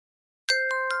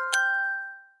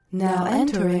Now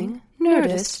entering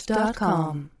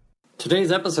Nerdist.com.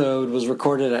 Today's episode was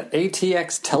recorded at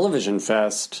ATX Television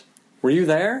Fest. Were you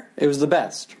there? It was the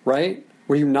best, right?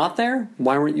 Were you not there?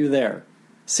 Why weren't you there?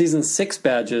 Season 6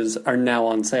 badges are now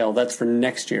on sale. That's for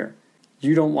next year.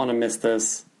 You don't want to miss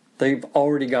this. They've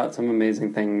already got some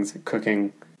amazing things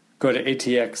cooking. Go to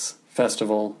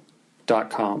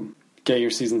atxfestival.com. Get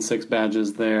your Season 6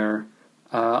 badges there.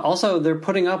 Also, they're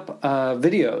putting up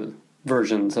video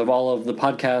versions of all of the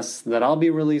podcasts that I'll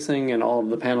be releasing and all of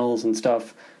the panels and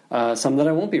stuff. Some that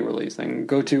I won't be releasing.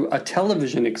 Go to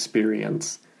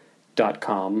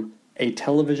atelevisionexperience.com,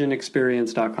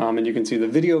 atelevisionexperience.com, and you can see the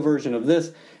video version of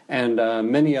this and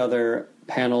many other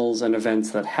panels and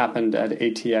events that happened at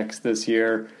ATX this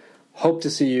year. Hope to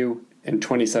see you in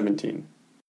 2017.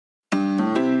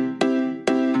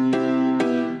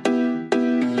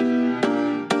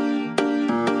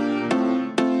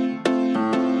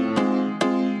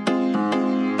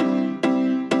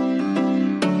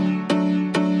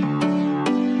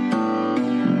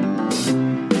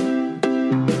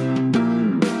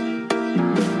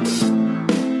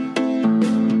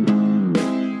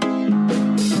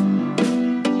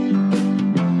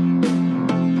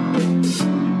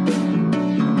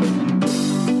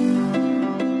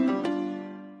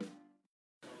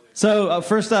 So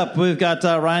first up, we've got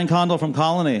Ryan Condal from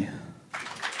Colony.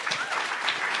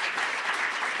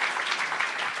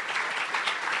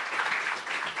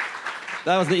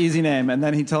 That was the easy name, and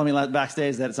then he told me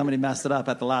backstage that somebody messed it up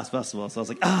at the last festival, so I was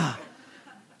like,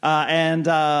 and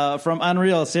from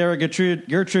Unreal, Sarah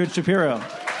Gertrude Shapiro.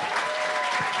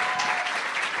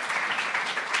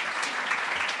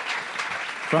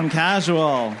 From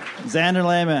Casual, Xander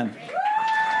Lehman.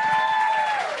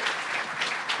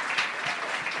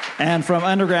 And from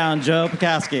Underground, Joe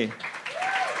Pekaski.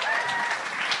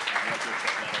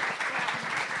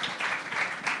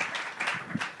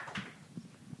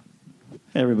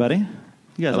 Hey, everybody.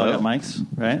 You guys all got mics,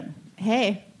 right?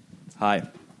 Hey. Hi.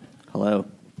 Hello.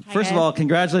 Hi, First guys. of all,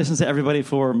 congratulations to everybody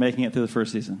for making it through the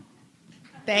first season.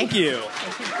 Thank you.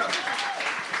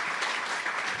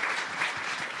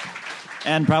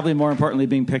 And probably more importantly,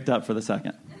 being picked up for the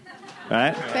second.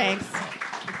 Right? Thanks.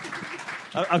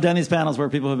 I've done these panels where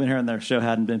people have been here and their show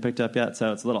hadn't been picked up yet,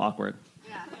 so it's a little awkward.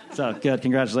 Yeah. So good,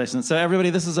 congratulations. So everybody,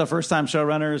 this is a first-time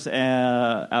showrunners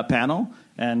panel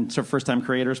and first-time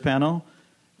creators panel.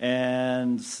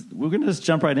 And we're going to just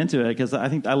jump right into it because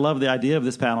I love the idea of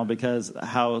this panel because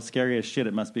how scary as shit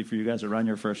it must be for you guys to run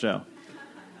your first show.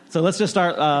 So let's just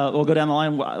start. We'll go down the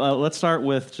line. Let's start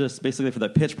with just basically for the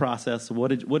pitch process. What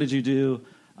did you do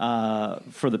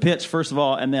for the pitch, first of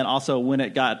all, and then also when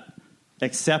it got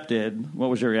accepted,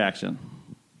 what was your reaction?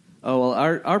 Oh,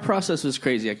 well, our process was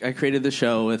crazy. I created the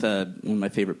show with one of my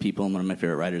favorite people and one of my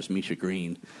favorite writers, Misha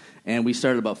Green, and we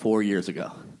started about 4 years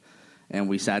ago. And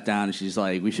we sat down, and she's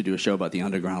like, we should do a show about the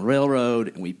Underground Railroad,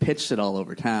 and we pitched it all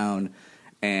over town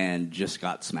and just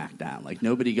got smacked down. Like,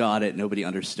 nobody got it. Nobody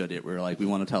understood it. We were like, we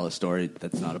want to tell a story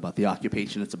that's not about the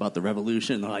occupation. It's about the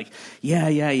revolution. And they're like, yeah.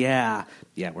 Yeah,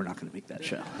 we're not going to make that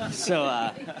show.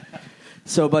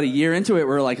 So about a year into it,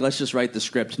 we're like, let's just write the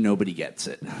script. Nobody gets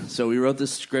it. So we wrote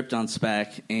this script on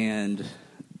spec, and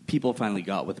people finally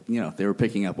got what, they were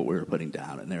picking up what we were putting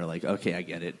down. And they were like, okay, I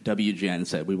get it. WGN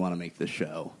said, we want to make this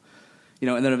show.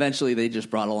 And then eventually they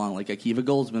just brought along, like, Akiva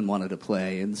Goldsman wanted to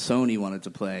play, and Sony wanted to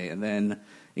play. And then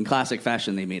in classic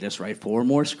fashion, they made us write 4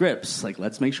 more scripts. Like,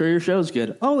 let's make sure your show's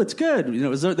good. Oh, it's good.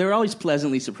 They were always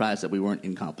pleasantly surprised that we weren't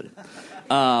incompetent.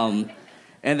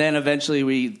 And then eventually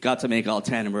we got to make all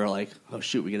 10, and we were like, oh,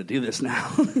 shoot, we got to do this now.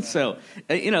 So,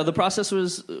 the process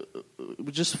was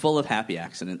just full of happy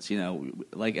accidents,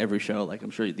 like every show. Like I'm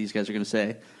sure these guys are going to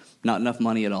say, not enough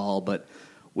money at all. But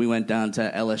we went down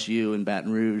to LSU in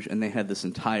Baton Rouge, and they had this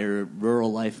entire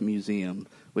rural life museum,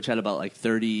 which had about like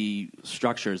 30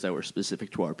 structures that were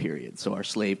specific to our period. So our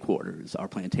slave quarters, our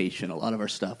plantation, a lot of our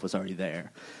stuff was already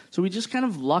there. So we just kind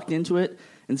of lucked into it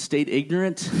and stayed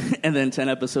ignorant, and then 10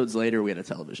 episodes later, we had a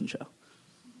television show.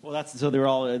 Well, so they were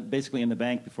all basically in the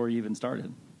bank before you even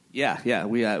started. Yeah.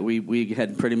 We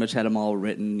had pretty much had them all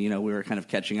written. We were kind of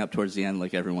catching up towards the end,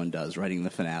 like everyone does, writing the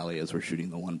finale as we're shooting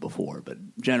the one before. But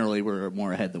generally, we're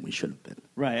more ahead than we should have been.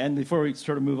 Right. And before we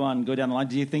sort of move on, go down the line,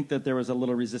 do you think that there was a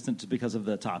little resistance because of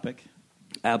the topic?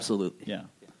 Absolutely. Yeah.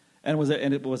 And was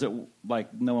it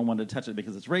like no one wanted to touch it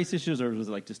because it's race issues, or was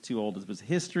it like just too old? Was it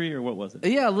history, or what was it?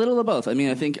 Yeah, a little of both. I mean,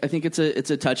 I think it's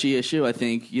a touchy issue. I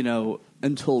think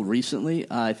until recently,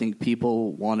 I think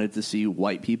people wanted to see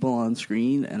white people on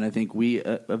screen, and I think we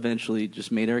eventually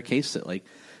just made our case that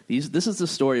this is the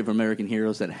story of American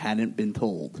heroes that hadn't been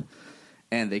told.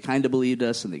 And they kind of believed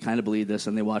us, and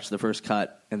they watched the first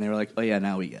cut, and they were like, oh, yeah,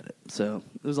 now we get it. So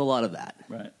there's a lot of that.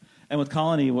 Right. And with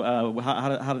Colony,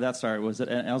 how did that start? Was it,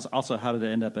 and also, how did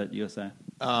it end up at USA?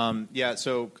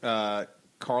 So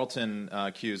Carlton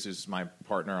Cuse, who's my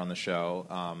partner on the show,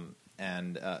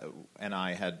 and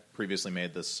I had previously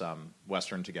made this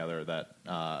Western together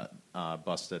that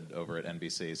busted over at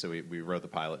NBC. So we wrote the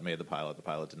pilot, made the pilot. The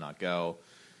pilot did not go.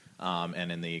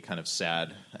 And in the kind of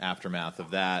sad aftermath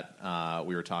of that,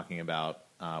 we were talking about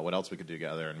what else we could do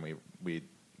together, and we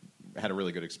had a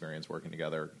really good experience working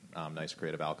together, nice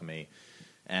creative alchemy.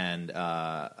 And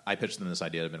I pitched them this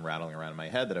idea that had been rattling around in my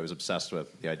head that I was obsessed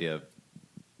with, the idea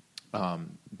of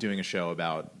doing a show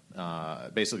about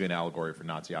basically an allegory for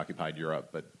Nazi-occupied Europe,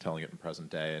 but telling it in present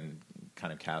day and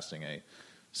kind of casting a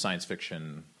science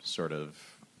fiction sort of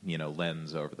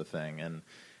lens over the thing.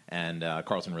 And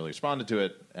Carlton really responded to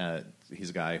it.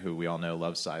 He's a guy who we all know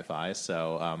loves sci-fi,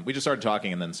 so we just started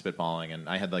talking and then spitballing. And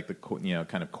I had like the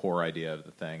kind of core idea of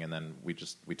the thing, and then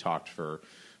we talked for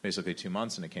basically 2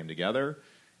 months, and it came together.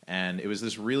 And it was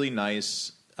this really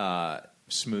nice,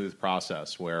 smooth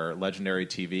process where Legendary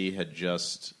TV had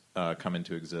just come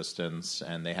into existence,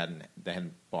 and they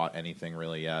hadn't bought anything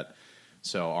really yet.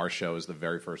 So our show was the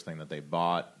very first thing that they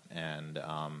bought, and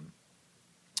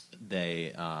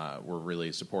they were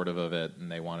really supportive of it,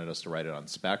 and they wanted us to write it on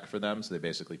spec for them. So they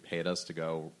basically paid us to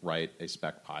go write a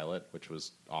spec pilot, which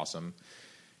was awesome.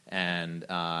 And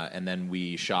then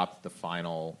we shopped the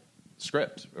final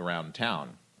script around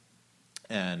town.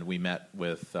 And we met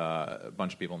with a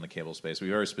bunch of people in the cable space. We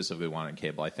very specifically wanted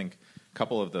cable. I think a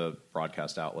couple of the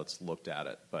broadcast outlets looked at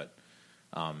it, but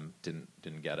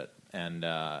didn't get it. And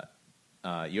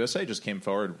USA just came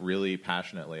forward really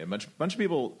passionately. A bunch of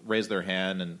people raised their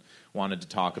hand and wanted to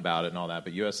talk about it and all that,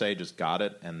 but USA just got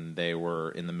it, and they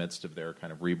were in the midst of their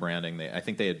kind of rebranding. I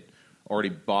think they had already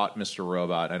bought Mr.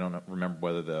 Robot. I don't remember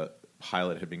whether the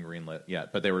pilot had been greenlit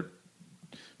yet, but they were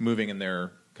moving in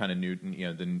their kind of new,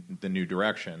 the new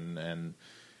direction,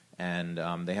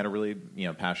 and they had a really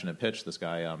passionate pitch. This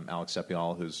guy Alex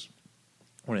Sepial, who's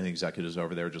one of the executives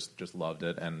over there, just loved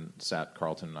it and sat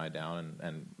Carlton and I down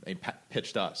and he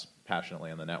pitched us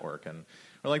passionately on the network, and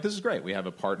we're like, this is great. We have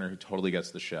a partner who totally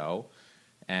gets the show,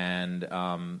 and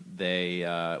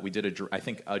we did I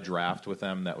think a draft with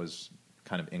them that was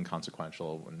kind of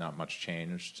inconsequential, not much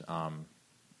changed.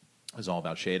 It was all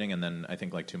about shading, and then I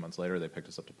think like 2 months later they picked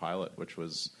us up to pilot, which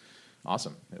was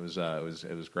awesome. It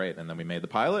was great, and then we made the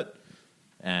pilot,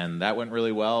 and that went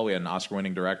really well. We had an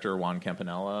Oscar-winning director, Juan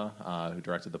Campanella, who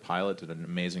directed the pilot, did an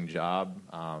amazing job.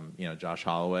 Josh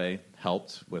Holloway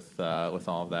helped with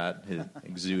all of that, his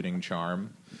exuding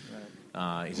charm.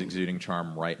 He's exuding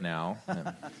charm right now,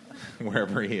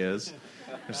 wherever he is.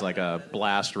 There's like a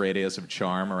blast radius of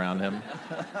charm around him.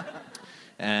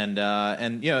 And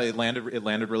it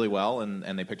landed really well,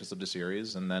 and they picked us up to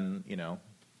series, and then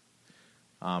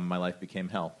my life became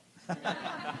hell.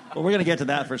 Well, we're going to get to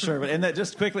that for sure, but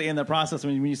just quickly in the process,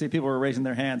 when you say people were raising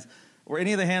their hands, were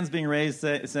any of the hands being raised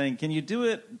saying, "Can you do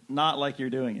it not like you're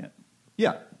doing it"?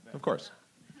 Yeah, of course.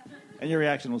 And your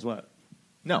reaction was what?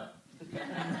 No.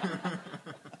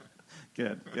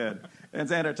 Good. And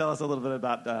Xander, tell us a little bit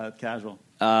about Casual.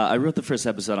 I wrote the first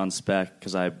episode on spec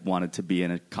because I wanted to be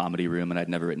in a comedy room, and I'd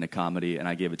never written a comedy, and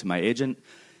I gave it to my agent,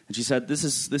 and she said, this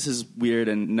is weird,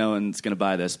 and no one's going to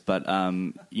buy this, but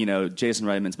Jason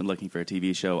Reitman's been looking for a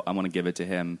TV show. I want to give it to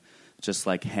him, just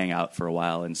like hang out for a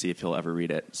while and see if he'll ever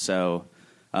read it. So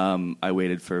I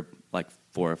waited for like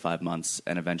 4 or 5 months,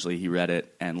 and eventually he read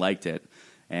it and liked it.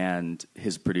 And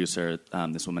his producer,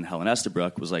 this woman, Helen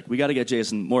Estabrook, was like, we got to get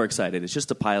Jason more excited. It's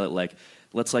just a pilot. Like,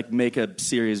 let's like make a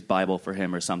series Bible for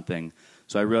him or something.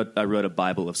 So I wrote a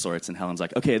Bible of sorts, and Helen's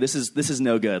like, okay, this is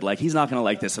no good. Like, he's not going to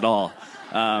like this at all.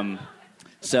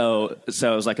 So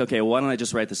I was like, okay, why don't I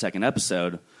just write the second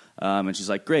episode? And she's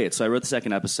like, great. So I wrote the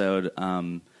second episode,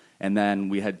 and then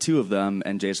we had 2 of them,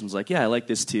 and Jason was like, yeah, I like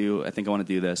this too. I think I want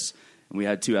to do this. And we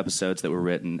had 2 episodes that were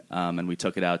written, and we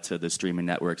took it out to the streaming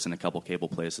networks and a couple cable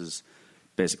places,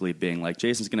 basically being like,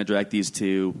 Jason's going to direct these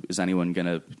 2. Is anyone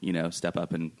going to, step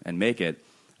up and make it?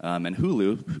 And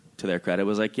Hulu, to their credit,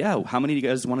 was like, yeah, how many do you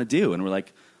guys want to do? And we're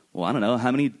like, well, I don't know.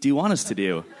 How many do you want us to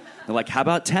do? They're like, how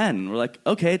about 10? We're like,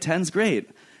 okay, 10's great.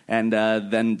 And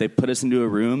then they put us into a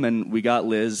room, and we got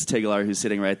Liz Tigelaar, who's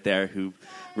sitting right there, who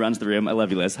runs the room. I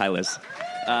love you, Liz. Hi, Liz.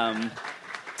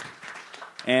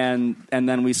 And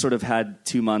then we sort of had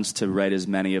 2 months to write as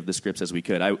many of the scripts as we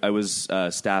could. I was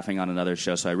staffing on another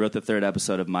show, so I wrote the 3rd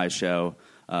episode of my show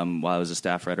while I was a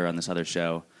staff writer on this other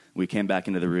show. We came back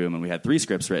into the room, and we had 3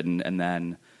 scripts written, and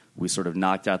then we sort of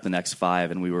knocked out the next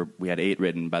 5, and we had 8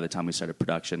 written by the time we started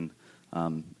production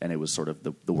And it was sort of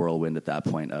the whirlwind at that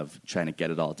point of trying to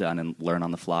get it all done and learn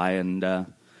on the fly. And,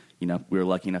 we were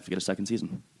lucky enough to get a second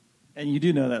season. And you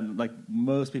do know that, like,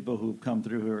 most people who've come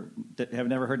through have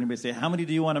never heard anybody say, how many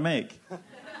do you want to make?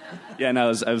 Yeah,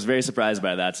 no, I was very surprised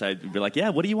by that. So I'd be like, yeah,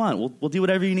 what do you want? We'll do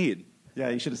whatever you need. Yeah,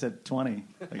 you should have said 20,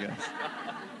 I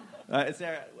guess.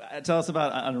 Sarah, tell us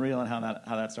about Unreal and how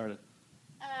that started.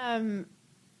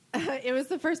 It was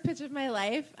the first pitch of my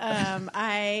life.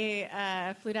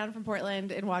 I flew down from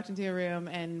Portland and walked into a room,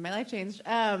 and my life changed.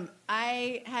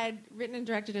 I had written and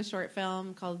directed a short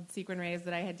film called Sequin Rays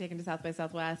that I had taken to South by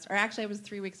Southwest. Or actually, I was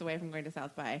 3 weeks away from going to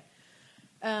South by.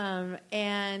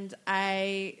 And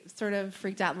I sort of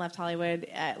freaked out and left Hollywood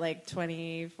at like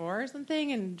 24 or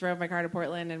something and drove my car to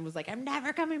Portland and was like, I'm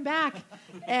never coming back.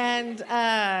 And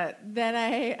then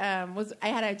I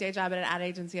had a day job at an ad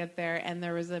agency up there, and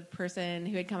there was a person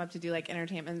who had come up to do like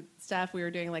entertainment stuff. We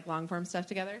were doing like long form stuff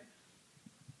together.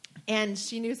 And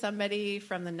she knew somebody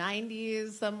from the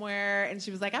 90s somewhere, and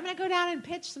she was like, I'm going to go down and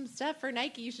pitch some stuff for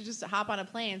Nike. You should just hop on a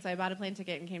plane. So I bought a plane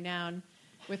ticket and came down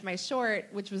with my short,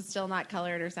 which was still not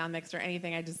colored or sound mixed or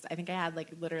anything. I think I had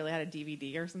literally had a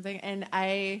DVD or something. And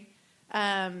I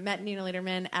met Nina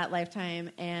Lederman at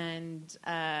Lifetime, and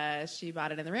she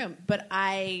bought it in the room. But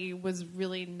I was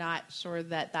really not sure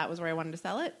that was where I wanted to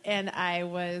sell it. And I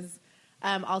was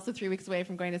also 3 weeks away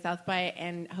from going to South by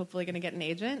and hopefully going to get an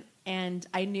agent. And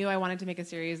I knew I wanted to make a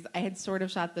series. I had sort of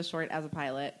shot the short as a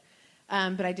pilot,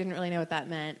 but I didn't really know what that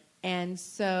meant. And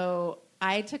so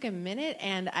I took a minute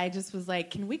and I just was like,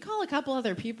 can we call a couple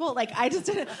other people? Like, I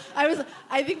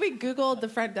think we Googled the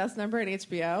front desk number at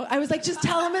HBO. I was like,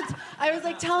 tell them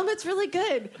it's really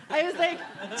good. I was like,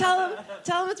 tell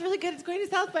them it's really good. It's going to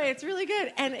South by. It's really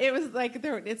good. And it was like,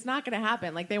 it's not going to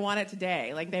happen. Like, they want it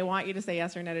today. Like, they want you to say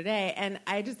yes or no today. And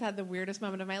I just had the weirdest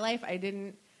moment of my life. I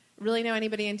didn't really know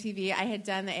anybody in TV. I had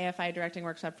done the AFI directing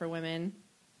workshop for women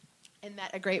and met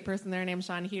a great person there named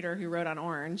Sean Heater who wrote on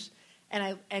Orange.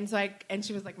 And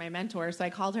she was like my mentor. So I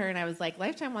called her and I was like,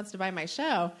 Lifetime wants to buy my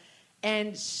show.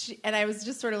 And I was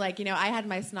just sort of like, I had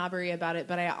my snobbery about it,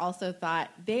 but I also thought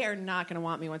they are not going to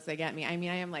want me once they get me. I mean,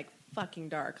 I am like fucking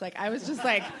dark. Like, I was just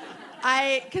like,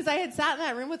 because I had sat in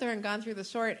that room with her and gone through the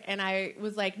short, and I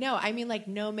was like, no, I mean like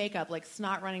no makeup, like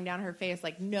snot running down her face,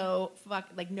 like no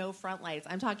front lights.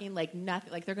 I'm talking like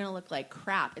nothing, like they're going to look like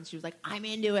crap. And she was like, I'm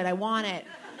into it. I want it.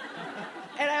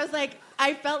 And I was like,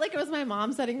 I felt like it was my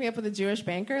mom setting me up with a Jewish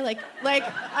banker. I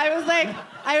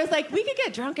was like, we could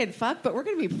get drunk and fuck, but we're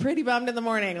gonna be pretty bummed in the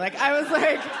morning. Like, I was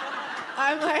like,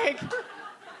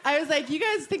 you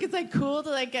guys think it's like cool to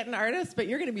like get an artist, but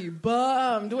you're gonna be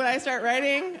bummed when I start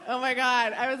writing. Oh my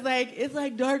god! I was like, it's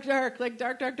like dark, like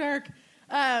dark.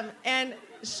 And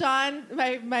Sean,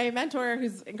 my mentor,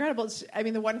 who's incredible.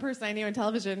 The one person I knew in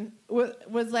television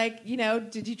was like,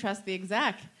 did you trust the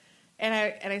exec?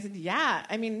 And I said, yeah.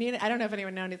 I mean, Nina, I don't know if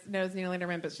anyone knows Nina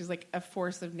Lederman, but she's like a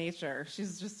force of nature.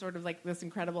 She's just sort of like this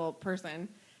incredible person.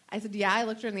 I said, yeah. I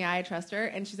looked her in the eye. I trust her.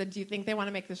 And she said, do you think they want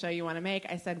to make the show you want to make?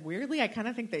 I said, weirdly, I kind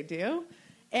of think they do.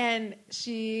 And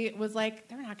she was like,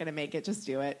 they're not going to make it. Just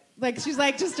do it. Like, she's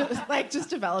like, just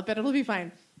develop it. It'll be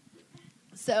fine.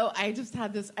 So I just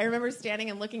had this. I remember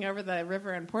standing and looking over the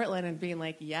river in Portland and being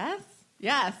like, yes.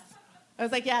 I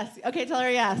was like, yes. Okay, tell her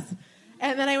yes.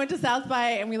 And then I went to South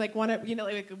by, and we won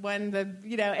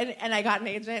the, and I got an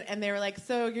agent, and they were like,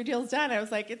 so your deal's done. I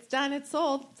was like, it's done, it's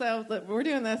sold, so we're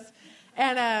doing this.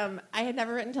 And I had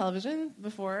never written television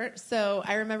before, so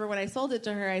I remember when I sold it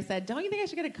to her, I said, don't you think I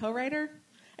should get a co-writer?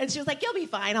 And she was like, you'll be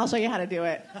fine, I'll show you how to do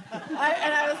it. And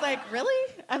I was like,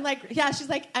 really? I'm like, yeah. She's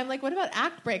like, I'm like, what about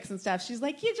act breaks and stuff? She's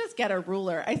like, you just get a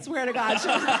ruler. I swear to God. She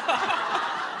was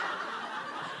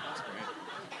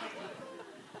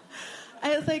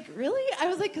I was like, really? I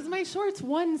was like, because my short's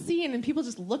one scene and people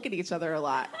just look at each other a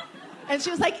lot. And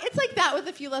she was like, it's like that with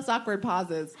a few less awkward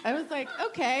pauses. I was like,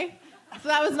 okay. So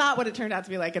that was not what it turned out to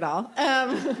be like at all.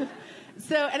 And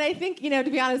I think,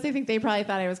 to be honest, I think they probably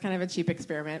thought I was kind of a cheap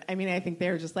experiment. I mean, I think they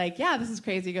were just like, yeah, this is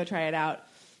crazy, go try it out.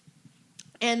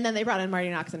 And then they brought in Marty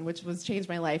Noxon, which changed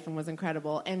my life and was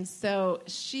incredible. And so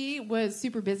she was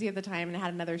super busy at the time and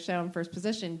had another show in First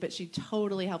Position, but she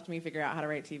totally helped me figure out how to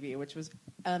write TV, which was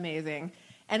amazing.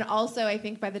 And also, I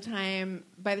think by the time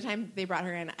they brought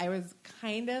her in, I was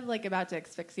kind of like about to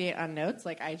asphyxiate on notes.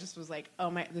 Like, I just was like,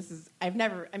 oh my, I've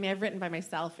written by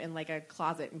myself in like a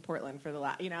closet in Portland for the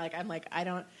last, I'm like, I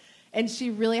don't. And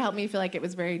she really helped me feel like it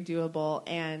was very doable.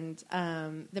 And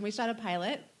then we shot a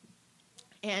pilot.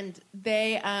 And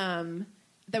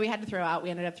that we had to throw out. We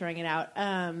ended up throwing it out.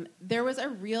 There was a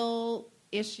real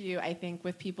issue, I think,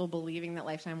 with people believing that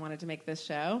Lifetime wanted to make this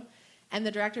show. And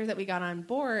the directors that we got on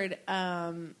board,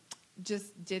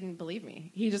 just didn't believe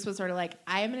me. He just was sort of like,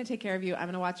 I am going to take care of you. I'm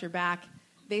going to watch your back.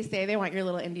 They say they want your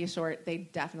little indie short. They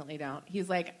definitely don't. He's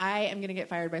like, I am going to get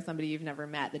fired by somebody you've never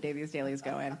met the day these dailies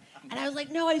go in. And I was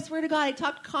like, no, I swear to God. I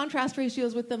talked contrast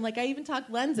ratios with them. Like, I even talked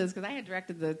lenses because I had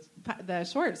directed the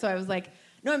short. So I was like,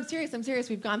 no, I'm serious.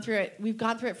 We've gone through it. We've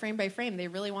gone through it frame by frame. They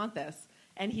really want this.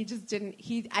 And he just didn't.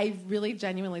 I really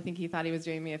genuinely think he thought he was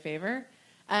doing me a favor.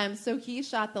 So he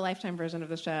shot the Lifetime version of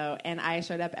the show, and I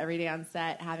showed up every day on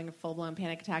set having a full-blown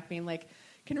panic attack, being like,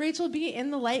 can Rachel be in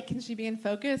the light? Can she be in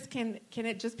focus? Can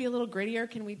it just be a little grittier?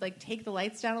 Can we like take the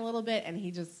lights down a little bit? And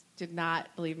he just did not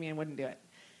believe me and wouldn't do it.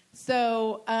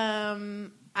 So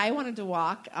I wanted to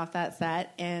walk off that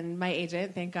set, and my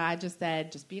agent, thank God, just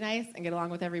said, just be nice and get along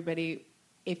with everybody.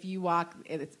 If you walk,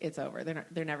 it's over.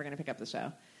 They're never going to pick up the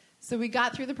show. So we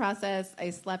got through the process.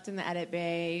 I slept in the edit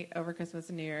bay over Christmas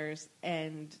and New Year's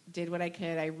and did what I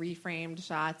could. I reframed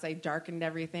shots. I darkened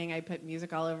everything. I put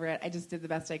music all over it. I just did the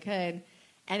best I could.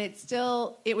 And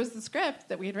it was the script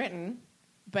that we had written,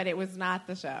 but it was not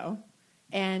the show.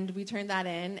 And we turned that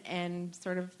in and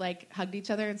sort of like hugged each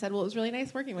other and said, well, it was really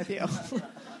nice working with you.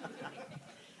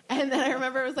 And then I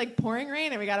remember it was like pouring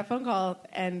rain and we got a phone call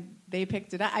and they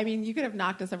picked it up. I mean, you could have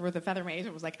knocked us over with a feather. My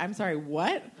agent was like, I'm sorry,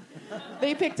 what?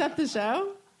 They picked up the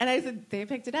show? And I said, they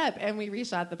picked it up. And we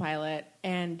reshot the pilot.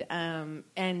 And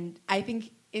I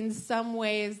think in some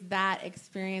ways that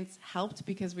experience helped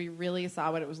because we really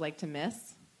saw what it was like to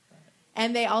miss.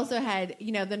 And they also had,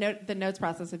 the notes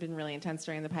process had been really intense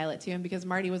during the pilot too. And because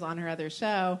Marty was on her other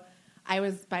show, I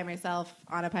was by myself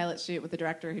on a pilot shoot with a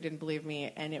director who didn't believe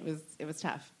me, and it was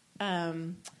tough.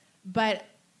 But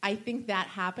I think that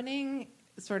happening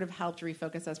sort of helped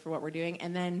refocus us for what we're doing.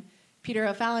 And then Peter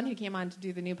O'Fallon, who came on to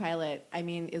do the new pilot, I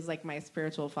mean, is like my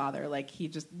spiritual father. Like, he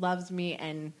just loves me,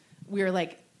 and we're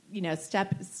like,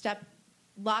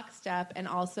 lockstep, and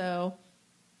also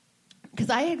because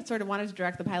I had sort of wanted to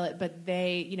direct the pilot, but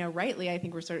they, rightly, I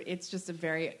think it's just a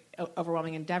very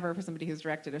overwhelming endeavor for somebody who's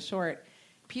directed a short.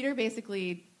 Peter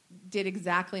basically did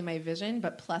exactly my vision,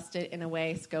 but plussed it in a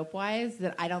way scope-wise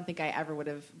that I don't think I ever would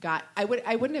have got. I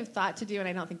wouldn't have thought to do, and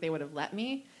I don't think they would have let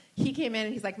me. He came in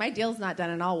and he's like, my deal's not done,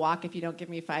 and I'll walk if you don't give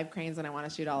me 5 cranes and I want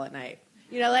to shoot all at night.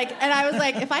 And I was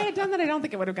like, if I had done that, I don't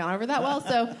think it would have gone over that well.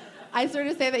 So I sort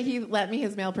of say that he let me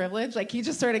his male privilege. Like, he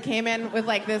just sort of came in with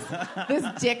like this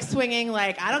dick swinging,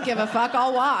 like, I don't give a fuck,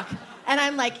 I'll walk. And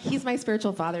I'm like, he's my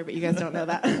spiritual father, but you guys don't know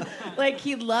that. Like,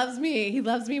 he loves me,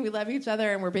 we love each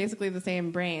other, and we're basically the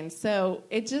same brain. So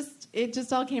it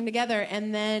just all came together.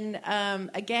 And then,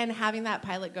 again, having that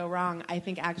pilot go wrong, I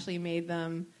think actually made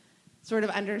them sort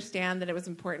of understand that it was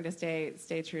important to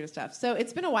stay true to stuff. So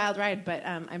it's been a wild ride, but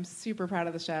I'm super proud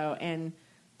of the show. And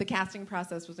the casting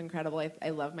process was incredible.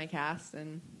 I love my cast,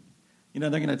 and they're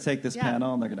going to take this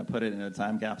panel and they're going to put it in a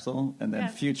time capsule, and then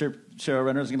future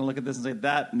showrunners are going to look at this and say,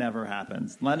 that never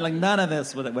happens. Like, none of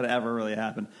this would ever really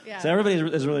happen. Yeah. So everybody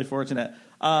is really fortunate.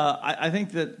 I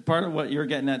think that part of what you're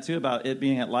getting at, too, about it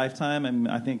being at Lifetime, and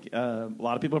I think a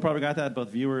lot of people probably got that, both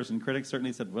viewers and critics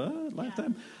certainly said, what,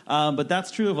 Lifetime? Yeah. But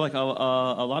that's true of, like, a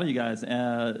lot of you guys.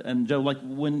 And, Joe, like,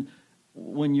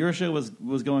 when your show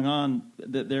was going on,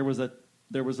 there was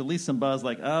at least some buzz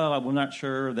like, oh, I'm not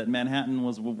sure that Manhattan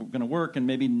was going to work and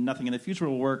maybe nothing in the future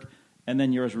will work, and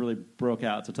then yours really broke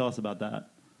out. So tell us about that.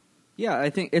 Yeah, I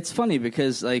think it's funny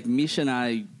because, like, Misha and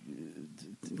I,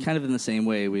 kind of in the same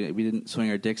way, we didn't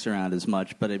swing our dicks around as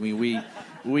much, but I mean, we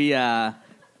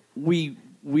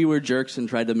were jerks and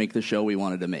tried to make the show we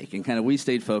wanted to make, and kind of we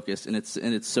stayed focused, and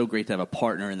it's so great to have a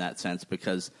partner in that sense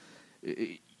because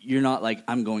you're not like,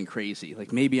 I'm going crazy.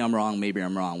 Like, maybe I'm wrong.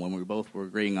 When we both were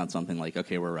agreeing on something, like,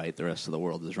 okay, we're right, the rest of the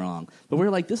world is wrong. But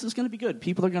we're like, this is going to be good.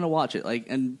 People are going to watch it. Like,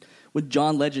 and when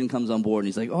John Legend comes on board and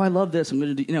he's like, oh, I love this, I'm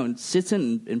going to do, and sits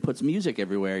in and puts music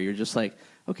everywhere, you're just like,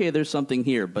 okay, there's something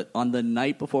here. But on the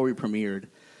night before we premiered,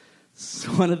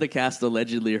 one of the cast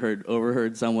allegedly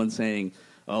overheard someone saying,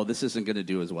 oh, this isn't going to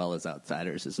do as well as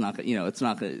Outsiders. It's not, it's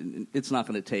not going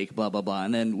to take blah blah blah.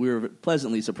 And then we were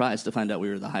pleasantly surprised to find out we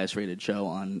were the highest rated show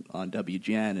on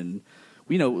WGN, and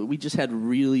we just had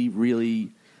really,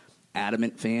 really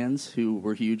adamant fans who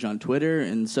were huge on Twitter,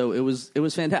 and so it was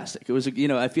fantastic. It was,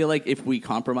 I feel like if we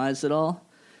compromised at all,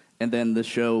 and then the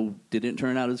show didn't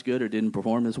turn out as good or didn't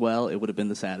perform as well, it would have been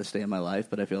the saddest day of my life.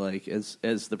 But I feel like as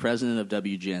the president of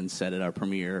WGN said at our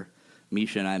premiere,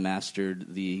 Misha and I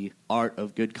mastered the art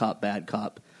of good cop, bad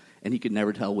cop, and he could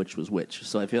never tell which was which.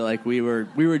 So I feel like we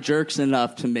were jerks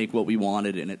enough to make what we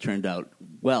wanted, and it turned out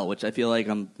well, which I feel like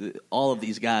all of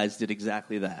these guys did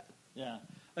exactly that. Yeah.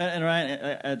 And Ryan,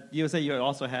 at USA, you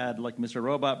also had like Mr.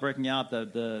 Robot breaking out.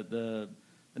 The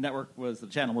network the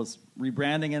channel was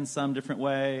rebranding in some different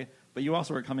way. but you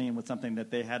also were coming in with something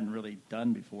that they hadn't really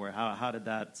done before. How did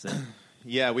that sit?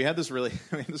 Yeah, we had this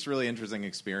really interesting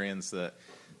experience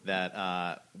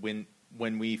that when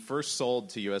we first sold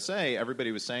to USA,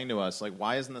 everybody was saying to us, like,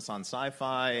 why isn't this on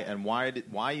Sci-Fi, and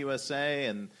why USA?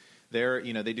 And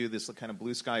they do this kind of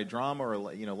blue sky drama or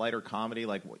lighter comedy,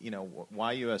 like,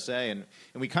 why USA? And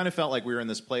we kind of felt like we were in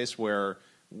this place where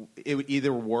it would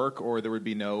either work or there would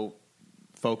be no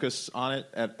focus on it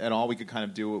at all. We could kind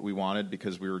of do what we wanted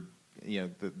because we were,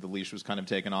 the leash was kind of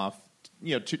taken off,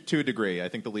 to a degree. I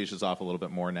think the leash is off a little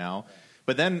bit more now,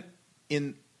 but then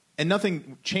and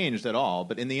nothing changed at all,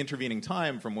 but in the intervening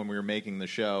time from when we were making the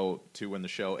show to when the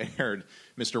show aired,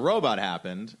 Mr. Robot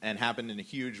happened in a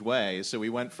huge way. So we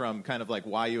went from kind of like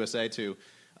why USA to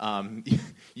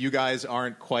you guys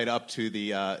aren't quite up to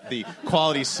the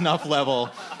quality snuff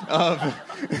level of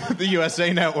the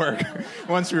USA Network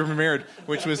once we were premiered,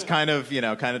 which was kind of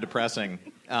depressing.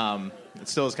 It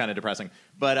still is kind of depressing,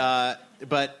 but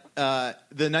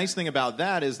the nice thing about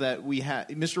that is that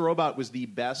Mr. Robot was the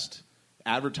best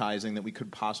advertising that we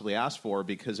could possibly ask for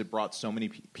because it brought so many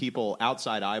people,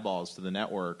 outside eyeballs, to the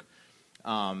network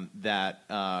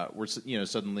that were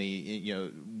suddenly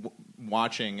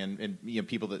watching and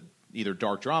people that either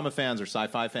dark drama fans or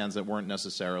sci-fi fans that weren't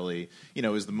necessarily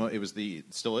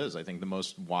still is I think the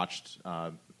most watched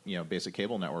basic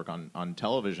cable network on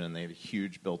television. They had a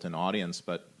huge built-in audience,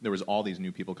 but there was all these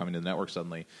new people coming to the network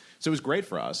suddenly, so it was great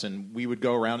for us. And we would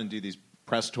go around and do these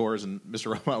press tours, and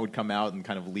Mr. Robot would come out and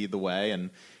kind of lead the way,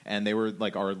 and they were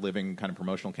like our living kind of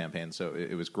promotional campaign, so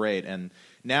it was great. And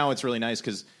now it's really nice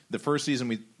because the first season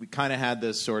we kind of had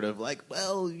this sort of like,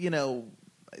 well,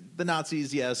 the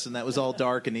Nazis, yes, and that was all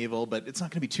dark and evil, but it's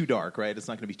not going to be too dark, right? It's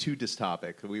not going to be too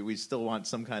dystopic. We still want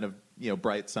some kind of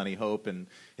bright, sunny hope, and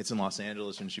it's in Los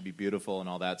Angeles and should be beautiful and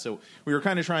all that. So we were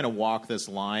kind of trying to walk this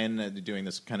line, doing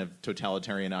this kind of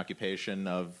totalitarian occupation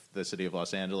of the city of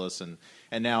Los Angeles, and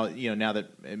now now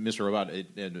that Mr. Robot,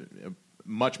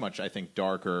 much I think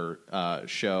darker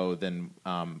show than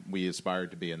we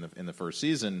aspired to be in the first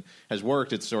season has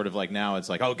worked. It's sort of like now it's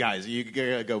like, oh guys, you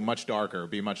gotta go much darker,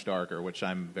 be much darker, which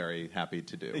I'm very happy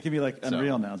to do. It can be like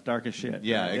Unreal now. It's dark as shit.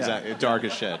 Yeah, exactly. Dark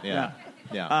as shit. Yeah.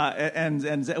 And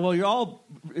well, you're all.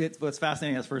 What's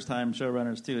fascinating as first-time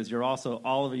showrunners too is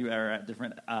all of you are at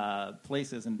different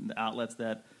places and outlets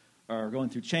that are going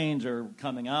through change or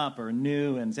coming up or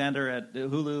new. And Xander at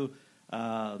Hulu.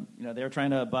 They're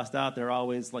trying to bust out. They're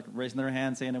always like raising their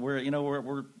hand, saying that we're.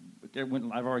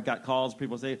 I've already got calls.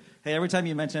 People say, "Hey, every time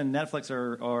you mention Netflix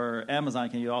or Amazon,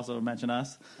 can you also mention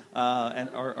us?"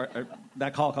 Or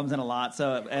that call comes in a lot.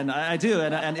 So, and I do,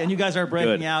 and you guys are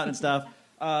breaking out and stuff.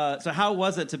 So, how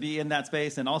was it to be in that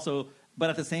space, and also, but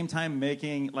at the same time,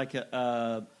 making like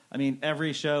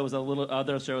every show is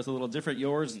other show is a little different.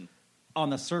 Yours. Mm-hmm. On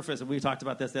the surface, and we talked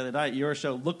about this the other night, your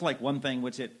show looked like one thing,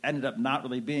 which it ended up not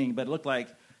really being, but it looked like,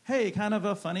 hey, kind of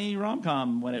a funny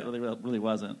rom-com when it really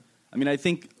wasn't. I mean, I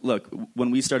think, look, when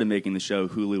we started making the show,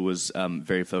 Hulu was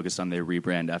very focused on their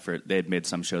rebrand effort. They had made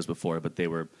some shows before, but they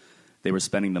were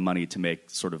spending the money to make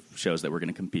sort of shows that were going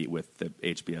to compete with the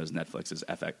HBO's, Netflix's,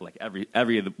 FX, like every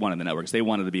one of the networks. They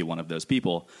wanted to be one of those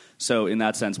people. So in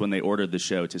that sense, when they ordered the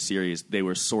show to series, they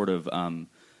were sort of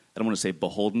I don't want to say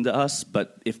beholden to us,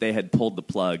 but if they had pulled the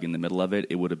plug in the middle of it,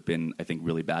 it would have been, I think,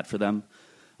 really bad for them.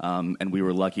 And we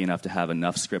were lucky enough to have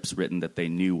enough scripts written that they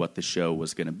knew what the show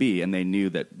was going to be, and they knew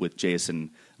that with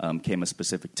Jason came a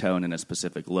specific tone and a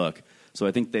specific look. So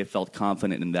I think they felt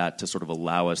confident in that to sort of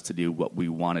allow us to do what we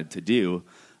wanted to do.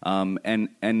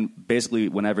 And basically,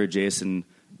 whenever Jason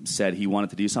said he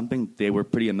wanted to do something, they were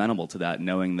pretty amenable to that,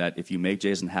 knowing that if you make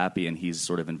Jason happy and he's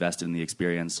sort of invested in the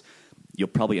experience, you'll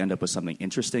probably end up with something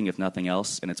interesting, if nothing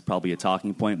else, and it's probably a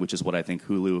talking point, which is what I think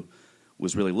Hulu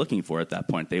was really looking for at that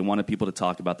point. They wanted people to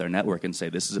talk about their network and say,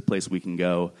 this is a place we can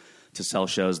go to sell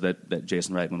shows that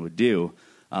Jason Reitman would do.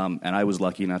 And I was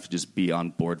lucky enough to just be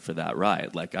on board for that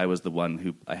ride. Like, I was the one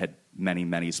who, I had many,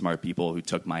 many smart people who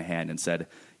took my hand and said,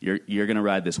 you're going to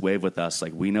ride this wave with us.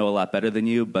 Like, we know a lot better than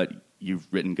you, but you've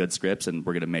written good scripts, and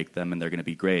we're going to make them, and they're going to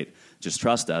be great. Just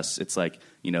trust us. It's like,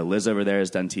 Liz over there has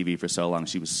done TV for so long.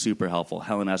 She was super helpful.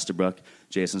 Helen Estabrook,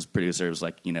 Jason's producer, was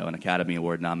like, an Academy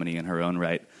Award nominee in her own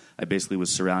right. I basically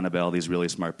was surrounded by all these really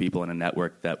smart people in a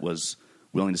network that was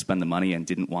willing to spend the money and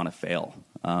didn't want to fail.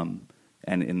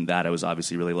 And in that, I was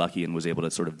obviously really lucky and was able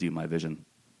to sort of do my vision.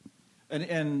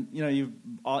 And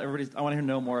everybody, I want to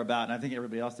know more about, and I think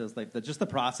everybody else does, like just the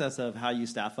process of how you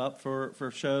staff up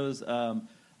for shows.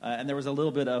 And there was a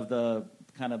little bit of the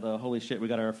kind of the holy shit, we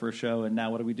got our first show, and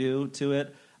now what do we do to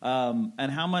it?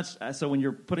 And how much? So when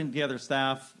you're putting together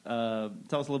staff, tell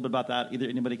us a little bit about that. Either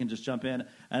anybody can just jump in,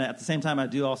 and at the same time, I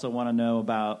do also want to know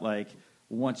about like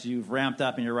once you've ramped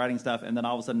up and you're writing stuff, and then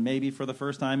all of a sudden, maybe for the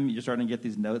first time, you're starting to get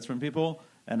these notes from people,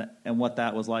 and what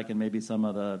that was like, and maybe some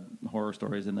of the horror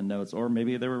stories in the notes, or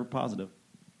maybe they were positive.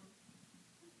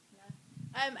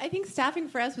 I think staffing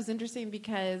for us was interesting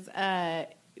because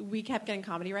we kept getting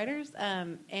comedy writers,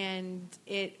 and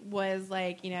it was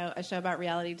like, a show about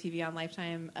reality TV on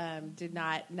Lifetime did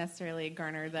not necessarily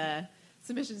garner the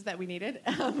submissions that we needed.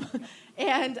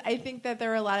 And I think that there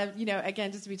were a lot of,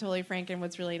 again, just to be totally frank, and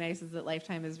what's really nice is that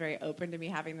Lifetime is very open to me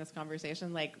having this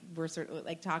conversation. Like, we're sort of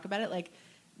like talk about it. Like,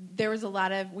 there was a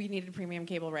lot of, we needed premium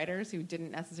cable writers who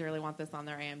didn't necessarily want this on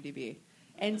their IMDb.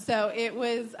 And so it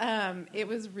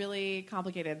was really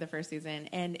complicated the first season,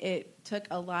 and it took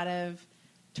a lot of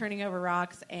turning over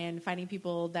rocks and finding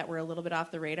people that were a little bit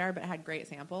off the radar but had great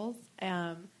samples,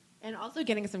 and also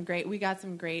getting we got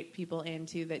some great people in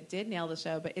too that did nail the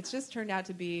show. But it's just turned out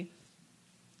to be,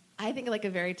 I think, like a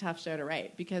very tough show to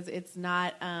write because it's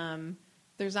not.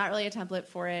 There's not really a template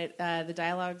for it. The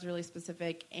dialogue's really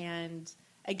specific, and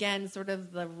again, sort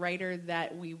of the writer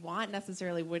that we want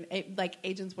necessarily wouldn't, like,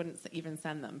 agents wouldn't even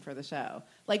send them for the show.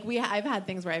 Like, I've had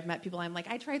things where I've met people, I'm like,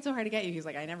 I tried so hard to get you. He's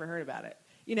like, I never heard about it.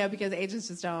 Because agents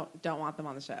just don't want them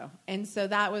on the show. And so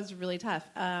that was really tough.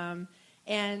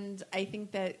 And I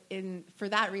think that for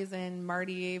that reason,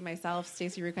 Marty, myself,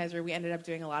 Stacey Rukeyser, we ended up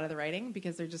doing a lot of the writing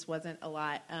because there just wasn't a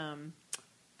lot,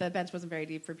 the bench wasn't very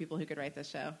deep for people who could write this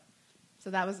show. So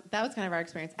that was kind of our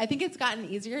experience. I think it's gotten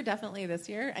easier, definitely this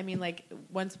year. I mean, like,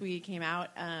 once we came out,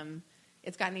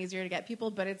 it's gotten easier to get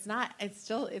people, but it's not. It's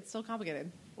still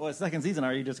complicated. Well, it's second season.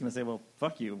 Are you just going to say, "Well,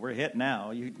 fuck you, we're hit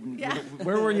now"?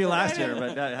 Where were you last year?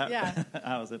 But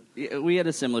how was it? We had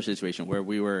a similar situation where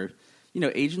we were,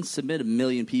 agents submit 1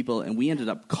 million people, and we ended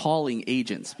up calling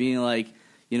agents, being like,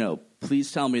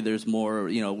 please tell me there's more,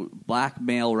 black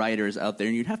male writers out there,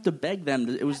 and you'd have to beg them.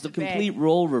 It was the complete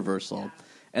role reversal. Yeah.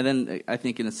 And then I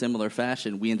think in a similar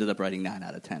fashion, we ended up writing 9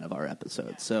 out of 10 of our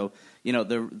episodes. So,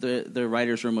 the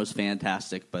writer's room was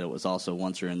fantastic, but it was also,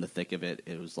 once you're in the thick of it,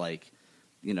 it was like,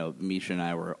 Misha and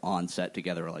I were on set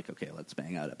together. We're like, okay, let's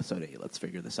bang out episode 8. Let's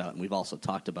figure this out. And we've also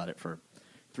talked about it for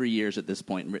 3 years at this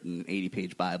point and written an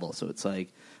 80-page Bible. So it's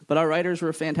like, but our writers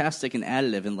were fantastic and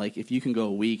additive. And like, if you can go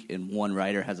a week and one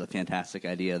writer has a fantastic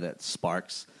idea that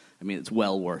sparks, I mean, it's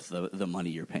well worth the money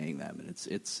you're paying them. And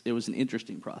it was an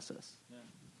interesting process.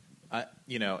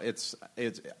 It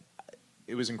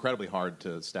was incredibly hard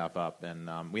to staff up, and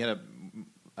we had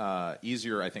a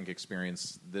easier, I think,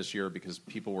 experience this year because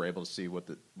people were able to see what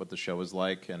the show was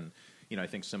like, and I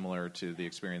think similar to the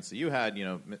experience that you had,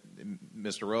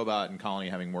 Mr. Robot and Colony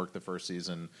having worked the first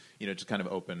season, just kind of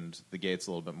opened the gates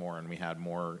a little bit more, and we had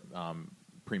more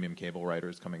premium cable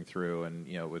writers coming through,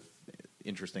 and with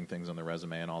interesting things on their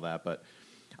resume and all that. But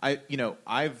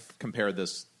I've compared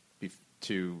this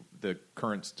to the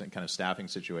current kind of staffing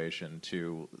situation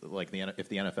to like if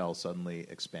the NFL suddenly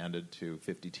expanded to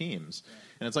 50 teams. Yeah.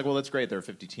 And it's like, well, that's great. There are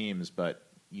 50 teams, but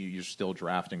you're still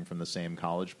drafting from the same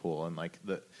college pool. And like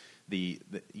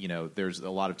there's a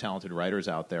lot of talented writers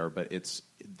out there, but it's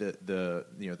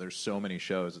there's so many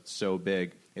shows. It's so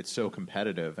big. It's so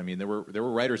competitive. I mean, there were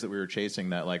writers that we were chasing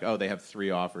that like, oh, they have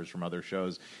 3 offers from other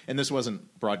shows, and this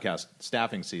wasn't broadcast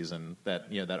staffing season. That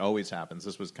that always happens.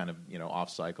 This was kind of off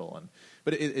cycle,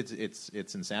 but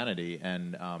it's insanity,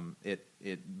 and it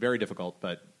very difficult.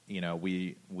 But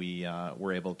we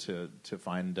were able to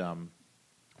find a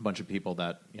bunch of people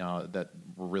that that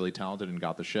were really talented and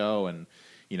got the show, and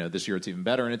this year it's even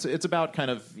better. And it's about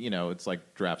kind of it's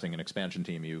like drafting an expansion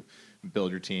team. You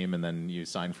build your team, and then you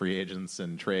sign free agents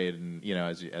and trade, and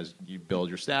as you build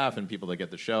your staff and people that get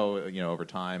the show, over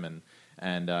time,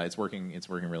 and it's working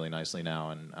really nicely now,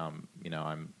 and I'm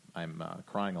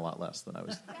crying a lot less than I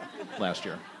was last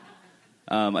year.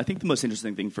 I think the most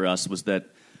interesting thing for us was that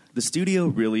the studio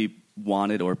really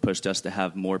wanted or pushed us to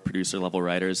have more producer-level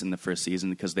writers in the first season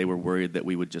because they were worried that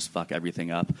we would just fuck everything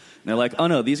up. And they're like, oh,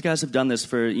 no, these guys have done this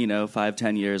for,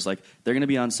 5-10 years. Like, they're going to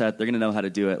be on set. They're going to know how to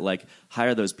do it. Like,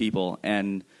 hire those people.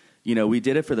 And, we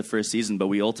did it for the first season, but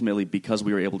we ultimately, because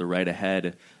we were able to write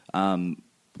ahead, the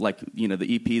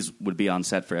EPs would be on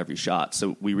set for every shot.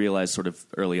 So we realized sort of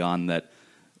early on that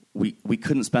we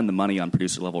couldn't spend the money on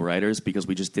producer-level writers because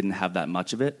we just didn't have that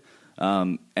much of it.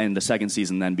 And the second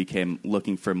season then became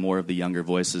looking for more of the younger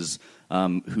voices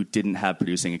who didn't have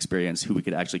producing experience, who we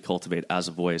could actually cultivate as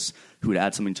a voice, who would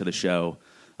add something to the show.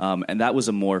 And that was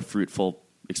a more fruitful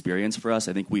experience for us.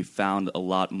 I think we found a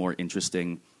lot more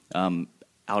interesting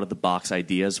out-of-the-box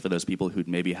ideas for those people who'd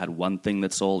maybe had one thing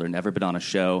that sold or never been on a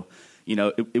show.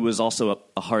 it was also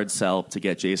a hard sell to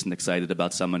get Jason excited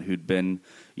about someone who'd been,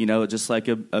 just like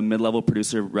a mid-level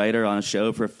producer writer on a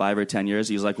show for 5 or 10 years.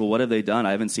 He's like, well, what have they done?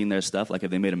 I haven't seen their stuff. Like,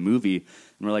 have they made a movie?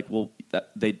 And we're like, well,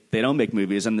 they don't make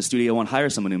movies, and the studio won't hire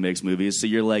someone who makes movies. So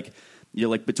you're like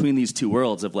between these two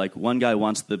worlds of like one guy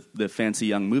wants the fancy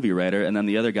young movie writer, and then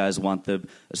the other guys want the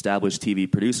established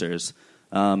TV producers.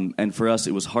 And for us,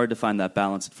 it was hard to find that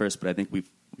balance at first, but I think we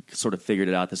sort of figured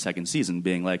it out the second season,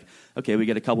 being like, okay, we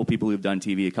get a couple people who've done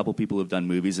TV, a couple people who've done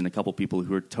movies, and a couple people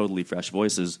who are totally fresh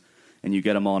voices, and you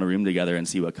get them all in a room together and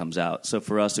see what comes out. So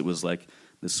for us, it was like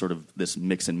this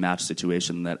mix and match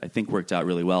situation that I think worked out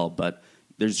really well. But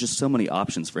there's just so many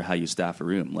options for how you staff a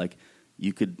room. Like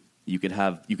you could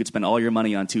spend all your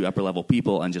money on 2 upper level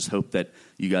people and just hope that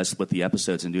you guys split the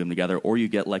episodes and do them together, or you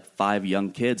get like 5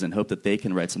 young kids and hope that they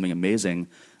can write something amazing,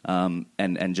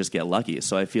 and just get lucky.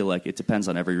 So I feel like it depends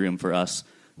on every room. For us,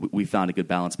 we found a good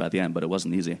balance by the end, but it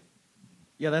wasn't easy.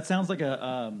 Yeah, that sounds like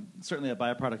certainly a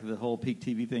byproduct of the whole peak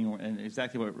TV thing, and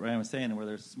exactly what Ryan was saying, where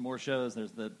there's more shows,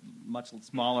 there's the much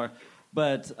smaller.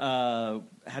 But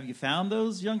have you found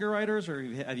those younger writers, or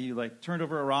have you like turned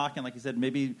over a rock and, like you said,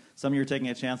 maybe some you're taking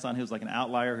a chance on who's like an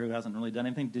outlier who hasn't really done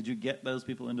anything? Did you get those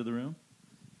people into the room?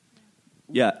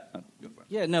 Yeah.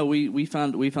 Yeah, no, we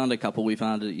found a couple. We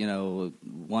found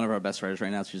one of our best writers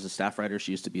right now. She's a staff writer.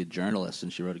 She used to be a journalist,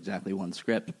 and she wrote exactly one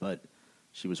script, but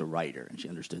she was a writer, and she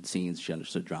understood scenes, she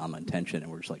understood drama and tension,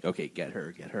 and we're just like, okay, get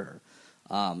her.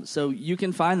 So you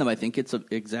can find them. I think it's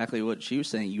exactly what she was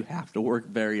saying. You have to work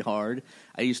very hard.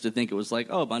 I used to think it was like,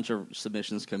 a bunch of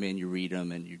submissions come in, you read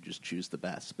them, and you just choose the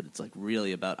best. But it's like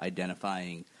really about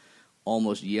identifying,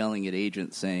 almost yelling at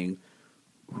agents saying,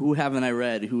 who haven't I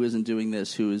read? Who isn't doing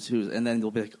this? Who's? And then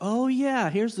they'll be like, oh, yeah,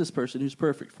 here's this person who's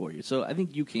perfect for you. So I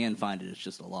think you can find it. It's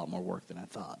just a lot more work than I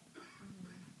thought.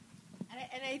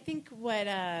 And I think what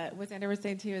Xander was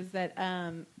saying, too, is that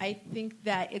I think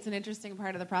that it's an interesting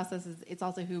part of the process is it's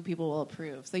also who people will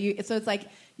approve. So it's like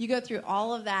you go through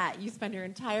all of that. You spend your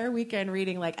entire weekend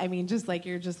reading,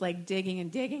 you're just like digging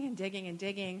and digging and digging and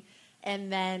digging,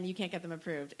 and then you can't get them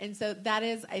approved. And so that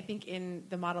is, I think, in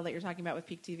the model that you're talking about with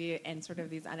Peak TV and sort of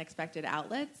these unexpected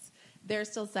outlets, they're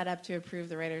still set up to approve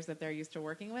the writers that they're used to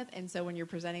working with. And so when you're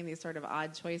presenting these sort of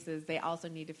odd choices, they also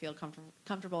need to feel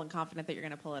comfortable and confident that you're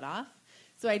going to pull it off.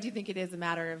 So I do think it is a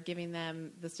matter of giving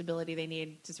them the stability they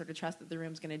need to sort of trust that the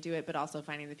room's going to do it, but also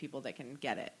finding the people that can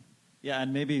get it. Yeah,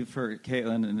 and maybe for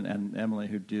Caitlin and Emily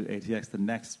who do ATX, the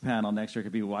next panel next year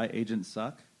could be Why Agents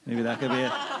Suck. Maybe that could be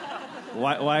it.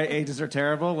 Why agents are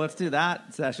terrible. Let's do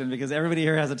that session, because everybody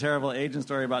here has a terrible agent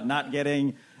story about not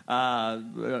getting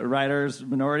writers,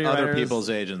 minority Other writers. people's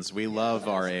agents. We love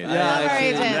our agents. Yeah, our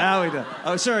agents. Now we do.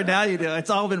 Oh, sure, now you do. It's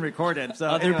all been recorded. So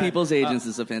Other anyway, people's agents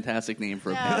is a fantastic name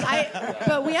for a band.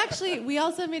 But we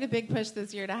also made a big push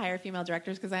this year to hire female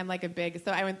directors, because I'm like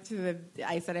so I went to the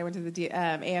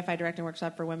AFI directing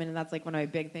workshop for women, and that's like one of my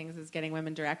big things is getting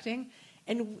women directing.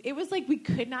 And it was like we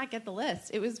could not get the list.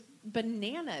 It was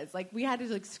bananas. Like we had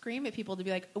to like scream at people to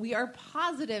be like, we are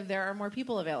positive there are more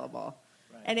people available.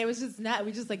 Right. And it was just not.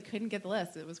 We just like couldn't get the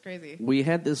list. It was crazy. We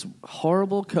had this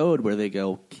horrible code where they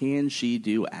go, "Can she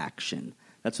do action?"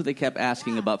 That's what they kept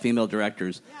asking about female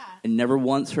directors, and never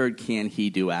once heard, "Can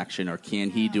he do action?" or "Can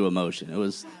he do emotion?" It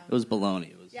was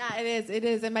baloney. Yeah, it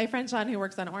is. And my friend Sean, who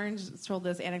works on Orange, told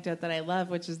this anecdote that I love,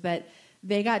 which is that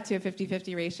they got to a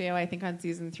 50-50 ratio, I think, on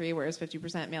season 3, where it was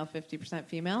 50% male, 50%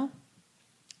 female.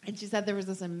 And she said there was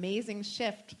this amazing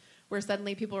shift where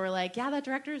suddenly people were like, yeah, that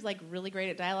director is like really great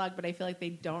at dialogue, but I feel like they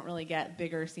don't really get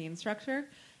bigger scene structure.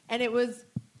 And it was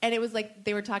like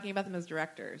they were talking about them as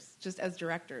directors, just as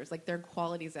directors, like their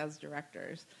qualities as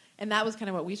directors. And that was kind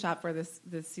of what we shot for this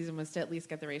season, was to at least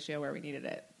get the ratio where we needed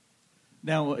it.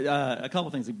 Now, a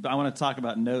couple things. I want to talk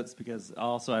about notes, because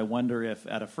also I wonder if,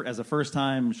 as a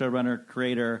first-time showrunner,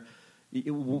 creator,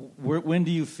 when do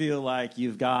you feel like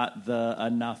you've got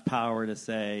enough power to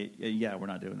say, yeah, we're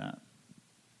not doing that?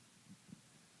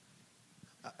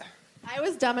 I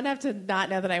was dumb enough to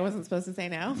not know that I wasn't supposed to say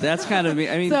no. That's kind of me.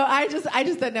 I mean, so I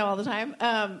just said no all the time.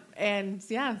 And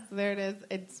yeah, so there it is.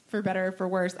 It's for better or for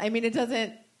worse. I mean, it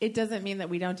doesn't mean that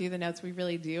we don't do the notes. We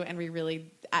really do, and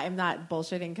I'm not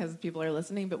bullshitting because people are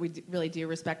listening, but we really do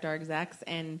respect our execs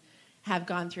and have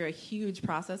gone through a huge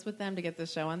process with them to get the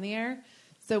show on the air.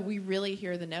 So we really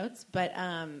hear the notes. But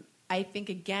I think,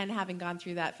 again, having gone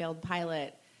through that failed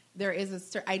pilot, there's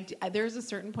a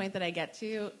certain point that I get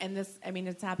to, and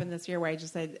it's happened this year where I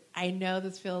just said, I know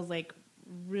this feels like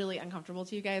really uncomfortable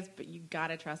to you guys, but you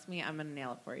gotta trust me. I'm gonna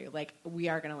nail it for you. Like, we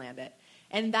are gonna land it.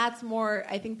 And that's more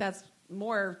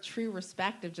true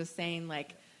respect of just saying,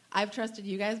 like, I've trusted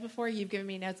you guys before. You've given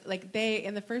me notes. Like,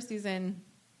 in the first season,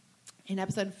 in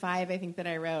episode 5, I think that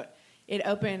I wrote, it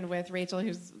opened with Rachel,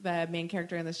 who's the main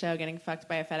character in the show, getting fucked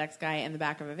by a FedEx guy in the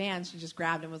back of a van. She just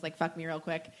grabbed him and was like, fuck me real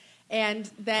quick. And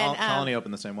then... Colony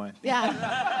opened the same way. Yeah.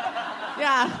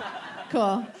 Yeah.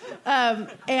 Cool.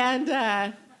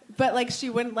 But like she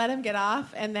wouldn't let him get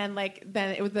off, and then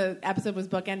the episode was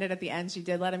bookended at the end. She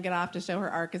did let him get off to show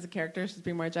her arc as a character. She's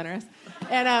being more generous.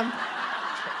 And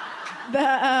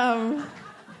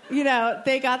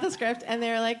they got the script and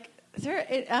they were like, "Sir,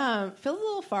 it feels a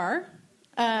little far."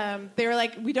 They were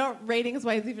like, "We don't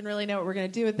ratings-wise even really know what we're going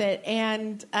to do with it,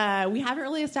 and we haven't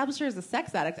really established her as a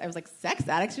sex addict." I was like, "Sex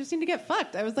addicts? You just need to get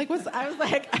fucked." I was like,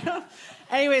 I don't.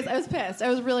 Anyways, I was pissed. I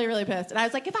was really, really pissed, and I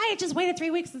was like, "If I had just waited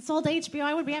 3 weeks and sold to HBO,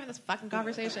 I wouldn't be having this fucking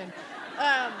conversation."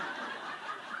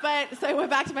 But so I went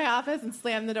back to my office and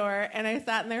slammed the door, and I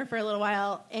sat in there for a little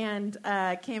while and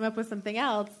came up with something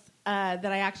else that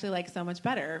I actually like so much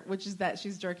better, which is that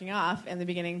she's jerking off in the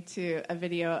beginning to a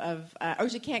video of,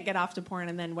 she can't get off to porn,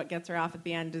 and then what gets her off at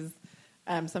the end is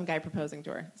some guy proposing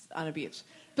to her on a beach.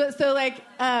 But so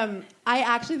I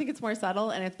actually think it's more subtle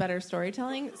and it's better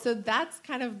storytelling. So that's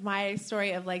kind of my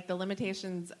story of like the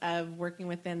limitations of working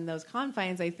within those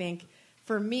confines. I think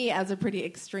for me as a pretty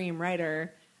extreme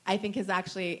writer, I think is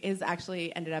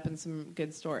actually ended up in some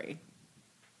good story.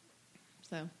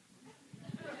 So.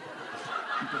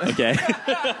 Okay.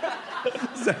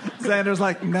 Xander's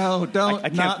like, no, don't, I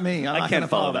can't, not me. I'm I not can't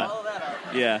follow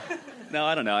that. Yeah. No,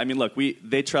 I don't know. I mean, look,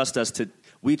 they trust us to.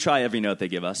 We try every note they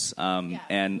give us,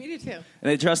 and we do too. And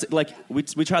they trust. Like we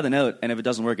try the note, and if it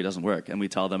doesn't work, it doesn't work. And we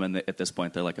tell them, and at this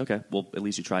point, they're like, okay, well, at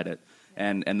least you tried it.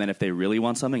 And then if they really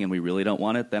want something and we really don't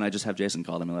want it, then I just have Jason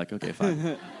call them and like, okay,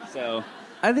 fine. So.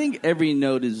 I think every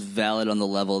note is valid on the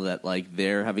level that, like,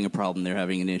 they're having a problem, they're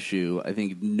having an issue. I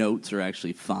think notes are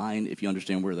actually fine if you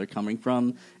understand where they're coming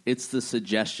from. It's the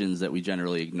suggestions that we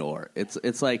generally ignore.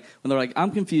 It's like, when they're like,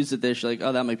 I'm confused at this, you're like,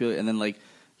 oh, that might be, and then like,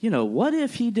 what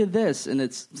if he did this?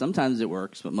 And sometimes it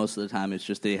works, but most of the time it's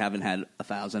just they haven't had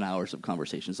 1,000 hours of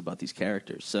conversations about these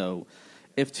characters. So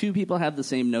if two people have the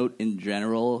same note in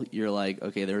general, you're like,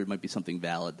 okay, there might be something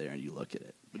valid there, and you look at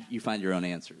it. But you find your own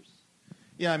answers.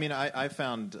 Yeah, I mean, I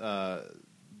found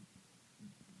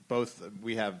both.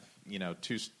 We have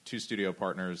two studio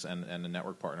partners and a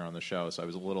network partner on the show, so I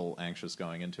was a little anxious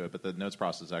going into it. But the notes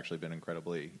process has actually been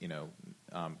incredibly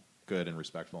good and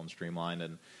respectful and streamlined.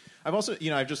 And I've also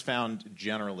I've just found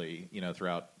generally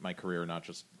throughout my career, not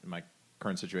just in my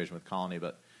current situation with Colony,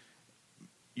 but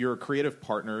your creative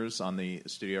partners on the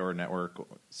studio or network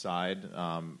side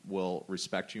will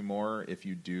respect you more if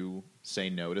you do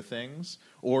say no to things,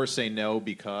 or say no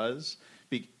because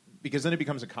then it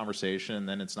becomes a conversation, and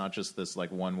then it's not just this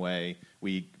like one way.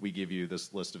 We give you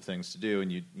this list of things to do,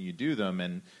 and you do them,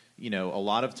 and a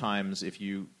lot of times if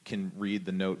you can read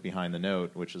the note behind the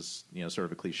note, which is sort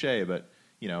of a cliche, but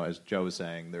as Joe was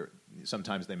saying,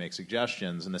 sometimes they make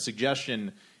suggestions, and the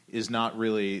suggestion is not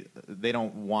really, they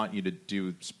don't want you to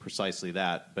do precisely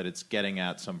that, but it's getting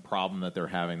at some problem that they're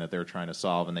having that they're trying to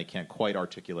solve, and they can't quite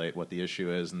articulate what the issue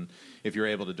is. And if you're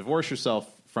able to divorce yourself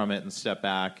from it and step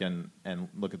back and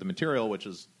look at the material, which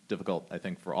is difficult, I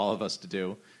think, for all of us to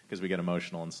do because we get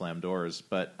emotional and slam doors,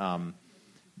 but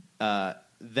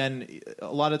then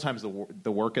a lot of times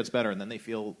the work gets better, and then they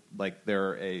feel like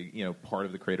they're a part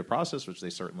of the creative process, which they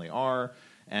certainly are.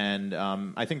 And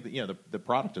I think that, the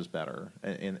product is better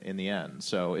in the end.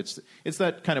 So it's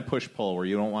that kind of push-pull where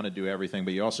you don't want to do everything,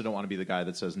 but you also don't want to be the guy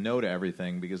that says no to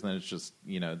everything, because then it's just,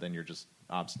 then you're just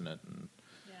obstinate and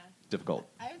difficult.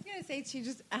 I was going to say, too,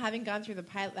 just having gone through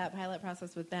that pilot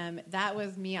process with them, that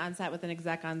was me on set with an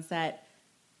exec on set,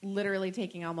 literally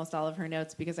taking almost all of her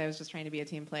notes because I was just trying to be a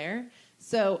team player.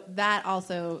 So that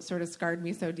also sort of scarred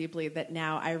me so deeply that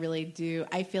now I really do,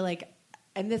 I feel like,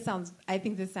 and I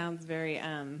think this sounds very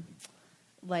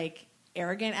like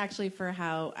arrogant actually for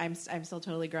how I'm still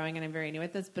totally growing and I'm very new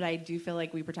at this, but I do feel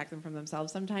like we protect them from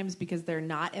themselves sometimes because they're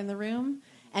not in the room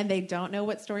and they don't know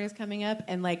what story is coming up,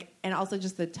 and also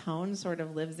just the tone sort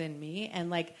of lives in me,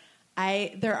 and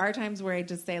there are times where I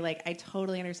just say I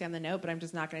totally understand the note, but I'm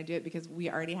just not going to do it because we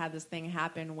already had this thing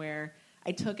happen where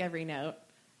I took every note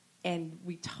and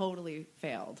we totally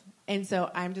failed. And so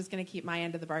I'm just going to keep my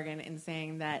end of the bargain in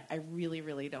saying that I really,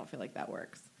 really don't feel like that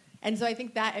works. And so I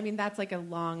think that's like a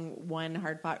long,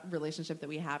 hard-fought relationship that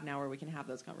we have now where we can have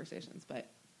those conversations. But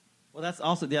well, that's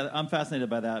also, I'm fascinated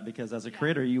by that because as a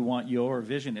creator, you want your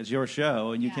vision. It's your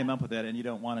show, and you came up with it, and you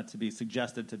don't want it to be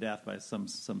suggested to death by some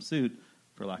suit,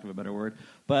 for lack of a better word.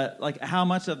 But how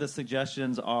much of the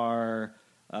suggestions are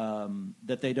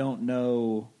that they don't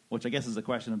know, which I guess is a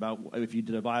question about if you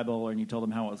did a Bible and you told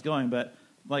them how it was going. But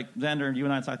Xander, you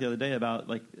and I talked the other day about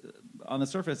on the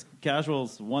surface,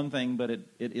 casual's one thing, but it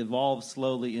evolves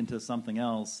slowly into something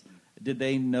else. Did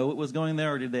they know it was going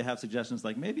there, or did they have suggestions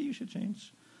like, maybe you should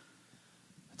change?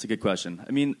 That's a good question.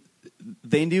 I mean,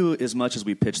 they knew as much as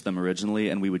we pitched them originally,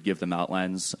 and we would give them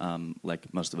outlines,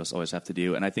 like most of us always have to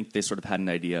do. And I think they sort of had an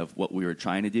idea of what we were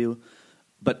trying to do.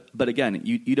 But again,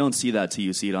 you don't see that till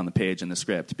you see it on the page in the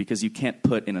script, because you can't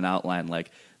put in an outline like,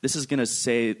 this is going to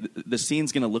say, the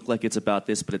scene's going to look like it's about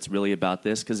this, but it's really about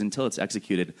this, because until it's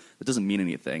executed, it doesn't mean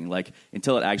anything. Like,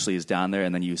 until it actually is down there,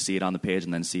 and then you see it on the page,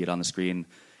 and then see it on the screen,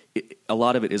 a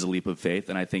lot of it is a leap of faith,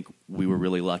 and I think we were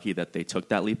really lucky that they took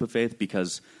that leap of faith,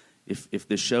 because if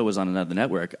this show was on another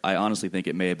network, I honestly think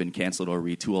it may have been canceled or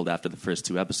retooled after the first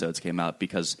 2 episodes came out,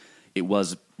 because it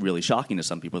was really shocking to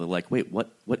some people. They're like, wait,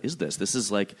 what is this? This is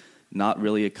like not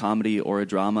really a comedy or a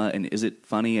drama, and is it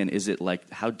funny, and is it like,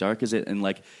 how dark is it? And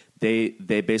like they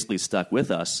basically stuck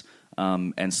with us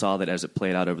and saw that as it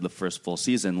played out over the first full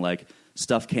season, like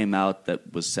stuff came out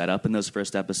that was set up in those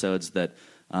first episodes that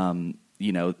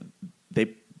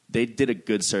they did a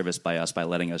good service by us by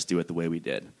letting us do it the way we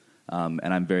did. And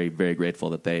I'm very, very grateful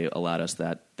that they allowed us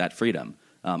that freedom.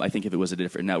 I think if it was a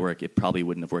different network, it probably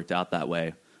wouldn't have worked out that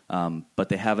way. But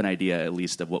they have an idea, at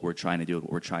least, of what we're trying to do, what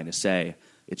we're trying to say.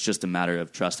 It's just a matter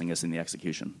of trusting us in the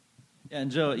execution. Yeah,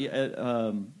 and Joe,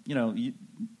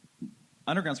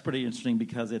 Underground's pretty interesting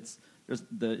because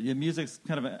the music's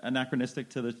kind of anachronistic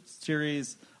to the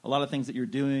series. A lot of things that you're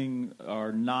doing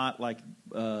are not like.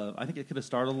 I think it could have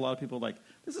startled a lot of people. Like,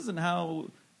 this isn't how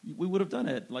we would have done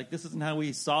it. Like, this isn't how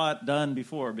we saw it done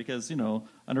before, because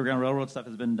Underground Railroad stuff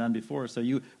has been done before. So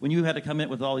when you had to come in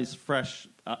with all these fresh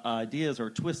ideas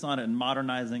or twists on it and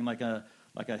modernizing like a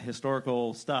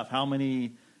historical stuff, how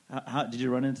did you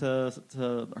run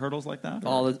into hurdles like that?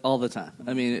 All the time.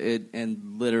 I mean,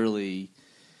 and literally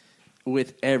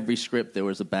with every script there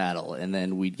was a battle, and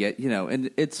then we'd get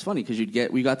and it's funny because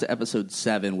we got to episode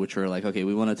 7, which were like, okay,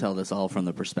 we want to tell this all from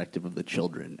the perspective of the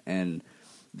children, and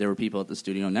there were people at the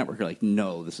studio network who are like,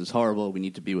 no, this is horrible. We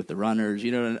need to be with the runners,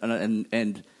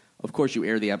 and of course you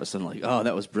air the episode and like, oh,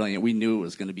 that was brilliant. We knew it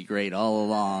was going to be great all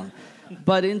along.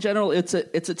 But in general, it's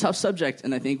a tough subject,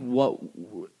 and I think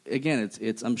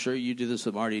it's I'm sure you do this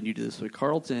with Marty and you do this with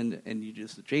Carlton and you do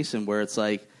this with Jason, where it's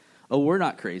like, oh, we're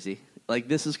not crazy. Like,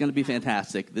 this is going to be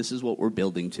fantastic. This is what we're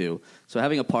building to. So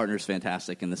having a partner is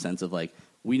fantastic in the sense of like,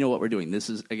 we know what we're doing. This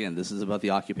is about the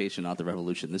occupation, not the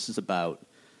revolution. This is about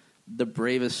the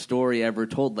bravest story ever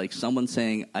told, like someone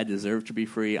saying, I deserve to be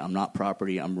free, I'm not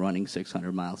property, I'm running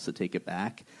 600 miles to take it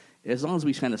back. As long as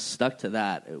we kind of stuck to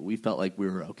that, we felt like we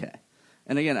were okay.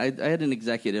 And again, I had an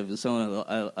executive,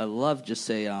 someone I love, just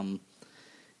say,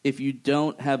 if you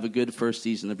don't have a good first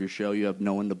season of your show, you have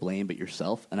no one to blame but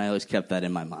yourself. And I always kept that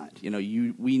in my mind.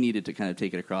 We needed to kind of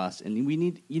take it across, and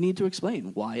you need to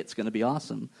explain why it's going to be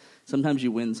awesome. Sometimes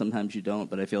you win, sometimes you don't,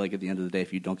 but I feel like at the end of the day,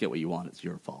 if you don't get what you want, it's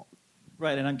your fault.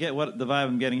 Right, and what the vibe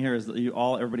I'm getting here is that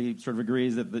everybody sort of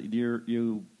agrees that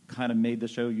you kind of made the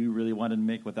show you really wanted to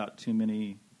make without too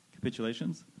many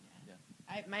capitulations.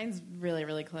 Yeah. Mine's really,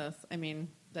 really close. I mean,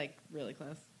 like really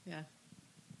close. Yeah.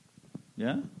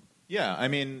 Yeah. Yeah, I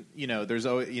mean, there's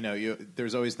always,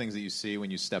 there's always things that you see when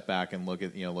you step back and look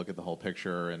at the whole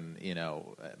picture, and I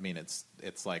mean,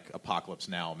 it's like Apocalypse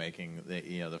Now making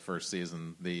the first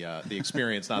season, the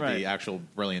experience, not right. The actual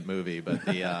brilliant movie, but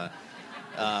the.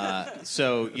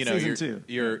 So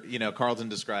you're Carlton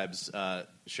describes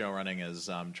show running as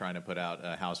trying to put out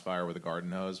a house fire with a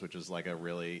garden hose, which is like a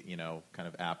really kind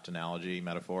of apt analogy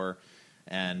metaphor.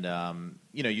 And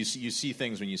you see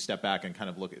things when you step back and kind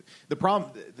of look at the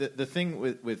problem. The thing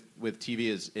with TV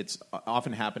is it's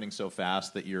often happening so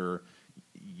fast that you're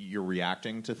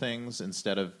reacting to things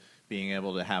instead of being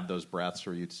able to have those breaths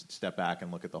where you step back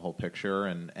and look at the whole picture.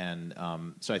 And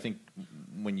so I think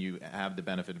when you have the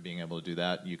benefit of being able to do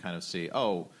that, you kind of see,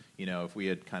 if we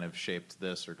had kind of shaped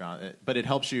this or gone, but it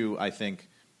helps you. I think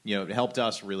it helped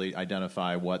us really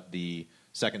identify what the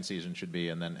second season should be,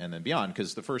 and then beyond,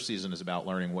 because the first season is about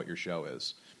learning what your show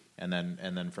is, and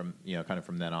then from kind of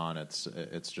from then on, it's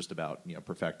just about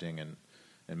perfecting and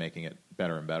making it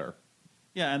better and better.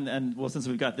 Yeah, and well, since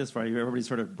we've got this far, everybody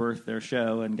sort of birthed their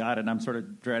show and got it. And I'm sort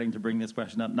of dreading to bring this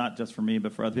question up, not just for me,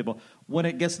 but for other people. When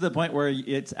it gets to the point where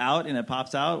it's out and it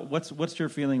pops out, what's your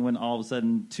feeling when all of a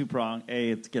sudden two-prong,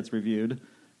 it gets reviewed,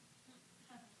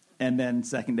 and then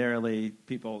secondarily,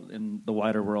 people in the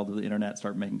wider world of the internet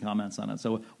start making comments on it?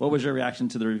 So what was your reaction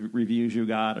to the reviews you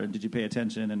got, or did you pay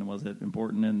attention, and was it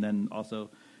important? And then also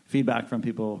feedback from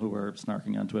people who were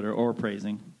snarking on Twitter or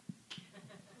praising.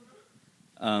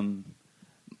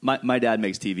 my dad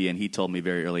makes TV, and he told me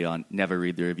very early on, never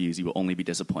read the reviews. You will only be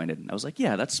disappointed. And I was like,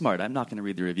 yeah, that's smart. I'm not going to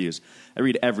read the reviews. I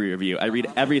read every review. I read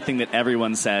everything that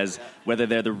everyone says, whether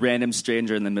they're the random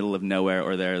stranger in the middle of nowhere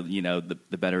or they're,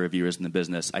 the better reviewers in the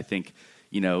business. I think,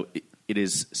 it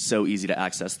is so easy to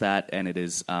access that, and it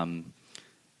is,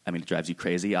 it drives you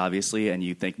crazy, obviously, and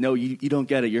you think, no, you don't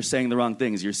get it. You're saying the wrong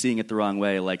things. You're seeing it the wrong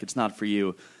way. Like, it's not for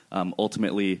you.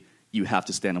 Ultimately, you have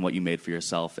to stand on what you made for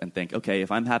yourself and think, okay,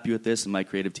 if I'm happy with this and my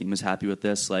creative team is happy with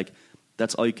this, like,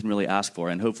 that's all you can really ask for.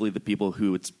 And hopefully the people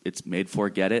who it's made for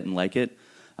get it and like it.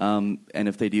 And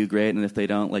if they do, great. And if they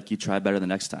don't, like, you try better the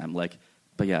next time. Like,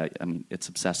 but yeah, it's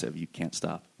obsessive. You can't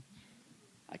stop.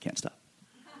 I can't stop.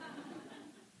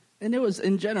 And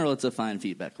in general, it's a fine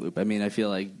feedback loop. I feel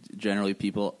like generally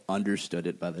people understood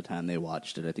it by the time they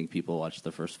watched it. I think people watched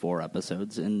the first 4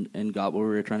 episodes and got what we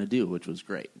were trying to do, which was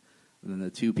great. And then the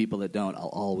 2 people that don't, I'll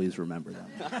always remember them.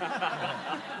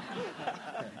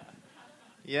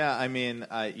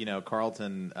 Yeah,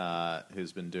 Carlton,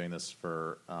 who's been doing this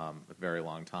for a very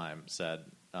long time, said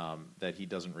that he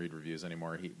doesn't read reviews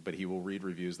anymore. But he will read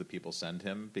reviews that people send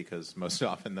him because most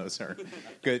often those are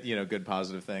good, good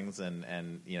positive things,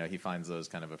 and he finds those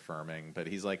kind of affirming. But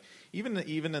he's like, even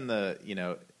in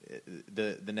the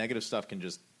the negative stuff can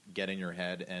just get in your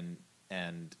head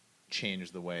and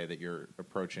change the way that you're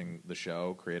approaching the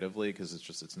show creatively, because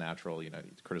it's natural.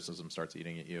 Criticism starts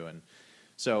eating at you, and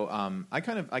so I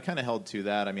kind of held to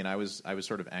that. I was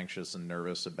sort of anxious and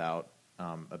nervous about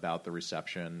the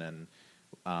reception, and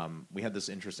we had this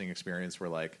interesting experience where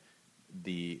like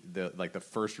the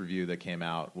first review that came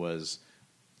out was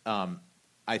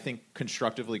I think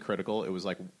constructively critical.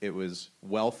 It was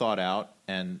well thought out,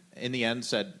 and in the end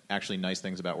said actually nice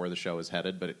things about where the show is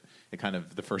headed, but it kind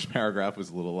of, the first paragraph was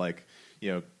a little like,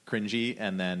 cringy,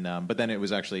 and then but then it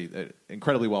was actually an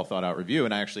incredibly well thought out review,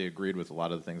 and I actually agreed with a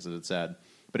lot of the things that it said,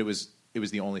 but it was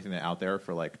the only thing that out there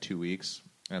for like 2 weeks.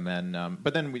 And then,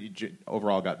 but then we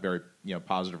overall got very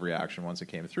positive reaction once it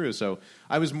came through. So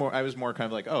I was more kind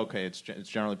of like, oh, okay, it's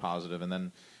generally positive. And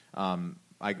then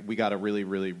we got a really,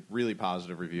 really, really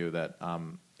positive review that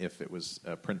if it was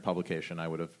a print publication, I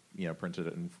would have printed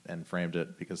it and framed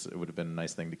it, because it would have been a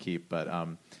nice thing to keep. But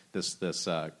this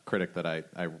critic that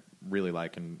I really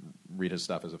like and read his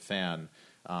stuff as a fan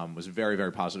was very,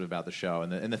 very positive about the show.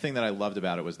 And the thing that I loved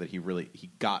about it was that he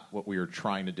got what we were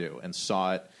trying to do and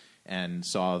saw it, and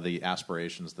saw the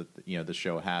aspirations that the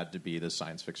show had to be this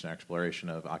science fiction exploration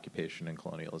of occupation and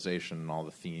colonialization and all the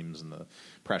themes and the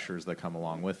pressures that come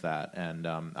along with that. And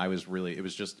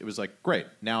it was like, great,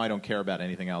 now I don't care about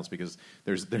anything else, because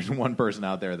there's one person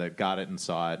out there that got it and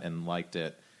saw it and liked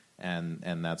it,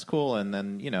 and that's cool. And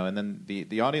then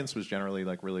the audience was generally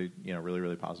like really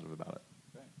really positive about it.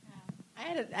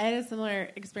 I had a similar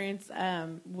experience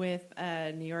with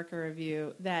a New Yorker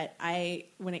review that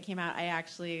when it came out, I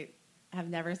actually have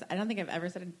never, I don't think I've ever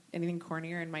said anything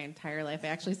cornier in my entire life. I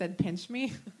actually said, pinch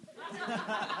me.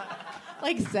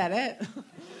 Said it.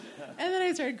 And then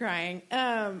I started crying.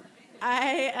 And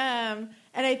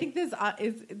I think this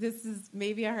is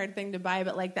maybe a hard thing to buy,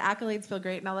 but like the accolades feel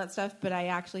great and all that stuff, but I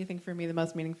actually think for me the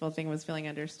most meaningful thing was feeling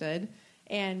understood.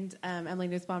 And Emily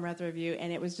Nussbaum wrote the review,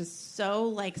 and it was just so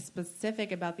like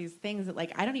specific about these things that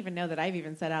like I don't even know that I've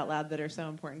even said out loud that are so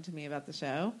important to me about the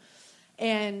show.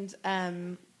 And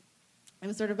it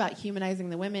was sort of about humanizing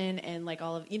the women and like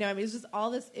all of it was just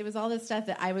all this. It was all this stuff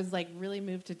that I was like really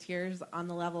moved to tears on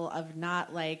the level of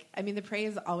not like, the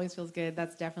praise always feels good.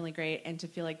 That's definitely great, and to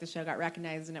feel like the show got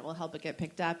recognized and it will help it get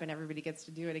picked up and everybody gets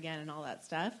to do it again and all that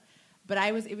stuff. But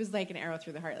it was like an arrow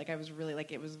through the heart. Like I was really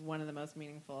like, it was one of the most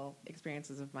meaningful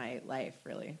experiences of my life,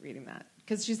 really, reading that.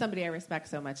 Because she's somebody I respect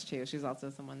so much, too. She's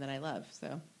also someone that I love,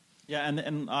 so. Yeah,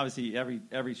 and obviously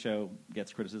every show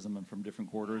gets criticism from different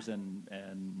quarters, and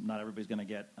not everybody's going to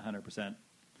get 100%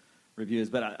 reviews.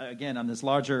 But again, on this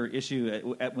larger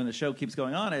issue, when the show keeps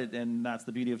going on, and that's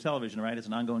the beauty of television, right? It's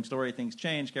an ongoing story. Things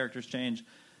change, characters change.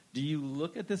 Do you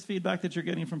look at this feedback that you're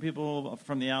getting from people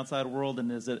from the outside world,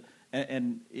 and is it?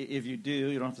 And if you do,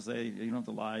 you don't have to say, you don't have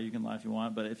to lie. You can lie if you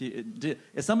want. But if you do,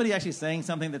 is somebody actually saying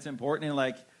something that's important? And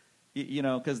like,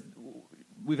 because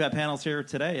we've had panels here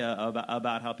today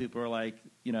about how people are like,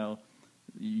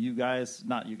 you guys,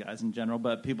 not you guys in general,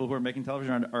 but people who are making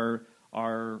television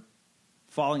are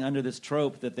falling under this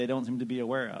trope that they don't seem to be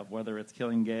aware of, whether it's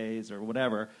killing gays or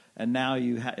whatever. And now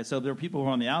so there are people who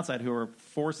are on the outside who are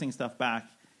forcing stuff back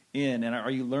in, and are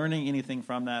you learning anything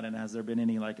from that? And has there been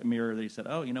any like mirror that you said,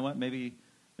 oh, you know what, maybe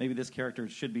this character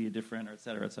should be different, or et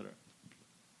cetera, et cetera?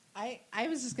 I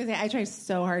was just going to say, I tried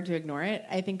so hard to ignore it.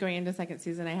 I think going into second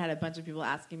season, I had a bunch of people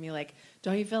asking me, like,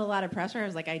 don't you feel a lot of pressure? I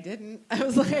was like, I didn't. I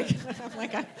was like, I'm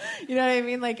like, you know what I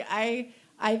mean? Like,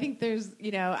 I think there's,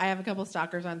 you know, I have a couple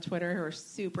stalkers on Twitter who are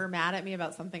super mad at me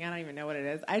about something. I don't even know what it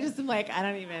is. I just am like,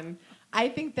 I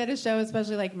think that a show,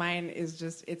 especially like mine, is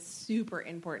just, it's super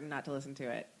important not to listen to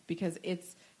it because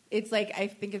it's like, I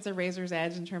think it's a razor's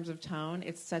edge in terms of tone.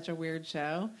 It's such a weird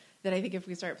show that I think if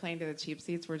we start playing to the cheap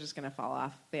seats, we're just going to fall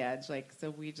off the edge. Like,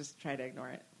 so we just try to ignore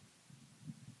it.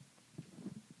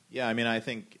 Yeah, I mean, I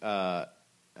think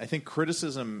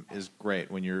criticism is great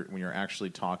when you're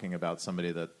actually talking about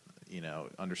somebody that, you know,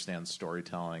 understands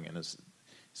storytelling and is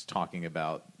talking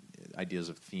about ideas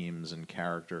of themes and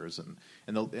characters and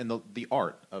the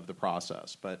art of the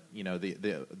process. But you know,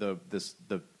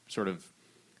 the sort of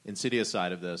insidious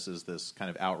side of this is this kind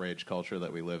of outrage culture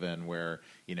that we live in, where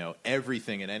you know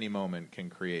everything at any moment can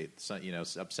create, you know,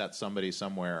 upset somebody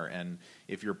somewhere. And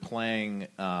if you're playing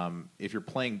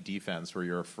defense, where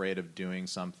you're afraid of doing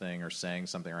something or saying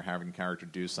something or having a character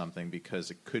do something because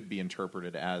it could be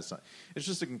interpreted as, it's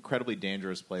just an incredibly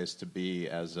dangerous place to be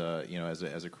as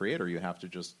a creator. You have to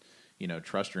just, you know,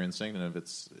 trust your instinct, and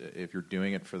if you're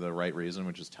doing it for the right reason,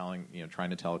 which is trying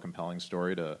to tell a compelling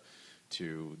story,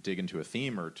 to dig into a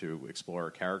theme or to explore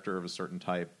a character of a certain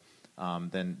type,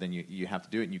 then you have to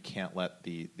do it, and you can't let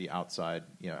the outside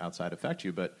affect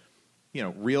you. But you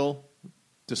know, real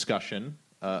discussion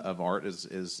of art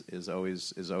is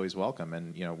always welcome,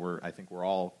 and you know, I think we're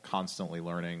all constantly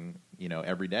learning, you know,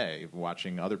 every day,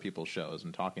 watching other people's shows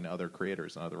and talking to other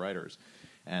creators and other writers,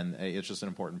 and it's just an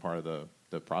important part of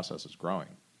the process is growing.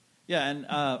 Yeah, and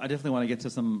I definitely want to get to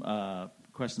some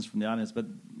questions from the audience, but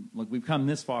look, we've come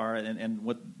this far, and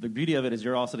what the beauty of it is,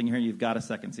 you're all sitting here and you've got a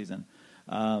second season.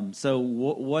 So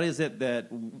what is it that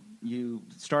you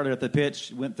started at the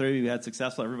pitch, went through, you had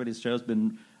successful, everybody's show's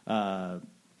been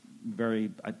very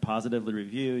positively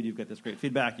reviewed, you've got this great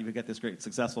feedback, you've got this great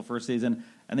successful first season,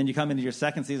 and then you come into your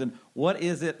second season. What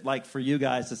is it like for you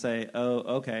guys to say,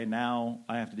 oh, okay, now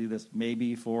I have to do this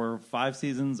maybe for 5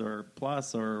 seasons or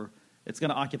plus, or it's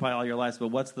going to occupy all your lives, but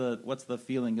what's the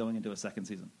feeling going into a second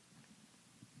season?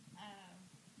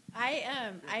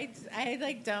 I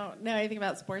like don't know anything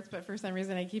about sports, but for some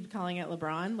reason I keep calling it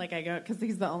LeBron. Like I go because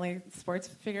he's the only sports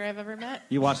figure I've ever met.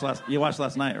 You watched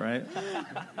last night, right?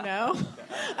 No,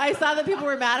 I saw that people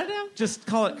were mad at him. Just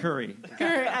call it Curry.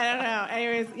 Curry, I don't know.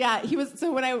 Anyways, yeah, he was.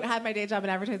 So when I had my day job in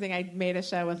advertising, I made a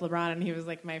show with LeBron, and he was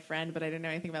like my friend, but I didn't know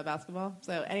anything about basketball.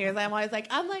 So, anyways, I'm always like,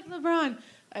 I'm like LeBron.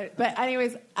 But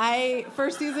anyways,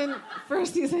 first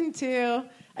season 2.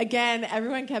 Again,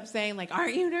 everyone kept saying, like,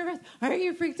 aren't you nervous? Aren't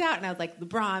you freaked out? And I was like,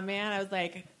 LeBron, man. I was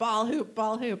like, ball hoop.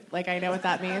 Like, I know what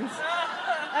that means.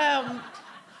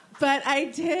 But I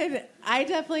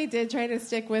definitely did try to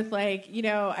stick with, like, you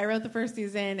know, I wrote the first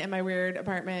season in my weird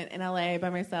apartment in LA by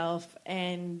myself,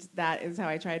 and that is how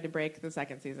I tried to break the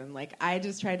second season. Like, I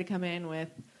just tried to come in with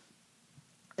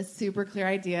a super clear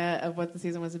idea of what the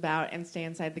season was about and stay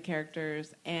inside the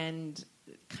characters and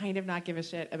kind of not give a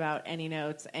shit about any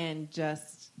notes and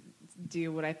just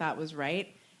do what I thought was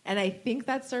right. And I think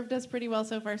that served us pretty well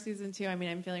so far, season 2. I mean,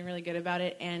 I'm feeling really good about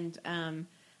it. And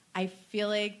I feel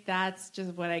like that's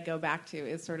just what I go back to,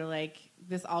 is sort of like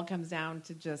this all comes down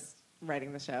to just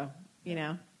writing the show, you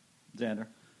know? Xander?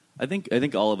 I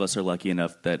think all of us are lucky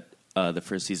enough that the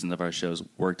first season of our shows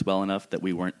worked well enough that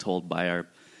we weren't told by our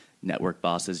network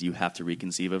bosses, you have to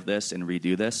reconceive of this and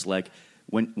redo this. Like,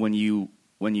 when you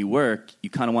work, you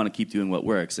kind of want to keep doing what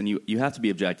works, and you have to be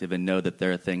objective and know that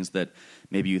there are things that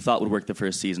maybe you thought would work the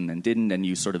first season and didn't, and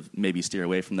you sort of maybe steer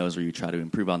away from those, or you try to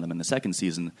improve on them in the second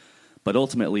season. But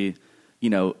ultimately, you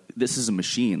know, this is a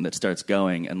machine that starts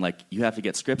going, and like, you have to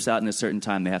get scripts out in a certain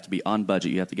time, they have to be on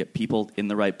budget, you have to get people in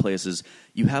the right places,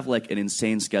 you have like an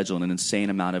insane schedule and an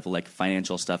insane amount of like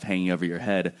financial stuff hanging over your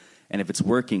head. And if it's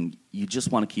working, you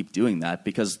just want to keep doing that,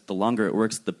 because the longer it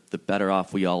works, the better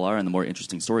off we all are and the more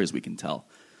interesting stories we can tell.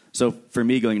 So for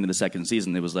me, going into the second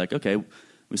season, it was like, okay,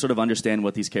 we sort of understand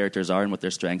what these characters are and what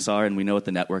their strengths are, and we know what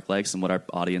the network likes and what our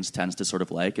audience tends to sort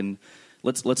of like, and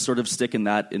let's sort of stick in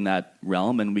that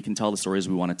realm, and we can tell the stories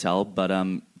we want to tell, but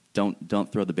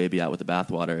don't throw the baby out with the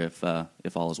bathwater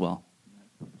if all is well.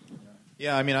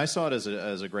 Yeah, I mean, I saw it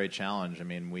as a great challenge. I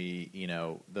mean,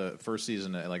 the first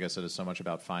season, like I said, is so much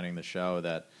about finding the show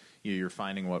that you're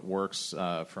finding what works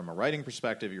from a writing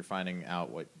perspective. You're finding out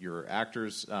what your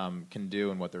actors can do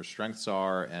and what their strengths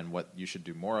are and what you should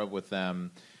do more of with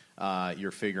them. You're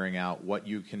figuring out what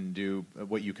you can do,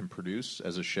 what you can produce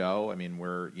as a show. I mean,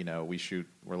 we're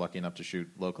lucky enough to shoot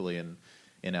locally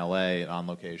in LA on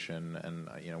location,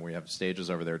 and we have stages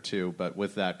over there too. But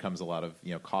with that comes a lot of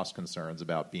cost concerns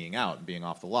about being out and being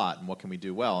off the lot, and what can we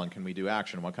do well, and can we do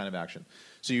action, what kind of action.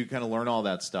 So you kind of learn all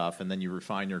that stuff, and then you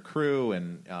refine your crew.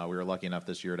 And we were lucky enough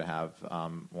this year to have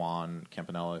Juan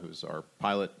Campanella, who's our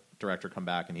pilot director, come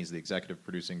back, and he's the executive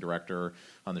producing director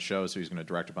on the show. So he's going to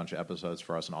direct a bunch of episodes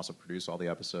for us and also produce all the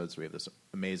episodes. So we have this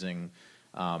amazing,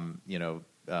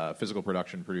 physical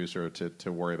production producer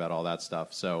to worry about all that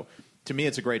stuff. So to me,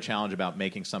 it's a great challenge about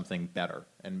making something better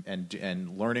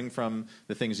and learning from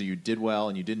the things that you did well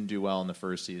and you didn't do well in the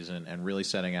first season, and really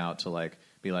setting out to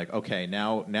be like, okay,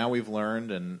 now we've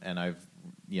learned, and I've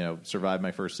survived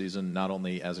my first season, not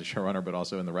only as a showrunner but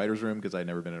also in the writer's room, because I'd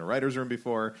never been in a writer's room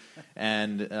before,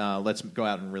 and let's go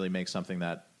out and really make something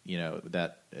that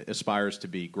that aspires to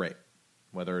be great,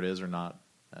 whether it is or not,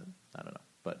 I don't know,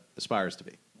 but aspires to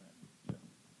be.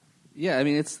 Yeah, I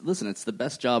mean, it's the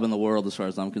best job in the world as far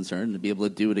as I'm concerned. To be able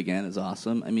to do it again is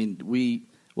awesome. I mean,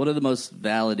 one of the most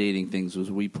validating things was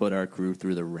we put our crew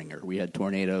through the ringer. We had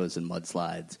tornadoes and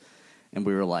mudslides, and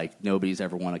we were like, nobody's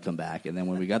ever want to come back. And then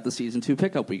when we got the season 2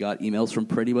 pickup, we got emails from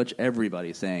pretty much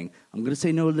everybody saying, I'm going to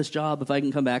say no to this job if I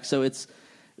can come back. So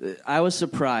I was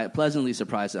pleasantly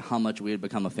surprised at how much we had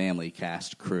become a family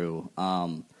cast crew.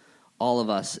 All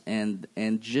of us, and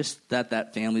just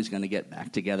that family's going to get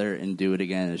back together and do it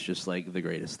again is just like the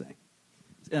greatest thing.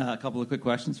 A couple of quick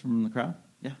questions from the crowd.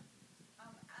 Yeah. As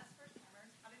first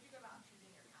timers, how did you go about choosing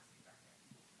your casting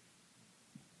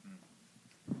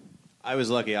director? I was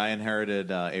lucky. I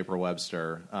inherited April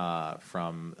Webster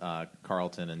from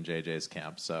Carlton and JJ's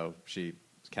camp, so she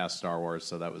cast Star Wars,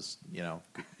 so that was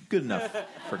good enough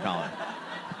for Colin.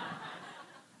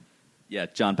 Yeah,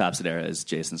 John Papsadera is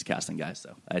Jason's casting guy,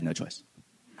 so I had no choice.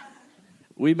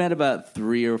 We met about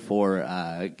 3 or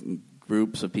 4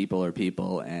 groups of people,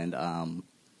 and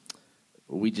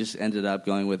we just ended up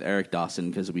going with Eric Dawson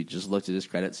because we just looked at his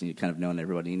credits and he'd kind of known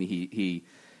everybody, and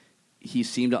he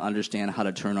seemed to understand how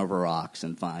to turn over rocks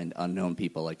and find unknown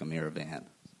people like Amira Van.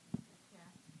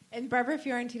 And Barbara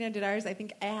Fiorentina did ours. I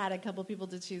think I had a couple people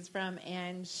to choose from,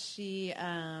 and she...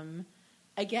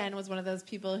 again, was one of those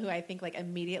people who I think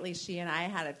immediately she and I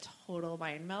had a total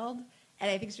mind meld, and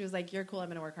I think she was like, "You're cool. I'm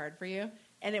going to work hard for you."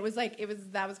 And that was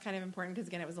kind of important because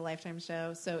again, it was a Lifetime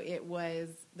show, so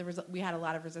we had a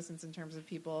lot of resistance in terms of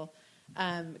people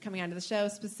coming onto the show,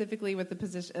 specifically with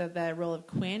the role of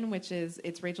Quinn, which is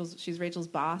she's Rachel's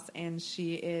boss, and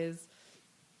she is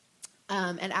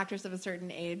an actress of a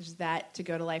certain age that to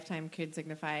go to Lifetime could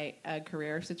signify a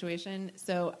career situation.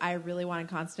 So I really wanted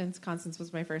Constance. Constance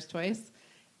was my first choice.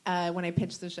 When I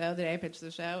pitched the show, the day I pitched the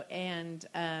show, and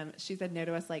she said no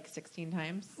to us 16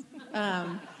 times.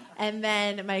 And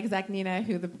then my exec, Nina,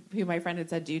 who my friend had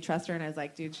said, do you trust her? And I was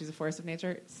like, dude, she's a force of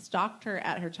nature. Stalked her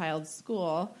at her child's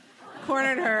school,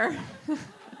 cornered her.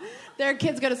 Their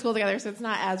kids go to school together, so it's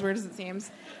not as weird as it seems.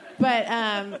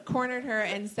 But cornered her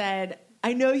and said,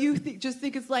 I know you just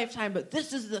think it's Lifetime, but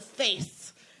this is the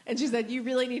face. And she said, you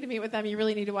really need to meet with them. You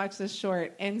really need to watch this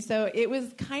short. And so it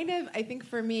was kind of, I think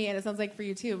for me, and it sounds like for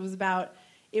you too, it was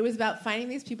about finding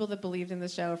these people that believed in the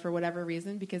show for whatever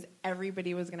reason, because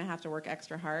everybody was going to have to work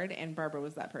extra hard, and Barbara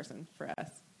was that person for us.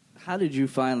 How did you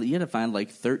find? You had to find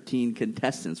 13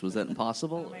 contestants. Was that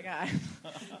impossible? Oh my god,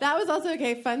 that was also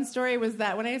okay. Fun story was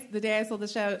that the day I sold the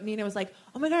show, Nina was like,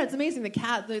 "Oh my god, it's amazing!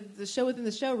 The show within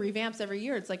the show revamps every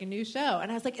year. It's like a new show." And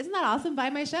I was like, "Isn't that awesome? Buy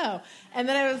my show." And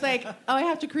then I was like, "Oh, I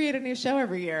have to create a new show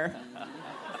every year."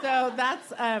 So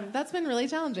that's been really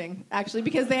challenging actually,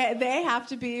 because they have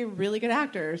to be really good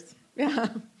actors. Yeah.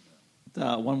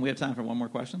 We have time for one more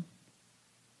question.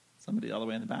 Somebody all the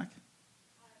way in the back.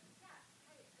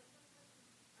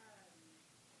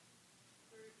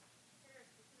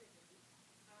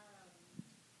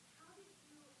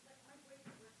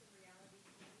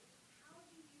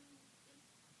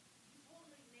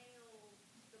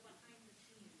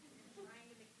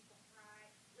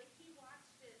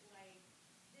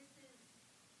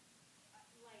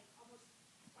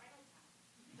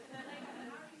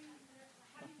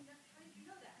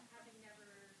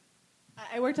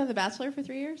 I worked on The Bachelor for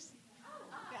 3 years.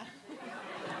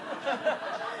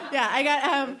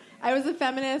 Yeah, I was a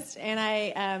feminist, and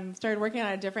I started working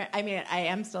on a different. I mean, I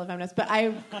am still a feminist, but I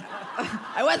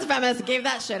was a feminist. Gave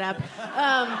that shit up.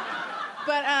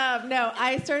 No,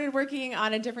 I started working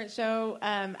on a different show.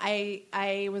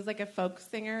 I was a folk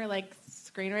singer,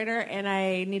 screenwriter, and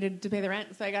I needed to pay the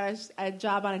rent, so I got a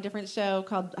job on a different show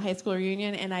called High School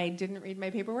Reunion, and I didn't read my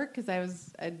paperwork because I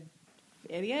was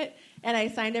idiot. And I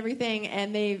signed everything,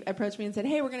 and they approached me and said,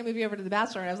 hey, we're going to move you over to The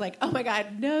Bachelor. And I was like, oh, my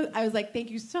God, no. I was like, thank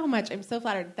you so much. I'm so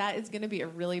flattered. That is going to be a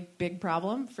really big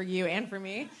problem for you and for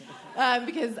me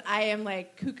because I am,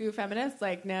 like, cuckoo feminist,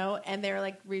 like, no. And they were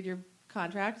like, read your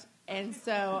contract. And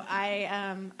so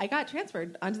I got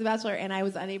transferred onto The Bachelor, and I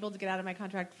was unable to get out of my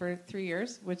contract for 3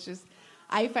 years, which is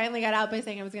I finally got out by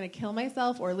saying I was going to kill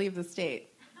myself or leave the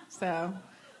state. So,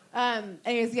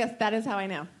 anyways, yes, that is how I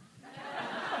know.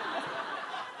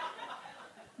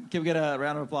 Can we get a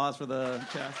round of applause for the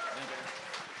cast?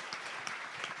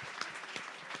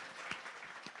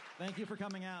 Thank you for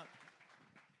coming out.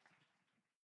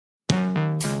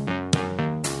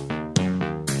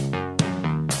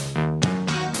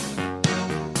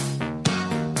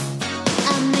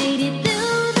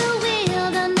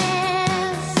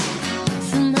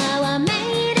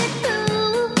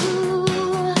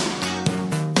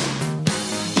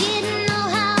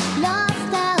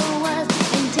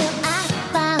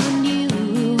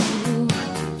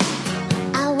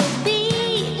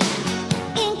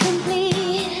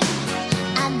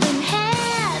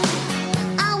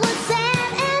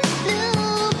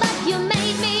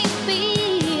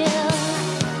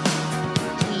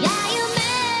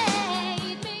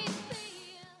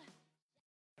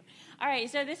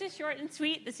 So this is Short and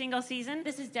Sweet, the single season.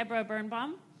 This is Deborah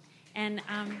Birnbaum, and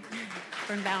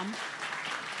Birnbaum.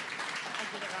 I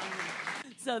did it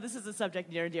wrong. So this is a subject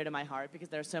near and dear to my heart because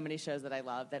there are so many shows that I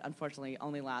love that unfortunately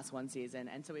only last one season.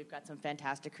 And so we've got some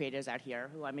fantastic creators out here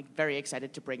who I'm very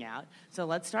excited to bring out. So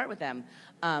let's start with them.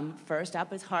 First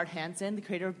up is Hart Hansen, the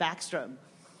creator of Backstrom,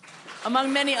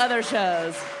 among many other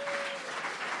shows.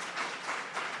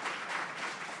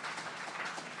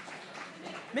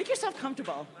 Make yourself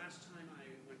comfortable.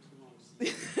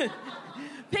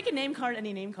 Pick a name card,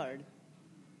 any name card.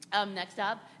 Next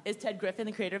up is Ted Griffin,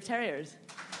 the creator of Terriers.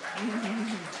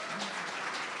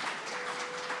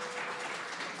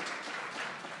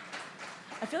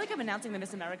 I feel like I'm announcing the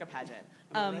Miss America pageant.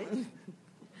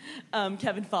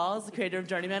 Kevin Falls, the creator of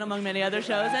Journeyman, among many other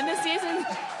shows. And this season...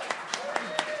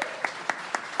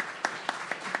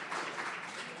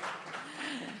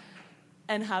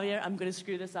 and Javier, I'm going to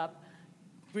screw this up.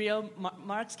 Rio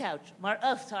Mark's couch.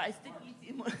 Mark's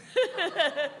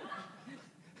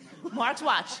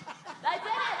watch. I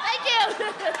did it. Thank you.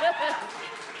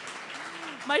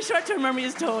 My short-term memory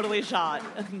is totally shot.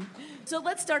 So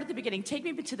let's start at the beginning. Take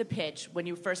me to the pitch when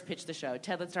you first pitched the show.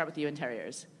 Ted, let's start with you and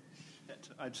Terriers.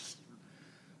 I'm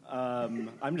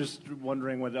just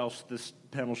wondering what else this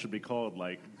panel should be called,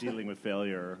 like dealing with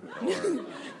failure. Or,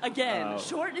 again,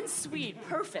 short and sweet,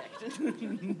 perfect.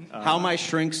 How my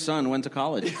shrink's son went to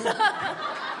college.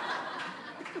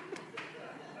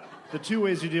 The two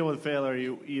ways you deal with failure,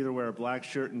 you either wear a black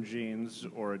shirt and jeans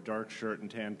or a dark shirt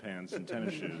and tan pants and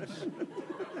tennis shoes.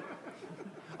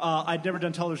 I'd never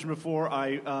done television before.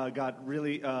 I got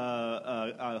really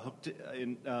hooked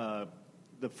in...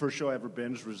 the first show I ever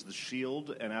binged was The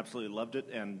Shield and absolutely loved it.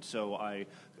 And so I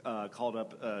called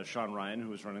up Sean Ryan, who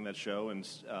was running that show, and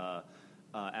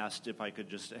asked if I could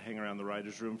just hang around the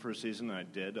writer's room for a season. And I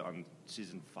did on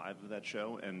season 5 of that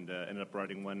show and ended up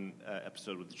writing one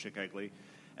episode with Chick Egley.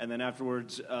 And then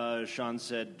afterwards, Sean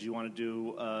said, do you want to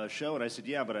do a show? And I said,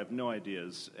 yeah, but I have no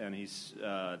ideas. And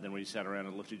then we sat around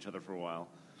and looked at each other for a while.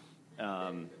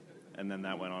 And then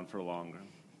that went on for a long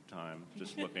time,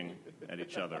 just looking at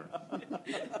each other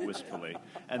wistfully.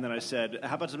 And then I said,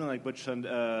 how about something like Butch and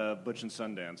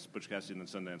Sundance, Butch Cassidy and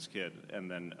the Sundance Kid? And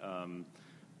then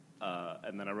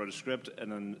I wrote a script,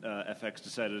 and then FX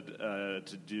decided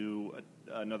to do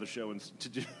another show, and to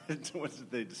do what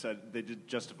they decided they did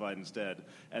Justified instead.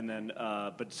 And then,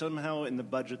 but somehow in the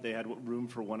budget they had room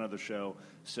for one other show.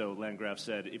 So Landgraf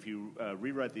said, if you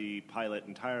rewrite the pilot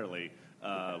entirely,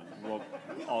 we'll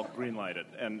all greenlight it.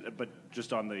 But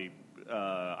just on the,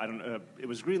 I don't know, it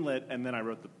was greenlit, and then I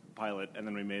wrote the pilot, and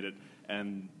then we made it,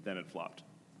 and then it flopped.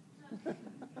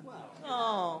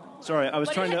 Oh. Sorry, I was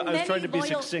trying to be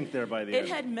loyal, succinct there by the end.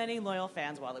 It had many loyal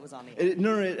fans while it was on the air.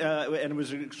 And it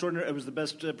was extraordinary. It was the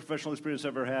best professional experience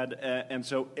I've ever had, and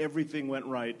so everything went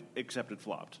right except it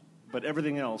flopped. But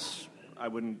everything else, I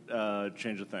wouldn't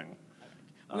change a thing.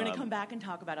 We're going to come back and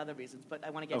talk about other reasons, but I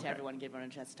want to get to everyone and give everyone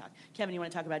a chance to talk. Kevin, you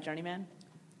want to talk about Journeyman?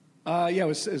 Yeah, it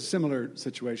was a similar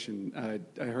situation.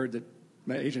 I heard that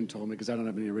my agent told me, because I don't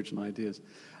have any original ideas,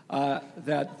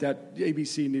 that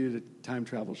ABC needed a time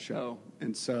travel show.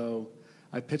 And so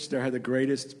I pitched there. I had the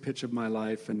greatest pitch of my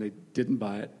life, and they didn't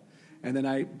buy it. And then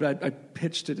I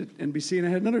pitched it at NBC, and I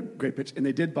had another great pitch, and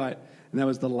they did buy it. And that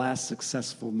was the last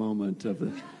successful moment of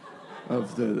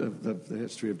the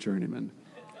history of Journeyman.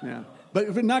 Yeah.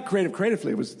 But not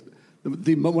creatively, it was one of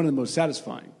the most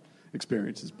satisfying.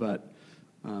 experiences, but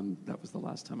that was the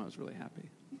last time I was really happy.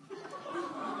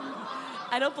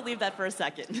 I don't believe that for a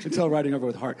second. Until writing over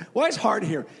with Hart. Why is Hart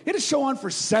here? He had a show on for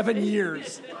 7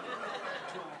 years.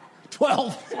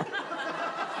 12.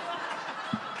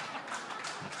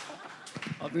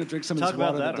 I'm going to drink some of this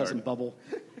water that doesn't bubble.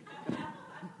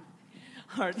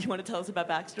 Hart, you want to tell us about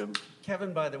Backstrom?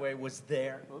 Kevin, by the way, was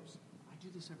there. Oops. I do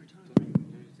this every time.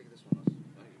 Take this one.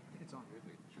 It's on.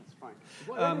 That's fine.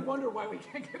 I wonder why we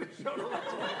can't get a show to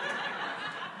last week.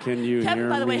 Can you Kevin, hear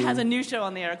by the way, me? has a new show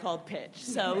on the air called Pitch.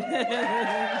 So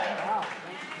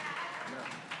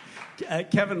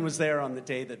Kevin was there on the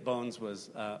day that Bones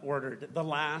was ordered.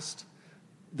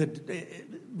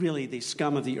 Really the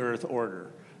scum of the earth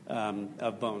order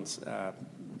of Bones. I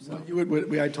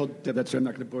told Deb that story. I'm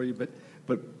not going to bore you, but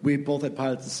we both had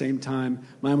pilots at the same time.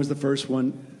 Mine was the first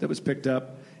one that was picked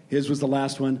up. His was the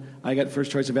last one. I got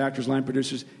first choice of actors, line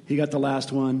producers. He got the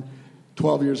last one.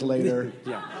 12 years later.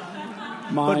 Yeah.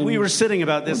 Mine, but we were sitting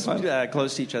about this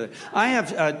close to each other. I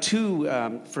have two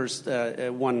first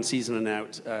one season and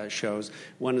out shows.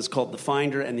 One is called The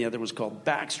Finder, and the other was called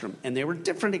Backstrom. And they were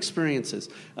different experiences.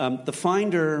 The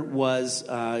Finder was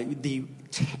a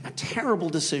terrible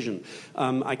decision.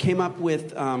 I came up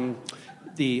with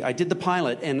I did the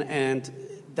pilot, and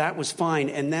that was fine.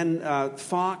 And then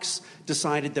Fox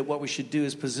decided that what we should do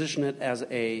is position it as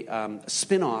a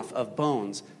spin-off of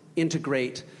Bones,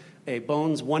 integrate a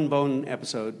one Bone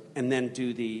episode, and then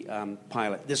do the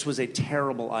pilot. This was a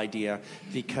terrible idea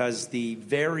because the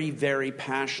very, very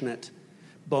passionate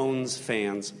Bones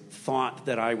fans thought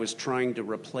that I was trying to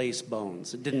replace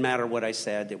Bones. It didn't matter what I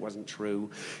said. It wasn't true.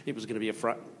 It was going to be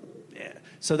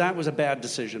so that was a bad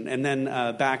decision. And then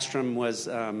Backstrom was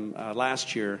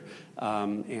last year,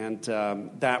 and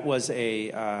that was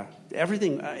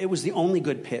everything. It was the only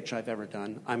good pitch I've ever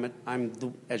done.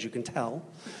 As you can tell,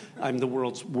 I'm the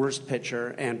world's worst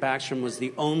pitcher, and Backstrom was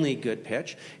the only good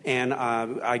pitch. And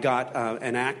I got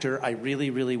an actor I really,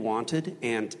 really wanted,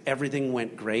 and everything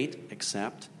went great,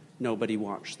 except nobody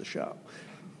watched the show.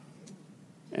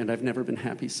 And I've never been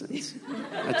happy since.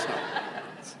 That's all.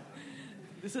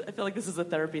 I feel like this is a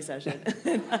therapy session.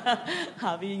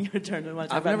 Javi, your turn to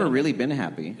watch. I've never really been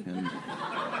happy. And,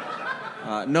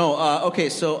 okay,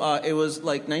 so it was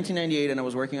like 1998, and I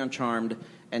was working on Charmed,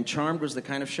 and Charmed was the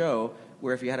kind of show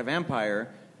where if you had a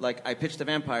vampire, like I pitched the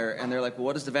vampire, and they're like, well,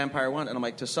 what does the vampire want? And I'm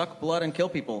like, to suck blood and kill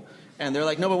people. And they're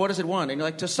like, no, but what does it want? And you're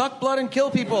like, to suck blood and kill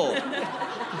people.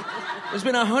 There's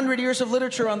been 100 years of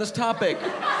literature on this topic.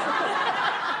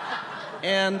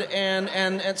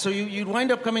 And so you'd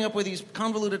wind up coming up with these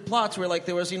convoluted plots where, like,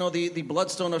 there was, the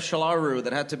Bloodstone of Shalaru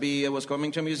that was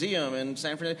coming to a museum in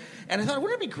San Francisco. And I thought,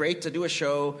 wouldn't it be great to do a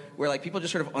show where, like, people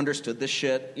just sort of understood this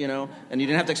shit, and you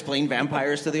didn't have to explain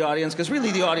vampires to the audience, because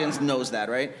really the audience knows that,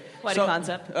 right? Quite a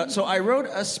concept. So I wrote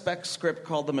a spec script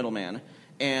called The Middleman,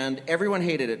 and everyone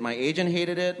hated it. My agent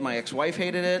hated it. My ex-wife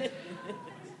hated it.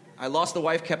 I lost the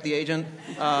wife, kept the agent.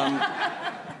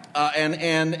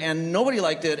 And nobody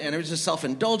liked it, and it was just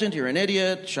self-indulgent. You're an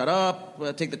idiot. Shut up.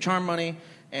 Take the Charm money.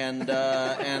 And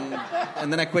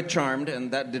then I quit Charmed,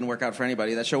 and that didn't work out for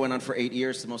anybody. That show went on for 8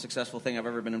 years, the most successful thing I've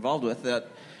ever been involved with. That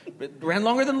it ran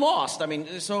longer than Lost. I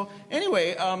mean, so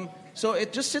anyway, so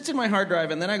it just sits in my hard drive,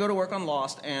 and then I go to work on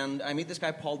Lost, and I meet this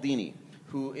guy Paul Dini,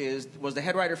 who was the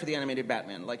head writer for the animated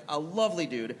Batman, like a lovely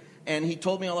dude. And he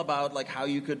told me all about, like, how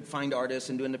you could find artists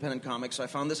and do independent comics. So I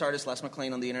found this artist, Les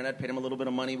McLean, on the internet, paid him a little bit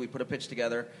of money. We put a pitch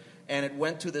together. And it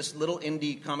went to this little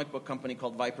indie comic book company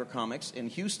called Viper Comics in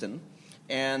Houston.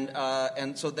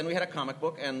 And so then we had a comic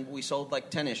book, and we sold, like,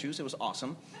 10 issues. It was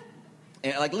awesome.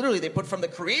 And, like, literally, they put from the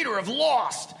creator of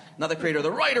Lost, not the creator,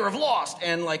 the writer of Lost,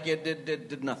 and, like, it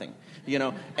did nothing,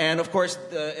 And, of course,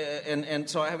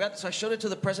 so I showed it to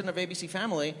the president of ABC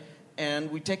Family,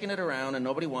 and we'd taken it around, and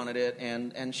nobody wanted it.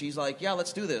 And she's like, yeah,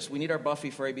 let's do this. We need our Buffy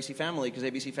for ABC Family, because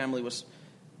ABC Family was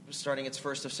starting its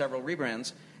first of several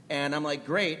rebrands. And I'm like,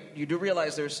 great. You do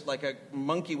realize there's, like, a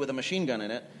monkey with a machine gun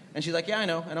in it? And she's like, yeah, I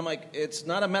know. And I'm like, it's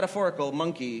not a metaphorical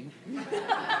monkey.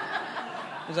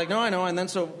 He's like, no, I know. And then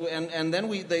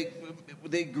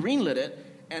they greenlit it.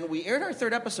 And we aired our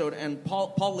third episode, and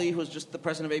Paul Lee, who was just the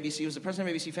president of ABC, he was the president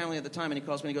of ABC Family at the time, and he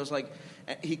calls me, and he goes, like,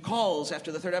 he calls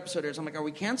after the third episode airs. I'm like, are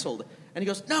we canceled? And he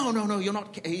goes, no, you're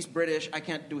not. He's British. I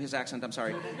can't do his accent. I'm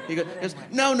sorry. He goes,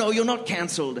 no, you're not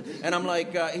canceled. And I'm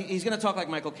like, he's going to talk like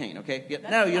Michael Caine, okay? Yeah,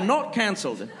 no, you're not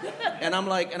canceled. And I'm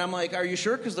like, are you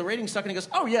sure? Because the ratings suck. And he goes,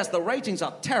 oh, yes, the ratings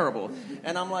are terrible.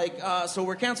 And I'm like, so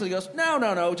we're canceled. He goes,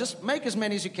 no, just make as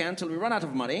many as you can till we run out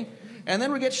of money. And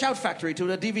then we get Shout Factory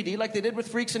to a DVD like they did with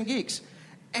Freaks and Geeks.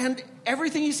 And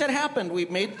everything he said happened. We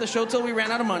made the show till we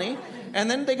ran out of money, and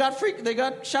then they got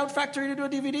Shout Factory to do a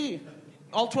DVD.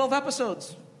 All 12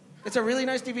 episodes. It's a really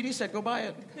nice DVD set. Go buy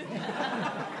it.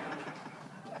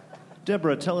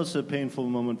 Deborah, tell us a painful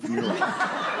moment from your life.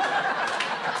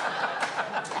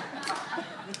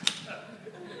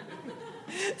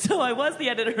 So I was the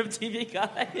editor of TV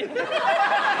Guide.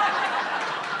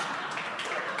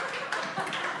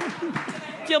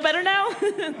 Feel better now?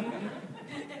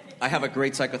 I have a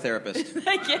great psychotherapist.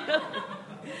 Thank you.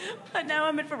 But now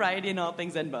I'm in Variety and All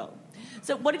Things and Bone.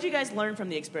 So what did you guys learn from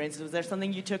the experience? Was there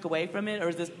something you took away from it, or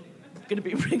is this going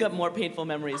to bring up more painful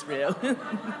memories for you?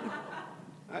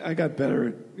 I got better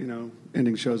at,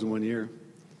 ending shows in 1 year.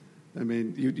 I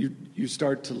mean, you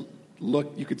start to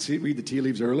look, you could read the tea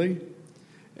leaves early,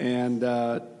 and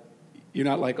you're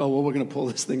not like, oh, well, we're going to pull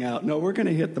this thing out. No, we're going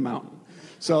to hit the mountain.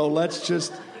 So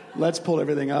let's pull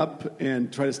everything up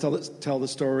and try to tell the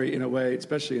story in a way,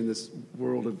 especially in this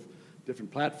world of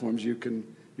different platforms, you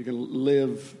can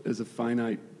live as a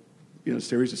finite,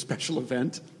 series of special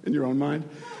event in your own mind.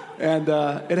 And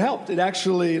it helped. It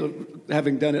actually,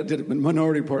 having done it, did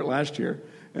Minority Report last year,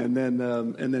 and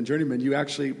then Journeyman, you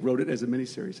actually wrote it as a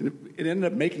miniseries, and it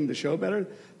ended up making the show better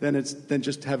than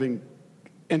just having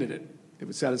ended it. It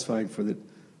was satisfying for the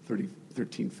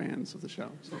 13 fans of the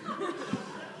show. So.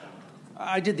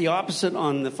 I did the opposite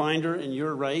on The Finder, and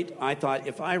you're right. I thought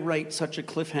if I write such a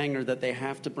cliffhanger that they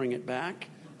have to bring it back,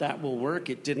 that will work.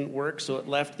 It didn't work, so it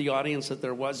left the audience that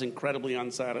there was incredibly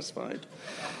unsatisfied.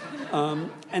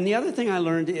 And the other thing I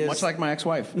learned is... Much like my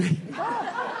ex-wife.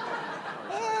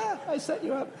 I set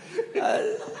you up.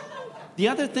 The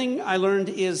other thing I learned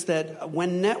is that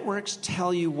when networks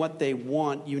tell you what they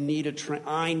want,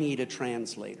 I need a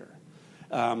translator.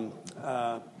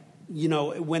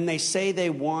 When they say they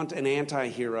want an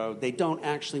anti-hero, they don't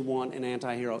actually want an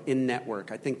anti-hero in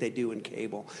network. I think they do in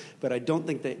cable, but I don't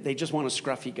think they just want a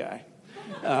scruffy guy.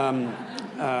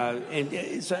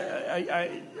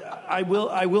 I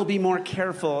will be more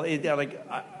careful.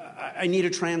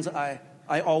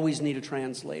 I always need a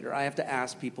translator. I have to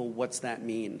ask people, what's that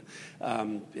mean?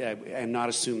 And not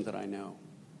assume that I know.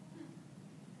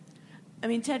 I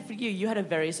mean, Ted, for you had a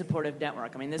very supportive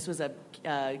network. I mean, this was a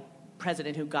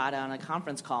president who got on a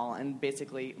conference call and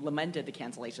basically lamented the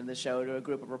cancellation of the show to a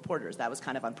group of reporters. That was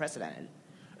kind of unprecedented.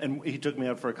 And he took me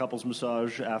out for a couples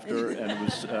massage after, and it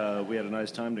was we had a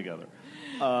nice time together.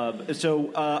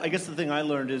 So I guess the thing I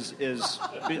learned is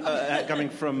coming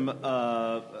from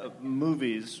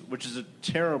movies, which is a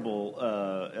terrible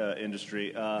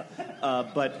industry,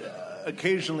 but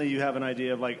occasionally you have an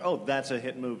idea of like, oh, that's a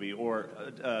hit movie, or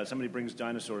somebody brings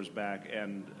dinosaurs back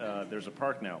and there's a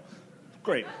park now.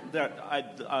 Great.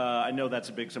 I know that's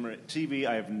a big summer. TV,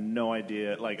 I have no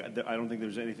idea. Like, I don't think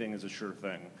there's anything as a sure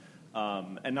thing.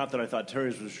 And not that I thought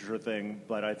Terry's was a sure thing,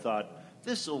 but I thought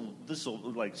this'll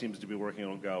like seems to be working.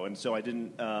 It'll go. And so I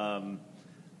didn't. I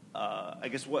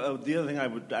guess the other thing I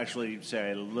would actually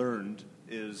say I learned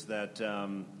is that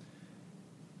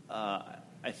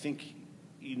I think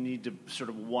you need to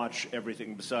sort of watch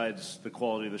everything besides the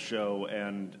quality of the show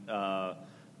and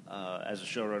as a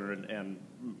showrunner and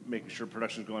making sure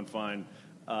production's going fine.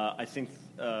 I think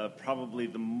probably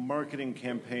the marketing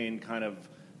campaign kind of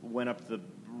went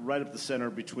right up the center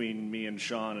between me and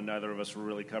Sean, and neither of us were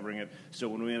really covering it. So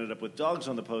when we ended up with dogs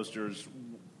on the posters,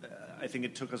 I think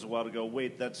it took us a while to go,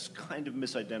 wait, that's kind of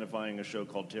misidentifying a show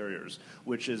called Terriers,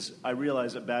 which is, I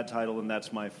realize, a bad title, and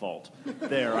that's my fault.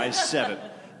 There, I said it.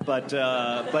 But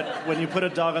when you put a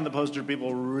dog on the poster,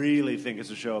 people really think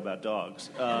it's a show about dogs.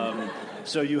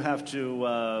 So you have to,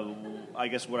 I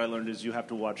guess what I learned is you have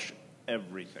to watch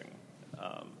everything.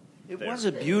 It was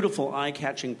a beautiful,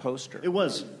 eye-catching poster. It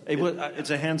was. It's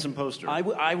a handsome poster.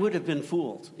 I would have been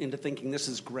fooled into thinking this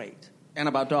is great. And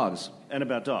about dogs. And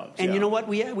about dogs. And you know what?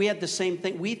 We had the same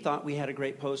thing. We thought we had a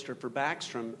great poster for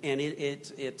Backstrom, and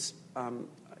it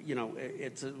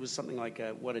was something like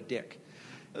what a dick.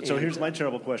 So here's my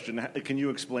terrible question: can you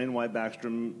explain why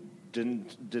Backstrom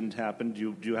didn't happen?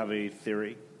 Do you have a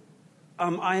theory?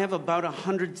 I have about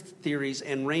 100 theories,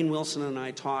 and Rainn Wilson and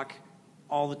I talk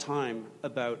all the time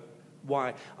about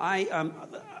why. I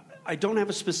don't have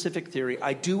a specific theory.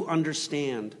 I do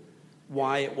understand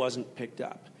why it wasn't picked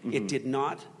up. Mm-hmm. It did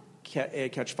not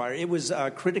catch fire. It was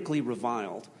critically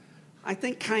reviled. I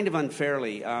think kind of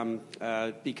unfairly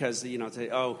because, say,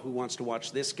 oh, who wants to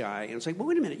watch this guy? And it's like, well,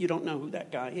 wait a minute, you don't know who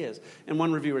that guy is. And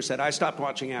one reviewer said, I stopped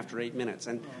watching after 8 minutes.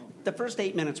 And the first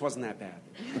 8 minutes wasn't that bad.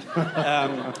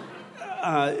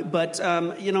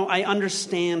 I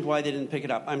understand why they didn't pick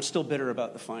it up. I'm still bitter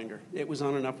about The Finder. It was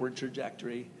on an upward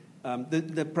trajectory,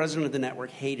 The president of the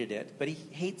network hated it, but he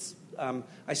hates.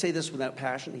 I say this without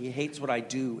passion. He hates what I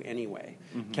do anyway.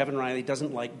 Mm-hmm. Kevin Riley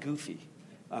doesn't like goofy.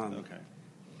 Okay.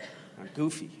 I'm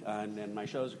goofy, and my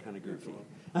shows are kind of goofy.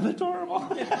 I'm adorable.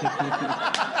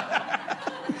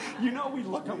 You know, we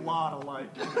look a lot alike.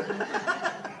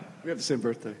 We have the same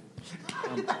birthday.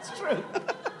 That's true.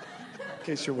 In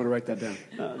case you want to write that down.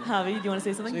 Javi, do you want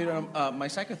to say something? So, my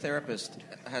psychotherapist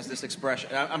has this expression.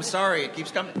 I'm sorry, it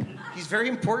keeps coming. He's very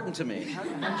important to me.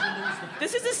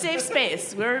 This is a safe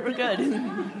space. We're good.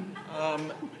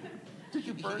 Did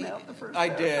you burn out the first? I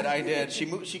did.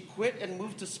 She quit and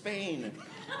moved to Spain.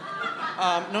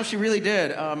 No, she really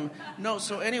did.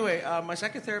 So anyway, my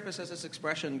psychotherapist has this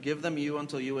expression, give them you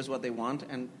until you is what they want,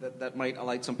 and that might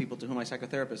alight some people to who my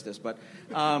psychotherapist is. But,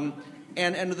 and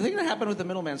the thing that happened with The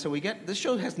Middleman, so this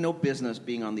show has no business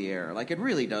being on the air. Like, it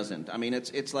really doesn't. I mean,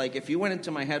 it's like if you went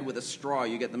into my head with a straw,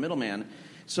 you get The Middleman.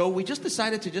 So we just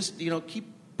decided to just, keep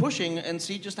pushing and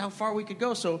see just how far we could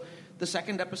go. So the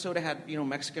second episode had,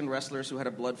 Mexican wrestlers who had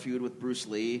a blood feud with Bruce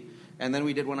Lee. And then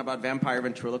we did one about vampire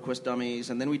ventriloquist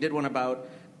dummies. And then we did one about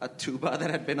a tuba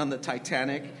that had been on the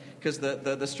Titanic, because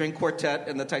the string quartet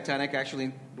in the Titanic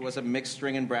actually was a mixed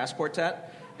string and brass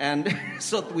quartet. And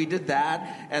so we did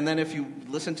that. And then if you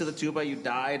listened to the tuba, you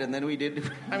died. And then we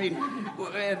did,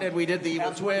 and we did the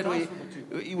Evil Twin.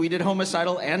 We did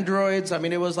Homicidal Androids. I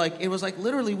mean, it was like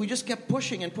literally we just kept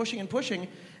pushing and pushing and pushing.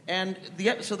 And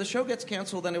so the show gets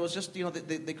canceled, and it was just,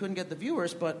 they couldn't get the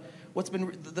viewers. But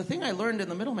the thing I learned in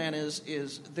The Middleman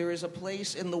is there is a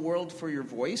place in the world for your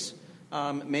voice.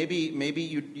 Maybe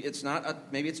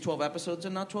it's 12 episodes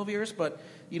and not 12 years, but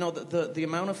the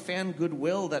amount of fan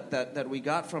goodwill that we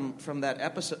got from that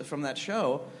episode, from that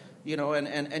show,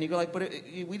 and you go like, but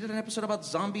we did an episode about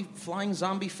flying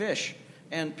zombie fish,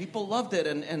 and people loved it,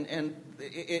 and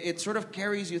it sort of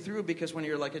carries you through, because when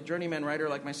you're like a journeyman writer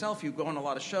like myself, you go on a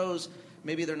lot of shows.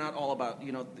 Maybe they're not all about,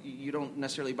 you don't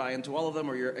necessarily buy into all of them,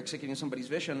 or you're executing somebody's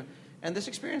vision. And this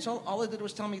experience, all it did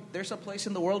was tell me there's a place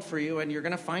in the world for you, and you're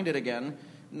going to find it again.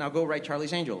 Now go write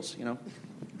Charlie's Angels,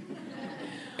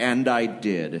 And I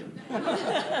did.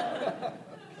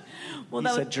 Well, he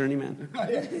said journeyman.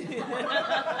 I'll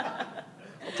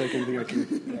take anything I can.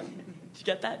 Did you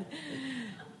get that?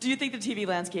 Do you think the TV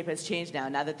landscape has changed now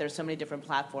that there's so many different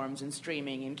platforms and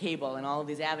streaming and cable and all of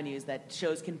these avenues that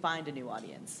shows can find a new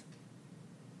audience?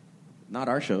 Not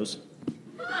our shows.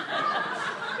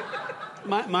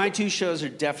 My two shows are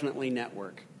definitely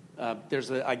network.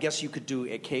 I guess you could do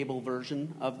a cable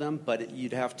version of them, but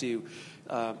you'd have to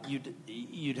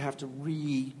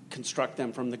reconstruct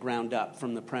them from the ground up,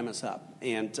 from the premise up.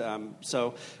 And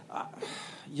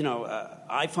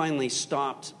I finally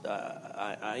stopped.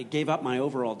 I gave up my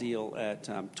overall deal at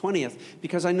 20th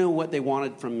because I know what they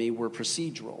wanted from me were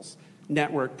procedurals.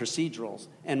 Network procedurals.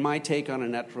 And my take on a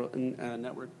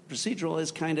network procedural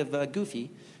is kind of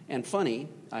goofy and funny,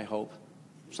 I hope.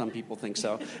 Some people think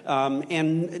so.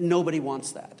 And nobody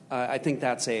wants that. I think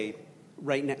that's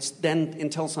right next. Then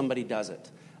until somebody does it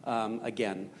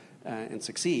again and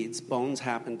succeeds, Bones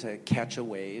happened to catch a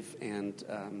wave. And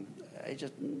I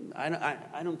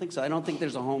don't think so. I don't think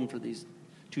there's a home for these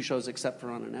two shows except for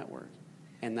on a network.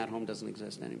 And that home doesn't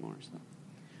exist anymore. So.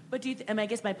 But I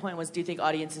guess my point was, do you think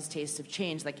audiences' tastes have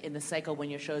changed, like in the cycle when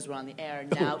your shows were on the air?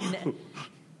 Now,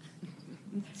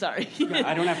 sorry.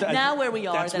 I don't have to. Now where we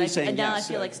are, I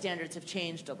feel like standards have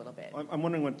changed a little bit. I'm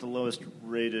wondering what the lowest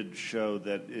rated show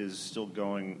that is still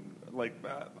going. Like,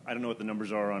 I don't know what the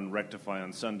numbers are on Rectify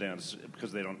on Sundance,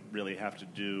 because they don't really have to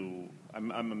do.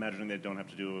 I'm imagining they don't have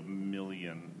to do 1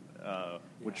 million,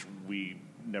 which we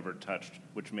never touched,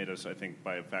 which made us, I think,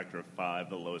 by a factor of 5,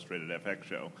 the lowest rated FX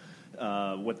show.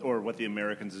 What The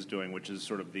Americans is doing, which is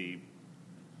sort of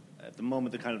at the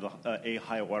moment, the kind of a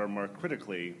high watermark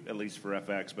critically, at least for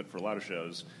FX, but for a lot of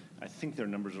shows. I think their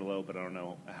numbers are low, but I don't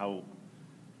know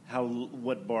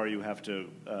what bar you have to.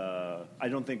 I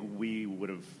don't think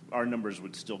our numbers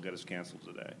would still get us canceled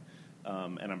today,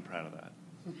 and I'm proud of that.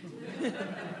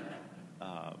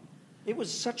 It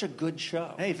was such a good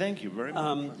show. Hey, thank you very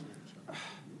much.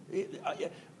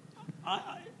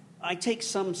 I take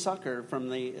some succor from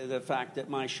the fact that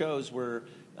my shows were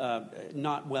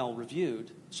not well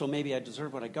reviewed, so maybe I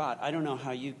deserve what I got. I don't know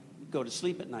how you go to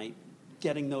sleep at night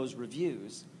getting those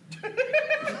reviews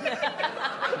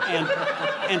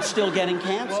and still getting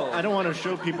canceled. Well, I don't want to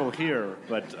show people here,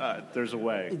 but there's a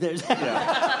way.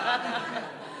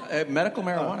 Medical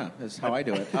marijuana is how I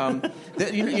do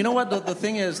it. You know what? The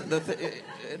thing is,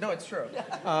 no, it's true.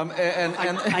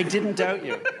 I didn't doubt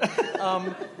you.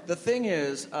 The thing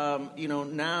is,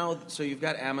 now, so you've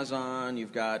got Amazon,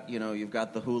 you've got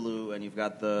the Hulu, and you've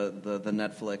got the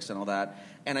Netflix and all that.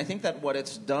 And I think that what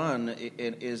it's done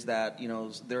is that,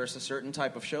 there's a certain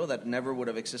type of show that never would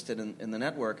have existed in the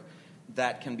network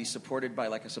that can be supported by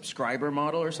like a subscriber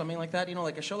model or something like that.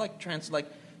 Like a show like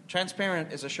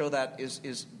Transparent is a show that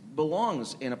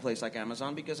belongs in a place like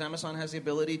Amazon because Amazon has the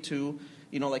ability to,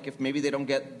 like if maybe they don't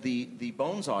get the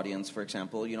Bones audience, for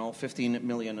example, 15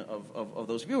 million of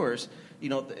those viewers,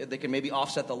 they can maybe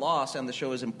offset the loss, and the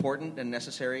show is important and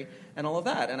necessary and all of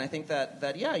that. And I think that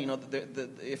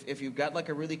if you've got like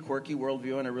a really quirky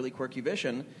worldview and a really quirky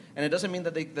vision, and it doesn't mean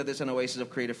that there's an oasis of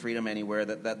creative freedom anywhere,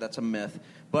 that's a myth,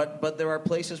 but there are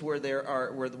places where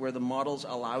where the models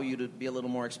allow you to be a little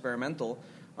more experimental.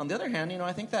 On the other hand,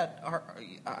 I think that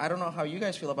I don't know how you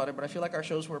guys feel about it, but I feel like our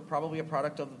shows were probably a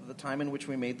product of the time in which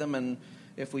we made them, and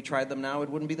if we tried them now, it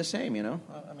wouldn't be the same,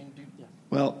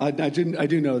 Well, I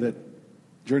do know that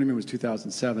Journeyman was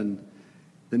 2007.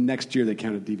 The next year, they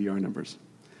counted DVR numbers.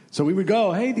 So we would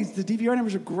go, hey, the DVR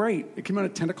numbers are great. It came out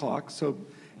at 10 o'clock,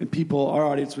 and our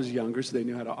audience was younger, so they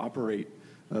knew how to operate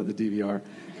the DVR.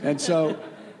 And so...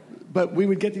 But we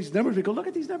would get these numbers. We'd go, look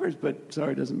at these numbers. But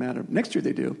sorry, it doesn't matter. Next year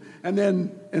they do. And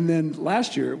then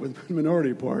last year with Minority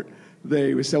Report,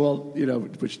 they would say, well,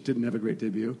 which didn't have a great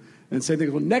debut, and say,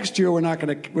 well, next year we're not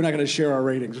going to share our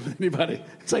ratings with anybody.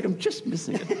 It's like I'm just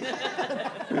missing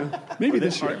it. Maybe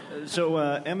this year. So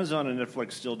Amazon and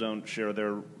Netflix still don't share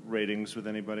their ratings with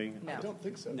anybody? No. I don't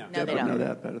think so. No, they don't. know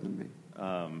that better than me.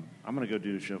 I'm going to go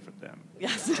do a show for them.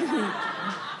 Yes.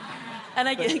 And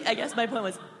I guess my point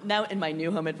was, now in my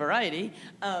new home at Variety,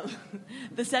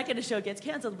 the second a show gets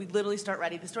canceled, we literally start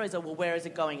writing the stories of, well, where is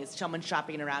it going? Is someone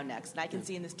shopping it around next? And I can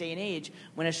see in this day and age,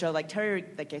 when a show like Terrier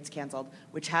that gets canceled,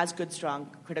 which has good,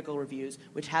 strong critical reviews,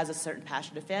 which has a certain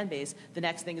passionate fan base, the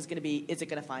next thing is going to be, is it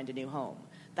going to find a new home?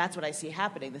 That's what I see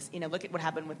happening. Look at what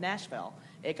happened with Nashville.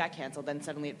 It got canceled, then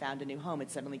suddenly it found a new home.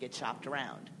 It suddenly gets shopped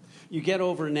around. You get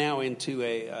over now into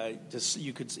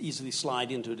you could easily slide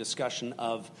into a discussion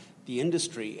of the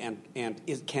industry and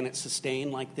can it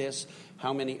sustain like this?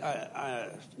 How many,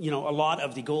 a lot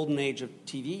of the golden age of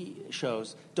TV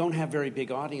shows don't have very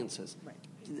big audiences. Right.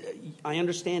 I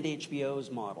understand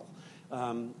HBO's model.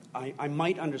 I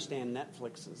might understand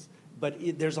Netflix's.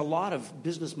 But there's a lot of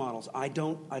business models. I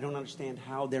don't understand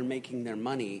how they're making their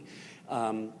money.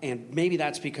 And maybe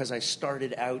that's because I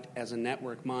started out as a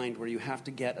network mind where you have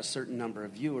to get a certain number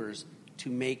of viewers to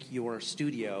make your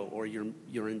studio or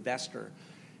your investor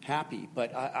happy.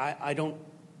 But I don't...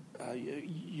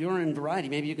 you're in Variety.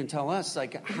 Maybe you can tell us,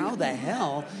 like, how the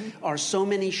hell are so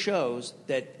many shows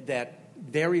that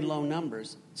very low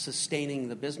numbers sustaining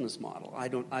the business model? I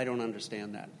don't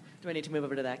understand that. Do I need to move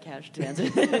over to that couch to answer?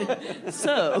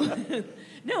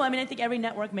 No, I think every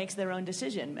network makes their own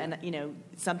decision. And,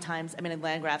 sometimes,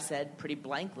 Landgraf said pretty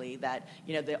blankly that,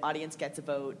 the audience gets a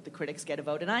vote, the critics get a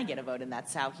vote, and I get a vote, and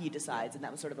that's how he decides. And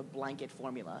that was sort of a blanket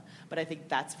formula. But I think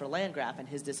that's for Landgraf and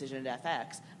his decision at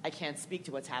FX. I can't speak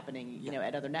to what's happening,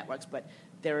 at other networks, but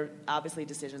there are obviously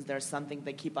decisions. There are some things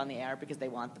they keep on the air because they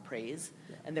want the praise,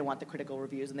 and they want the critical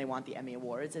reviews, and they want the Emmy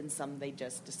Awards, and some they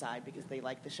just decide because they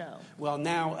like the show. Well,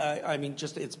 now,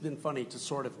 it's been funny to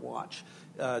sort of watch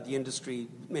the industry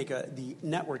the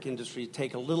network industry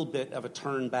take a little bit of a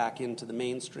turn back into the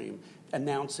mainstream,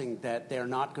 announcing that they're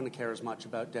not going to care as much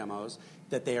about demos,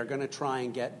 that they are going to try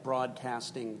and get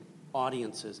broadcasting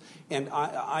audiences. And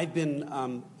I've been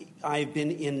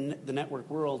in the network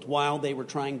world while they were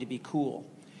trying to be cool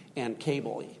and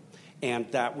cable-y. And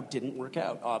that didn't work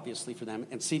out, obviously, for them.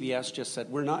 And CBS just said,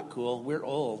 we're not cool, we're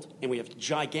old, and we have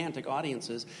gigantic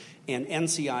audiences. And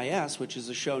NCIS, which is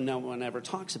a show no one ever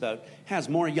talks about, has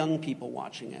more young people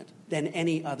watching it than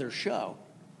any other show.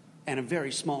 And a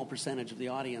very small percentage of the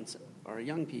audience are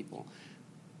young people.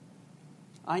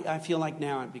 I feel like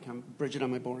now I've become, Bridget,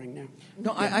 am I boring now?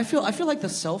 No, I feel like the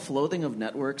self-loathing of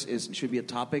networks should be a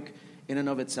topic in and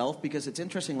of itself, because it's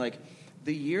interesting, like,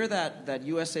 the year that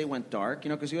USA went dark,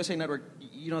 because USA Network,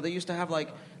 they used to have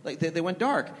they went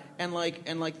dark, and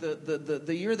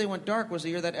the year they went dark was the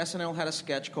year that SNL had a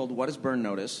sketch called "What Does Burn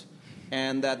Notice,"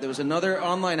 and that there was another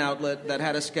online outlet that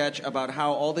had a sketch about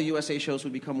how all the USA shows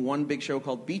would become one big show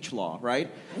called Beach Law, right?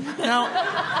 Now,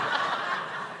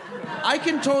 I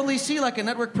can totally see like a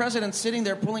network president sitting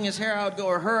there pulling his hair out,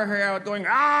 or her hair out, going,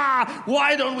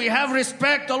 why don't we have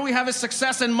respect? All we have is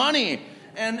success and money,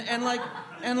 and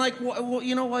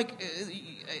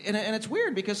it's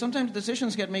weird because sometimes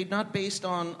decisions get made not based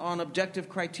on objective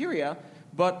criteria,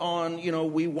 but on,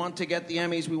 we want to get the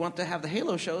Emmys, we want to have the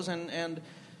Halo shows, and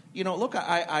look,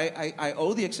 I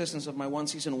owe the existence of my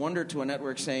one-season wonder to a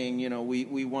network saying,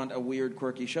 we want a weird,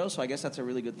 quirky show, so I guess that's a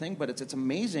really good thing, but it's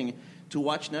amazing to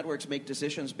watch networks make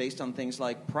decisions based on things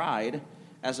like pride,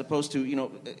 as opposed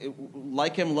to,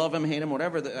 like him, love him, hate him,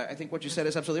 whatever. I think what you said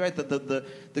is absolutely right.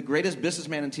 The greatest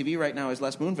businessman in TV right now is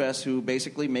Les Moonves, who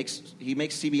basically makes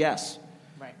CBS.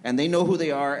 Right. And they know who they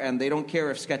are, and they don't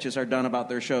care if sketches are done about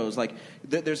their shows. Like,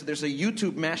 there's a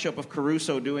YouTube mashup of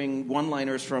Caruso doing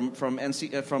one-liners from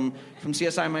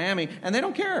CSI Miami, and they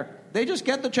don't care. They just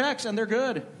get the checks, and they're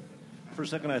good. For a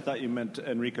second, I thought you meant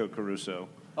Enrico Caruso.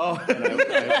 Oh, and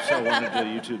I so wanted to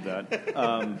YouTube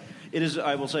that. It is,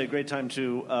 I will say, a great time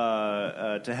to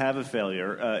have a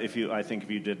failure. If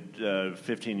you did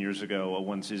 15 years ago a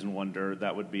one-season wonder,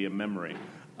 that would be a memory.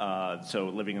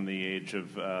 So living in the age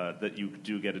of that you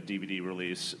do get a DVD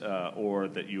release, or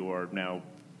that you are now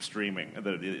streaming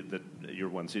that your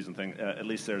one-season thing, at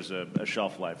least there's a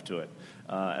shelf life to it,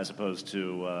 as opposed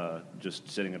to just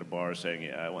sitting at a bar saying,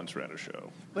 "Yeah, I once ran a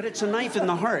show." But it's a knife in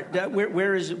the heart.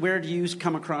 Where do you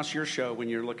come across your show when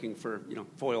you're looking for,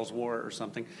 Foyle's War or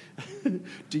something?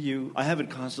 Do you? I have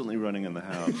it constantly running in the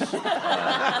house.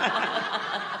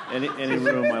 Any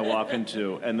room I walk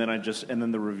into, and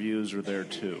then the reviews are there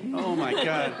too. Oh my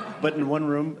God! But in one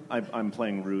room, I'm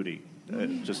playing Rudy,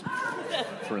 just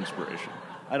for inspiration.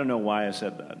 I don't know why I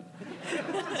said that.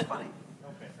 It's funny.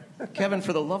 Kevin,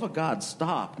 for the love of God,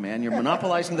 stop, man. You're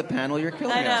monopolizing the panel. You're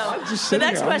killing us. I know. The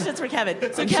next question's for Kevin.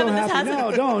 So, I'm Kevin, so this happy.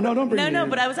 hasn't... Don't bring me No, in.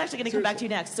 but I was actually going to come back to you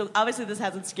next. So, obviously, this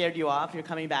hasn't scared you off. You're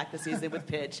coming back this season with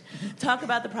Pitch. Talk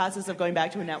about the process of going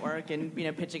back to a network and,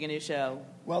 pitching a new show.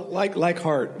 Well, like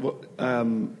Hart,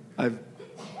 I've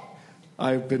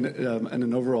been in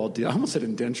an overall deal. I almost said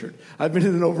indentured. I've been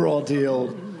in an overall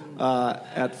deal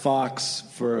at Fox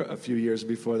for a few years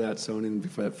before that, Sony, and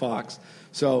before that, Fox.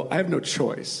 So I have no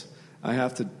choice. I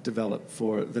have to develop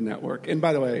for the network. And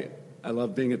by the way, I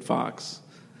love being at Fox,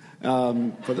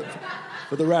 for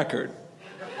the record.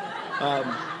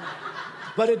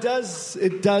 But it does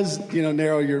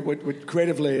narrow your. What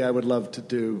creatively, I would love to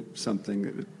do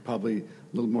something probably a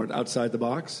little more outside the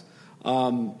box.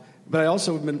 But I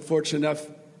also have been fortunate enough,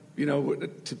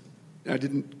 I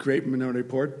didn't create Minority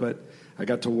Report, but I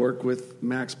got to work with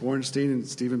Max Bornstein and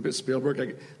Steven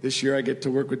Spielberg. This year I get to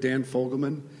work with Dan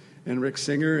Fogelman and Rick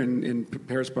Singer and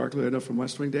Paris Barkley, I know from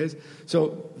West Wing days.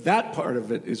 So that part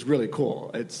of it is really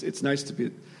cool. It's nice to be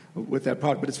with that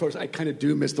product. But as far as I kind of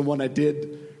do miss the one I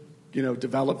did,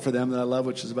 develop for them that I love,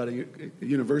 which is about a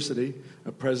university,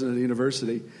 a president of the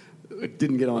university. It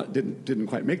didn't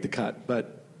quite make the cut,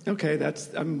 but okay,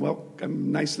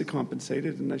 I'm nicely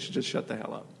compensated, and I should just shut the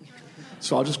hell up.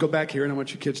 So I'll just go back here, and I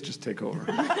want you kids to just take over.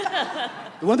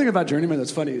 The one thing about Journeyman that's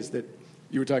funny is that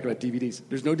you were talking about DVDs.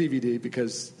 There's no DVD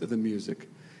because of the music.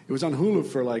 It was on Hulu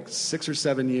for like 6 or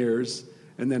 7 years,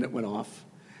 and then it went off.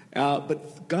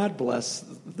 But God bless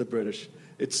the British.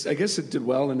 I guess it did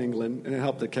well in England, and it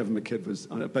helped that Kevin McKidd was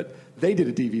on it. But they did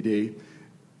a DVD,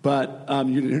 but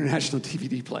you need an international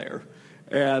DVD player,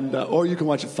 and or you can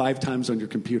watch it 5 times on your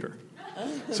computer.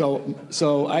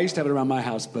 So I used to have it around my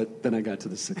house, but then I got to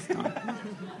the 6th time.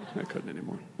 I couldn't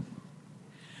anymore.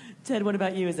 Ted, what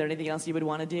about you? Is there anything else you would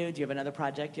want to do? Do you have another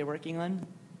project you're working on?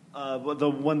 Well, the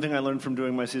one thing I learned from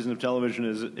doing my season of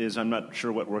television is I'm not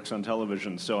sure what works on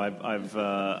television. So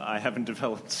I haven't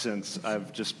developed since.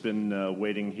 I've just been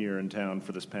waiting here in town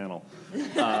for this panel.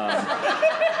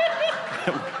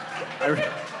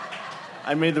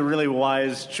 I made the really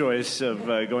wise choice of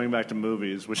going back to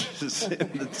movies, which is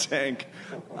in the tank.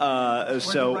 Where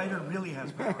the writer really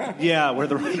has power. Yeah, where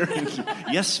the writer...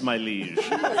 Yes, my liege.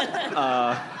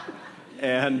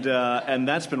 And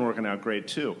that's been working out great,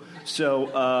 too. So,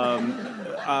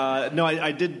 no,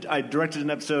 I directed an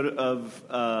episode of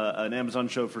an Amazon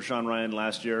show for Sean Ryan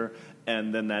last year,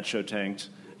 and then that show tanked.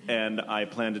 And I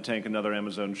plan to tank another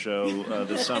Amazon show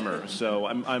this summer. So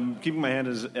I'm keeping my hand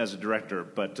as a director,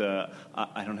 but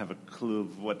I don't have a clue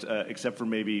of what, except for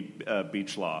maybe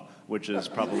Beach Law, which is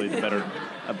probably a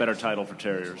better title for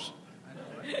terriers.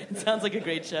 It sounds like a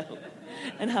great show.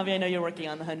 And Javi, I know you're working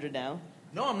on The 100 now.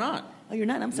 No, I'm not. Oh, you're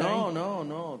not? I'm sorry. No.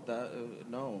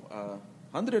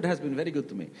 100 has been very good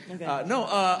to me. Okay.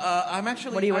 I'm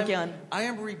actually... What are you working on? I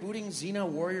am rebooting Xena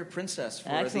Warrior Princess for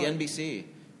Excellent. the NBC.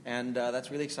 And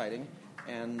that's really exciting.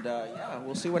 And,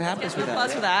 we'll see what happens with that.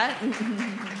 Applause for that.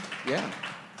 Yeah.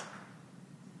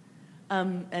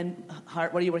 And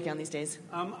Hart, what are you working on these days?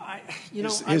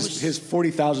 His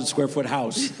 40,000 square foot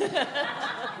house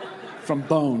from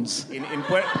Bones.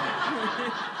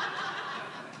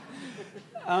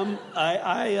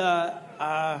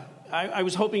 I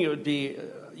was hoping it would be.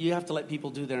 You have to let people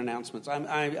do their announcements.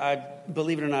 I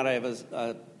believe it or not, I have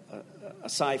a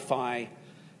sci-fi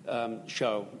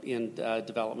show in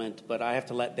development, but I have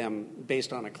to let them,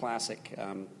 based on a classic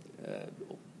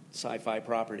sci-fi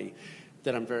property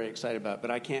that I'm very excited about.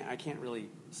 But I can't really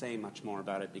say much more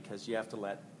about it because you have to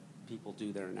let people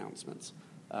do their announcements.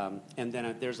 And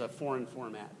then there's a foreign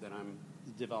format that I'm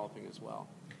developing as well.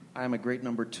 I'm a great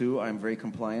number 2. I'm very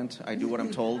compliant. I do what I'm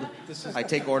told. I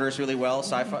take orders really well.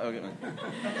 Sci-fi. Okay.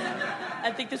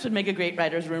 I think this would make a great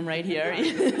writer's room right here.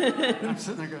 I'm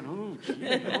sitting there going, oh,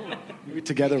 gee, oh. Maybe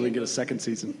together we can get a second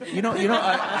season.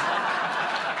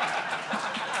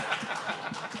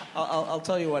 I'll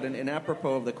tell you what. In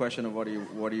apropos of the question of what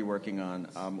are you working on,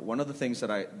 one of the things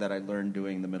that I learned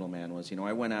doing The Middleman was,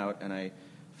 I went out and I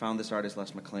found this artist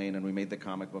Les McLean, and we made the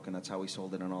comic book, and that's how we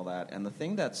sold it and all that. And the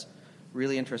thing that's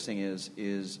really interesting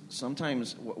is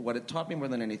sometimes what it taught me more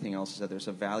than anything else is that there's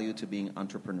a value to being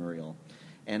entrepreneurial.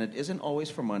 And it isn't always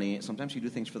for money. Sometimes you do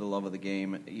things for the love of the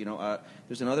game.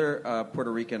 There's another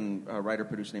Puerto Rican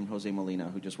writer-producer named Jose Molina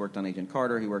who just worked on Agent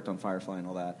Carter. He worked on Firefly and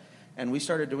all that. And we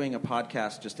started doing a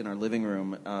podcast just in our living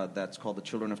room that's called The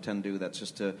Children of Tendu. That's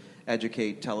just to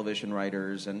educate television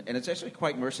writers. And it's actually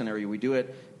quite mercenary. We do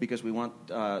it because we want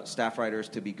staff writers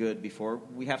to be good before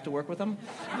we have to work with them.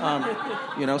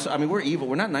 We're evil.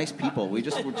 We're not nice people. We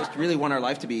just really want our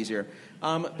life to be easier.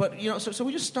 So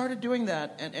we just started doing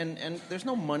that. And there's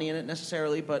no money in it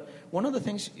necessarily. But one of the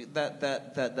things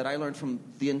that I learned from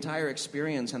the entire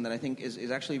experience and that I think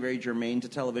is actually very germane to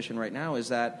television right now is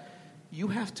that you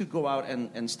have to go out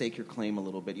and stake your claim a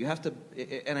little bit. You have to,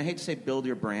 and I hate to say build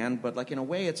your brand, but in a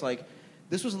way it's like,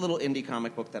 this was a little indie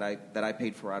comic book that I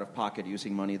paid for out of pocket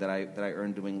using money that I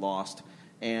earned doing Lost.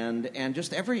 And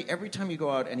just every time you go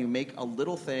out and you make a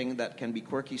little thing that can be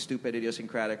quirky, stupid,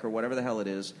 idiosyncratic, or whatever the hell it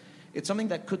is, it's something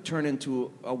that could turn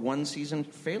into a one-season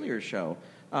failure show.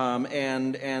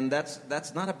 And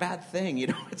that's not a bad thing,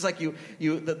 It's like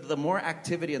the more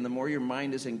activity and the more your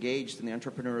mind is engaged in the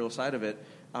entrepreneurial side of it,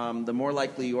 the more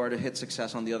likely you are to hit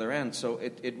success on the other end. So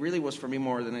it really was for me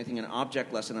more than anything an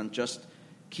object lesson on just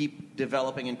keep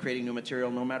developing and creating new material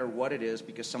no matter what it is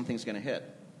because something's going to hit.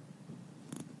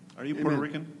 Are you Puerto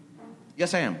Rican?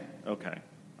 Yes, I am. Okay.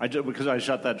 Because I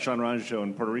shot that Sean Ryan show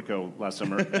in Puerto Rico last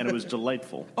summer, and it was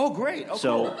delightful. Oh, great. Oh,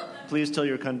 so cool. Please tell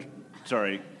your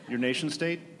your nation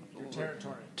state?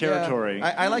 Territory. Territory.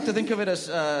 Yeah, I like to think of it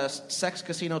as sex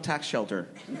casino tax shelter.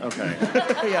 Okay.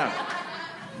 Yeah.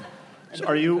 So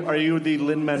are you the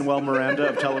Lin-Manuel Miranda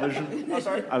of television? Oh,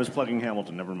 sorry? I was plugging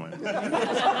Hamilton. Never mind.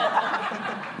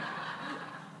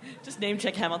 Just name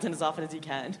check Hamilton as often as you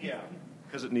can. Yeah.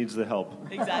 Because it needs the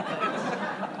help. Exactly.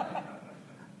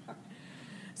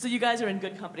 So you guys are in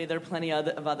good company. There are plenty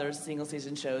of other single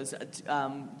season shows.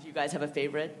 Do you guys have a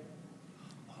favorite?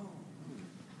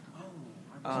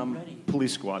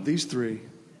 Police Squad. These three.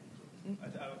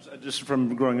 Just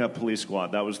from growing up, Police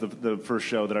Squad. That was the first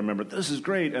show that I remember. This is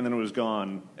great, and then it was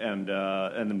gone, and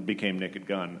then became Naked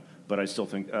Gun. But I still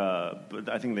think, but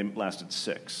I think they lasted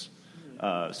 6.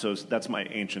 So that's my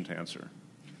ancient answer.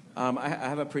 I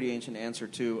have a pretty ancient answer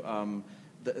too.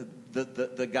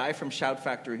 The guy from Shout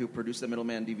Factory who produced the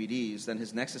Middleman DVDs, then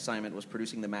his next assignment was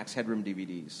producing the Max Headroom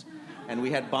DVDs. And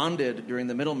we had bonded during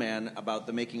the Middleman about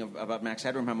the making of about Max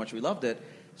Headroom, how much we loved it.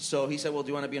 So he said, well, do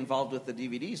you want to be involved with the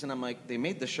DVDs? And I'm like, they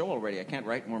made the show already. I can't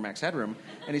write more Max Headroom.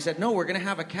 And he said, no, we're going to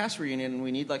have a cast reunion and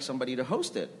we need somebody to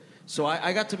host it. So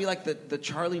I got to be like the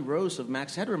Charlie Rose of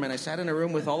Max Headroom, and I sat in a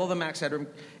room with all of the Max Headroom,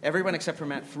 everyone except for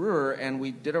Matt Frewer, and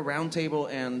we did a round table,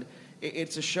 and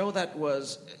it's a show that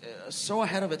was so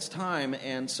ahead of its time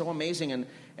and so amazing.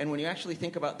 And when you actually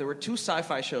think about, there were 2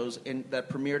 sci-fi shows that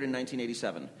premiered in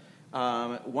 1987.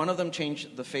 One of them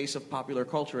changed the face of popular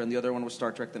culture, and the other one was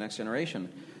Star Trek: The Next Generation.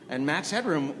 And Max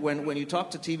Headroom, when you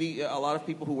talk to TV, a lot of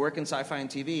people who work in sci-fi and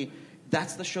TV,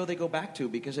 that's the show they go back to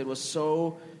because it was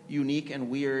so unique and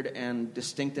weird and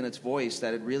distinct in its voice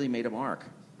that it really made a mark.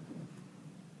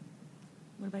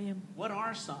 What about you? What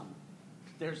are some?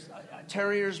 There's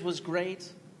Terriers was great.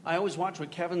 I always watch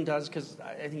what Kevin does because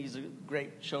I think he's a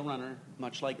great showrunner,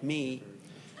 much like me.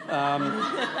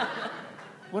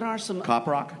 What are some? Cop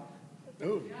Rock.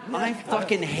 Ooh. I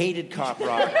fucking hated Cop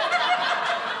Rock.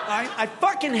 I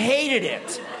fucking hated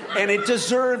it, and it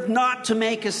deserved not to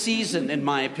make a season, in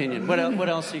my opinion. What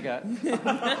else you got?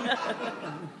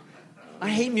 I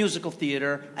hate musical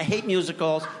theater. I hate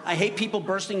musicals. I hate people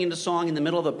bursting into song in the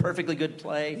middle of a perfectly good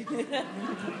play.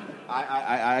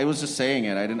 I was just saying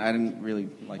it. I didn't really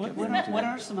like it. What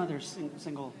are some other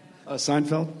single?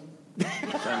 Seinfeld.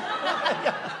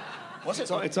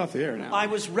 It's off the air now. I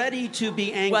was ready to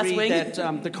be West angry Wing?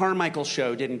 that the Carmichael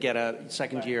show didn't get a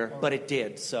second year, but it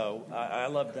did. So I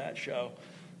loved that show.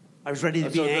 I was ready to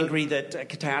be angry that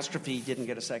Catastrophe didn't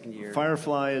get a second year.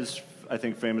 Firefly is, I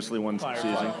think, famously one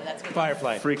season. Oh, that's good.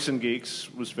 Firefly. Freaks and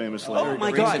Geeks was famously. Oh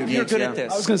my God, you're good at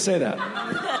this. I was going to say that.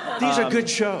 These are good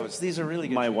shows. These are really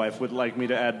good My shows. wife would like me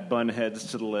to add Bunheads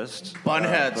to the list.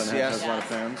 Bunheads, Bunheads yes. has a lot of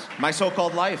fans. My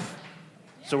So-Called Life.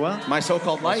 So what? My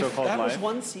So-Called Life. So-Called That was Life.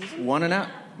 one season? One and out.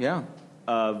 Yeah.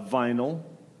 Vinyl.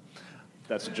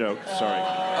 That's a joke. Sorry.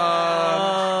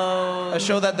 A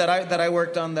show that I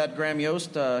worked on that Graham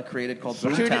Yost created called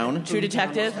Boomtown. True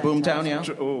Detective. Boomtown, yeah.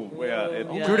 Oh,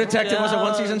 yeah. True Detective was a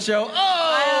one-season show.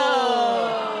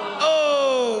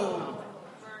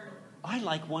 I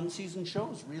like one-season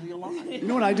shows really a lot. You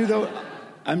know what I do, though?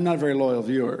 I'm not a very loyal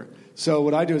viewer. So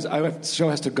what I do is the show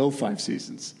has to go 5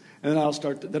 seasons. And then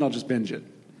I'll just binge it.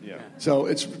 Yeah. So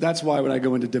that's why when I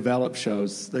go into develop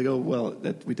shows, they go, well,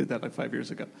 we did that like 5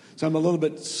 years ago. So I'm a little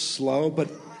bit slow, but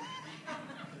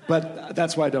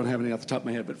that's why I don't have any off the top of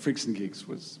my head. But Freaks and Geeks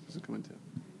was a good one too.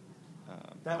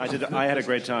 I had a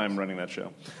great time running that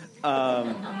show.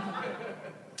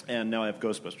 And now I have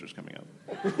Ghostbusters coming up.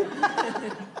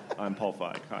 I'm Paul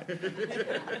Feig. Hi.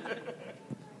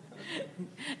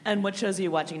 And what shows are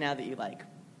you watching now that you like?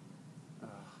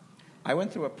 I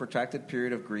went through a protracted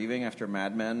period of grieving after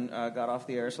Mad Men got off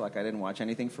the air, so I didn't watch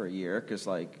anything for a year because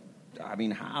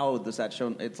how does that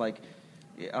show? It's I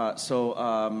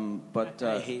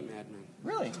hate Mad Men.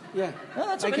 Really? Yeah. Well,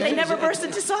 that's But okay. they never burst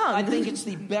into song. I think it's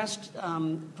the best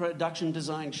production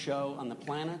design show on the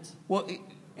planet. Well,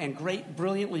 and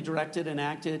brilliantly directed and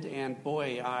acted, and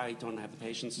boy, I don't have the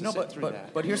patience to sit through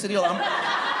that. But here's the deal.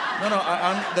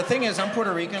 The thing is, I'm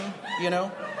Puerto Rican,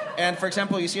 and for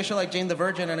example, you see a show like Jane the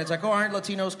Virgin, and it's like, oh, aren't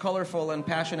Latinos colorful and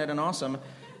passionate and awesome?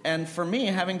 And for me,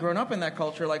 having grown up in that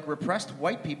culture, like repressed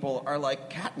white people are like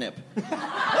catnip.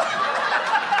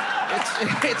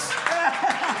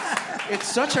 It's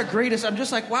such a greatest. I'm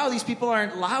just like, wow, these people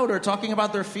aren't loud or talking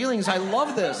about their feelings. I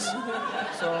love this.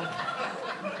 So.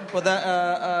 But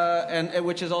that,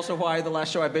 which is also why the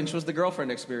last show I binged was The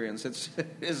Girlfriend Experience. It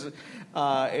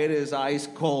is ice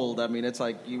cold. I mean, it's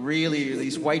like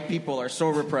these white people are so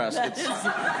repressed.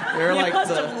 They're you like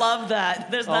must have loved that.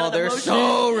 There's not an they're emotion.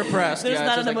 so repressed. There's yeah,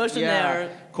 not it's an just emotion there.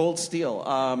 Cold steel.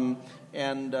 So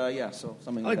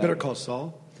something I like like Better that. Call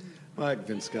Saul. I like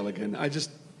Vince Gilligan. I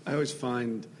always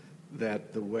find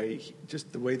that the way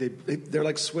they're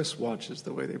like Swiss watches,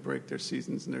 the way they break their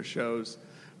seasons and their shows,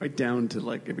 right down to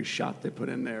like every shot they put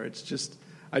in there. It's just,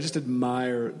 I just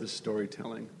admire the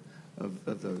storytelling of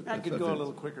the. That could of go a it.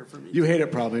 little quicker for me. You hate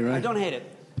it probably, right? I don't hate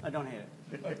it.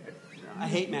 I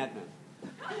hate Mad Men.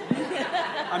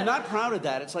 I'm not proud of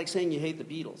that. It's like saying you hate the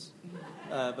Beatles.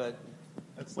 But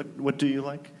what do you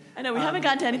like? I know, we haven't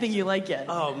gotten to anything you like yet.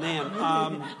 Oh, man.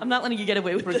 I'm not letting you get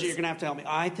away with Bridget, this. you're going to have to help me.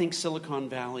 I think Silicon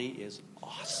Valley is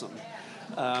awesome.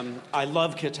 I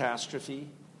love Catastrophe.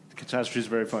 Catastrophe is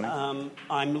very funny.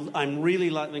 I'm really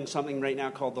loving something right now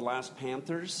called The Last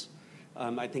Panthers.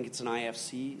 I think it's an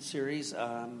IFC series.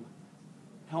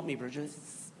 Help me, Bridget.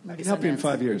 I can help you in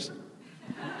 5 years.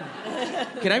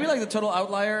 Can I be like the total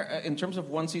outlier in terms of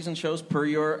one-season shows per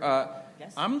year?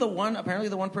 Yes. I'm apparently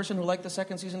the one person who liked the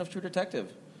second season of True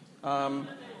Detective.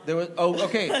 There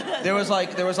was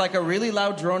like a really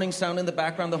loud droning sound in the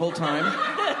background the whole time,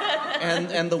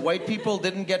 and the white people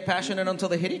didn't get passionate until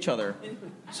they hit each other.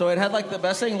 So it had like the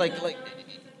best thing,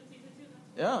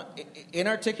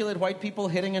 inarticulate white people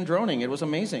hitting and droning. It was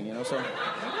amazing, So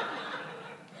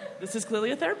This is clearly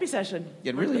a therapy session.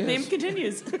 It really the is. theme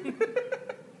continues.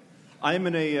 I'm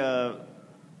in a.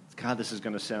 God, this is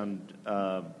going to sound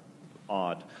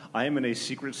odd. I am in a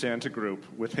Secret Santa group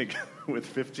with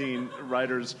 15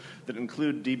 writers that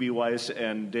include D.B. Weiss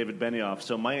and David Benioff.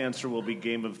 So my answer will be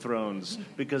Game of Thrones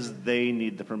because they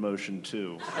need the promotion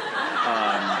too.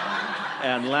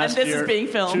 And last this year, is being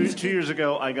filmed. 2 years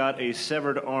ago, I got a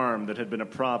severed arm that had been a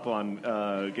prop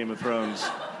on Game of Thrones.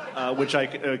 Which I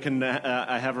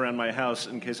have around my house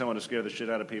in case I want to scare the shit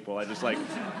out of people. I just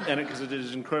because it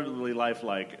is incredibly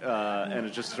lifelike, and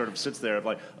it just sort of sits there,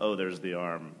 like, oh, there's the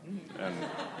arm, and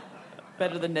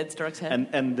Better than Ned Stark's head.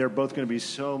 and they're both going to be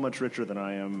so much richer than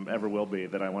I ever will be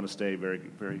that I want to stay very,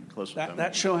 very close with them.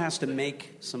 That show has to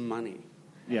make some money.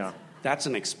 Yeah, That's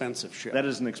an expensive show. that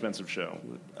is an expensive show.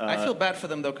 I feel bad for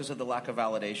them though because of the lack of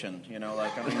validation.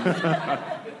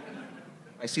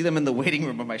 I see them in the waiting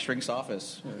room of my shrink's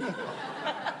office.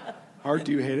 Hart,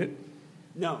 do you hate it?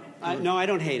 No, I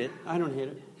don't hate it. I don't hate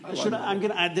it.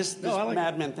 This I like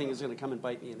Mad Men thing is going to come and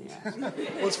bite me in the ass. Well,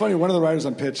 it's funny. One of the writers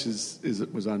on Pitch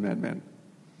was on Mad Men.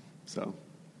 So,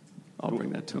 I'll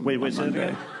bring that to him. Wait, on say it Monday.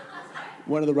 again?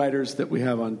 One of the writers that we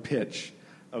have on Pitch,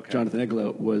 Okay. Jonathan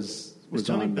Iglo, was Is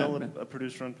Tony on Bill that. a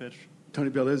producer on Pitch? Tony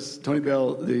Bill,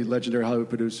 the legendary Hollywood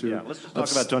producer. Yeah, let's just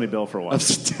talk about Tony Bill for a while.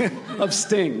 Of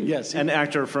Sting, yes. An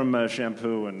actor from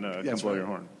Shampoo and Come Yes, Blow right. Your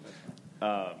Horn.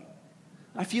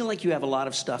 I feel like you have a lot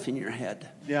of stuff in your head.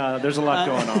 Yeah, there's a lot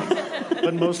going on.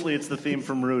 But mostly it's the theme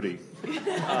from Rudy.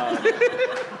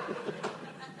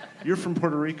 You're from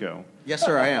Puerto Rico. Yes,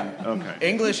 sir, I am. Okay.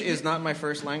 English is not my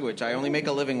first language. I only make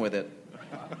a living with it.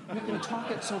 You can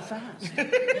talk it so fast.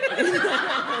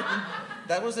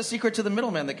 That was the secret to the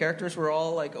middleman. The characters were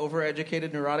all like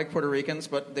overeducated, neurotic Puerto Ricans,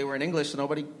 but they were in English, so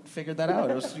nobody figured that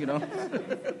out. It was,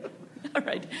 All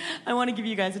right. I want to give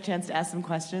you guys a chance to ask some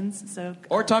questions. So,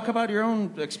 Or talk about your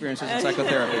own experiences in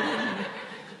psychotherapy.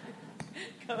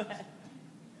 Go ahead.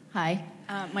 Hi.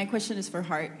 My question is for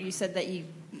Hart. You said that you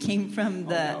came from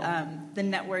the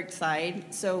network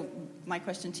side. So my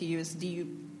question to you is,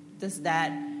 does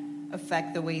that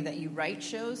affect the way that you write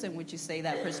shows? And would you say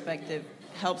that perspective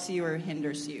helps you or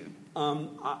hinders you?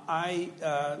 I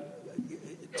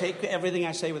take everything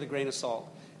I say with a grain of salt.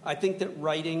 I think that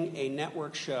writing a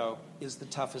network show is the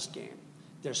toughest game.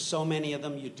 There's so many of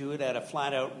them. You do it at a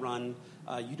flat-out run.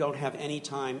 You don't have any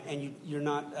time, and you're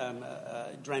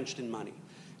not drenched in money.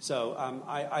 So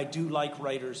I do like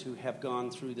writers who have gone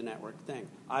through the network thing.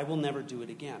 I will never do it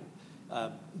again.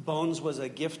 Bones was a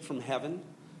gift from heaven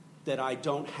that I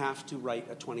don't have to write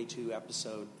a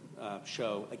 22-episode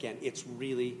show again. It's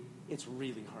really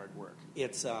hard work.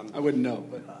 It's I wouldn't know,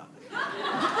 but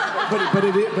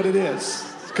it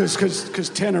is because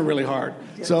 10 are really hard.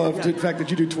 So the fact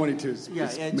that you do 22 is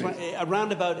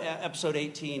around about episode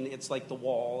 18, it's like the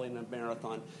wall in a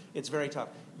marathon. It's very tough.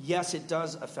 Yes, it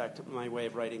does affect my way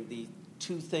of writing. The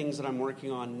two things that I'm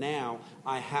working on now,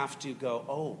 I have to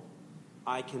go,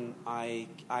 I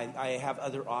have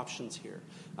other options here.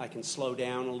 I can slow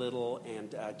down a little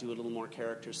and do a little more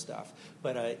character stuff.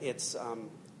 But this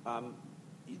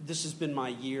has been my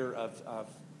year of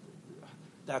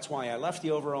that's why I left the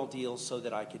overall deal, so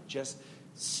that I could just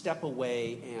step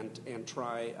away and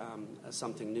try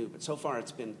something new. But so far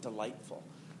it's been delightful.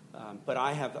 But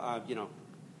I have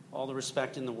all the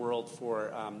respect in the world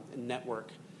for network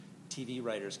TV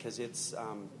writers, because it's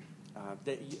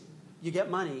you get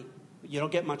money. You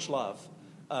don't get much love,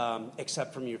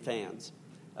 except from your fans,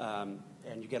 and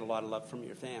you get a lot of love from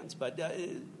your fans. But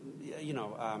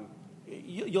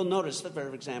you'll notice that,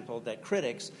 for example, that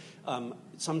critics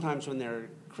sometimes when they're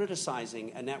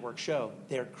criticizing a network show,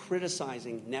 they're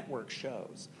criticizing network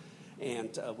shows,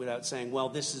 and without saying, "Well,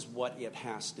 this is what it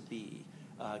has to be,"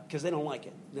 because they don't like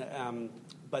it.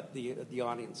 But the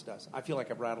audience does. I feel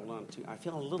like I've rattled on too. I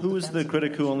feel a little. Who is the defensive.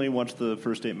 critic who only watched the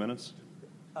first 8 minutes?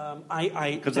 Thank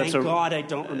God I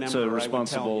don't remember. It's a or I would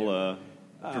responsible tell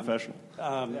you. professional.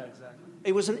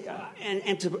 It was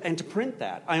and to print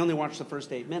that, I only watched the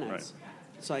first 8 minutes. Right.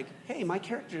 It's like, hey, my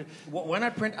character. When I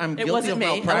print, I'm It guilty wasn't of me.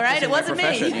 malpractice All right, it in my wasn't me.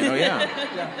 profession.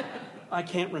 Yeah. I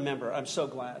can't remember. I'm so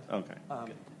glad. Okay.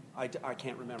 I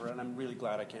can't remember, and I'm really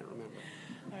glad I can't remember.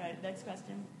 All right, next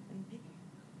question.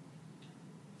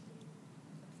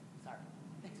 Sorry.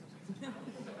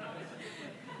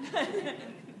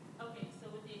 Okay, so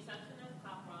with the exception of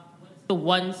Pop Rock, what's the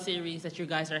one series that you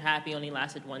guys are happy only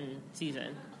lasted one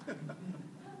season? I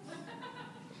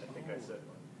think I said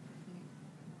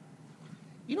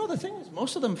one. The thing is,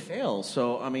 most of them fail.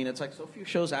 So, I mean, it's like so few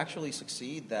shows actually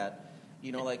succeed that,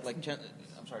 like I'm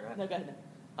sorry, go ahead. No, go ahead.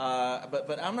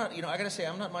 But I'm not, I gotta say,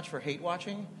 I'm not much for hate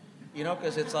watching,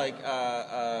 because it's like,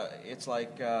 I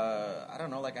don't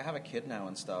know, like I have a kid now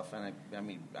and stuff, and I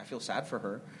mean, I feel sad for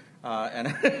her. And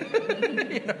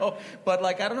but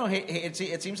like I don't know,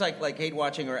 it seems like hate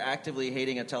watching or actively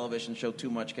hating a television show too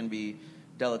much can be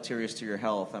deleterious to your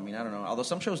health. I mean, I don't know. Although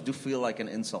some shows do feel like an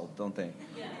insult, don't they?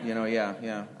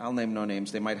 Yeah. I'll name no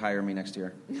names. They might hire me next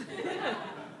year.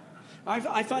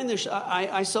 I find this.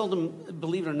 I seldom,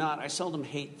 believe it or not, I seldom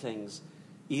hate things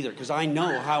either, because I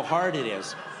know how hard it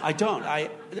is. I don't.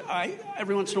 I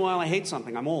every once in a while I hate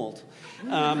something. I'm old.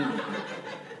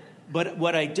 But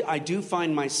what I do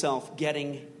find myself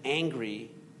getting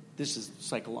angry. This is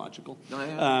psychological.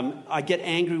 I get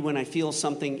angry when I feel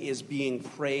something is being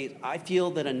praised. I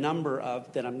feel that a number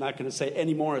of, that I'm not going to say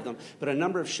any more of them, but a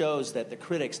number of shows that the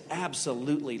critics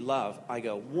absolutely love, I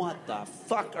go, what the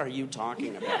fuck are you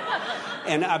talking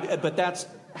about? But that's,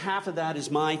 half of that is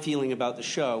my feeling about the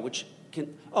show, which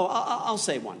can, I'll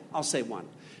say one.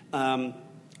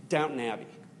 Downton Abbey.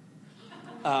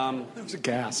 That was a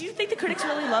gasp. Do you think the critics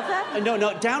really love that? No,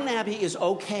 Downton Abbey is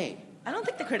okay. I don't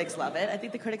think the critics love it. I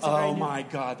think the critics are very my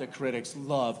God, the critics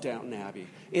love Downton Abbey.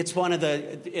 It's one of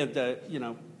the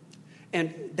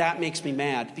And that makes me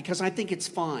mad because I think it's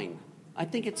fine. I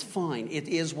think it's fine. It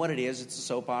is what it is. It's a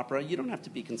soap opera. You don't have to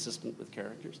be consistent with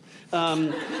characters.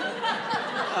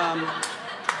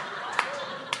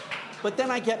 But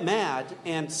then I get mad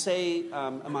and say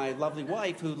my lovely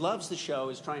wife, who loves the show,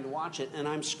 is trying to watch it, and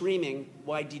I'm screaming,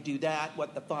 why'd you do that?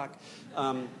 What the fuck?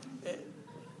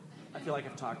 I feel like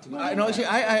I've talked too much.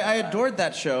 I adored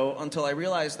that show until I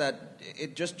realized that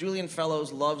Julian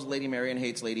Fellowes loves Lady Mary and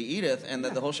hates Lady Edith, and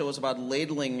that the whole show was about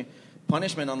ladling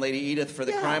punishment on Lady Edith for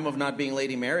the crime of not being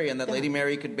Lady Mary, and that Lady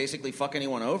Mary could basically fuck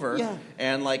anyone over. Yeah.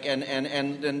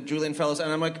 And Julian Fellowes,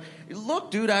 and I'm like, look,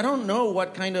 dude, I don't know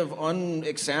what kind of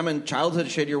unexamined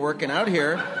childhood shit you're working out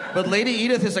here, but Lady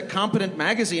Edith is a competent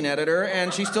magazine editor,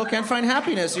 and she still can't find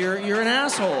happiness. You're an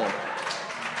asshole.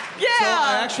 Yeah. So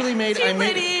I actually made. Team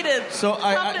Lady Edith. So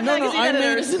Competent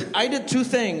editors. I did two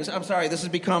things. I'm sorry. This has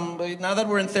become, now that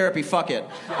we're in therapy, fuck it.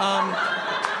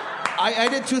 I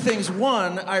did two things.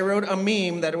 One, I wrote a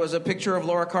meme that was a picture of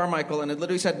Laura Carmichael, and it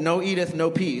literally said, "No Edith, no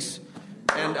peace,"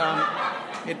 and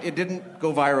it didn't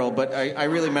go viral, but I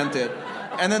really meant it.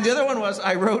 And then the other one was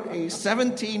I wrote a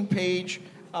 17-page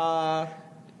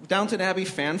Downton Abbey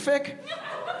fanfic.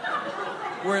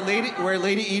 Where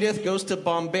Lady Edith goes to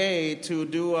Bombay to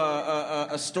do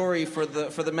a story for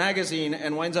the magazine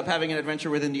and winds up having an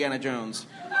adventure with Indiana Jones,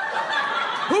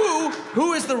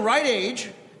 who is the right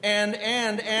age, and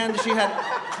she had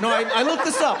I looked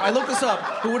this up,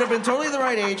 who would have been totally the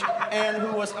right age, and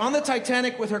who was on the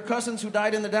Titanic with her cousins who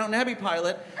died in the Downton Abbey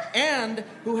pilot, and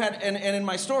who had and in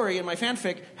my story, in my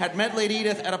fanfic, had met Lady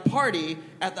Edith at a party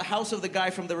at the house of the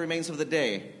guy from The Remains of the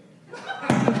Day.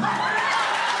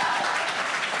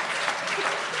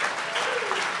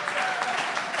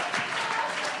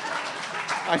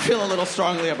 I feel a little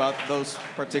strongly about those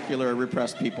particular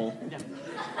repressed people.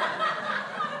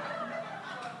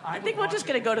 I think we're just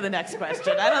going to go to the next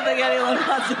question. I don't think anyone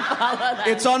wants to follow that.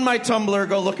 It's on my Tumblr.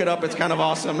 Go look it up. It's kind of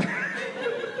awesome.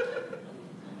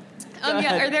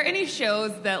 Are there any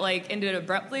shows that ended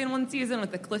abruptly in one season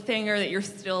with a cliffhanger that you're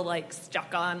still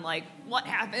stuck on, what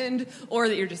happened, or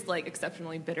that you're just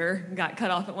exceptionally bitter, got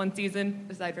cut off at one season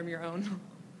aside from your own?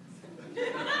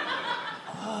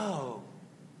 Oh.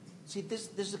 See, this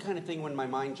is the kind of thing when my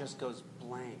mind just goes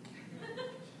blank.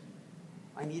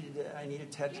 I needed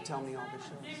Ted to tell me all the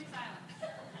shows.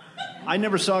 I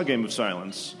never saw Game of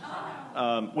Silence.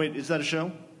 Wait, is that a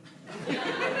show?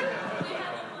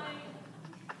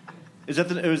 Is that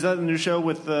the new show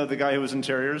with the guy who was in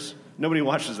Terriers? Nobody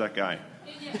watches that guy.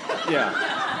 Yeah.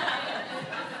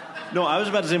 No, I was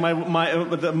about to say my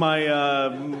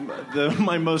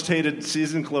most hated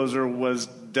season closer was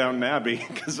Downton Abbey,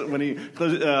 because when he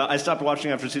closed, I stopped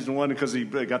watching after season 1 because he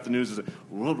got the news that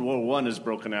World War I is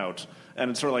broken out,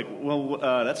 and it's sort of like, well,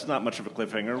 that's not much of a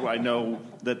cliffhanger. I know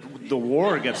that the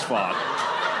war gets fought,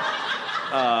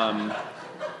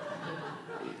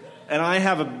 and I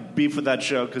have a beef with that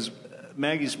show because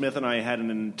Maggie Smith and I had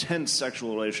an intense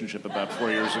sexual relationship about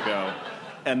 4 years ago,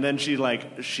 and then she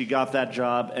got that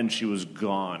job and she was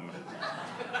gone.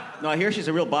 No, I hear she's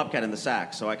a real bobcat in the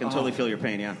sack, so I can totally feel your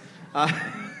pain, yeah.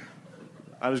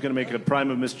 I was going to make a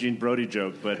Prime of Miss Jean Brodie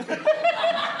joke, but...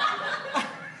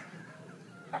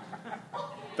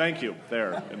 Thank you.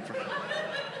 There.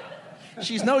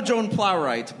 She's no Joan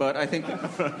Plowright, but I think...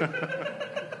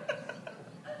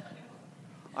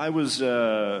 I was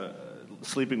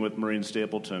sleeping with Maureen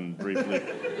Stapleton briefly.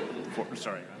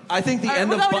 Sorry. I think the All right, end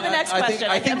we'll of go to the next question.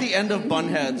 I think the end of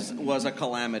Bunheads was a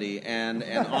calamity, and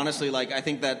honestly, I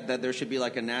think that there should be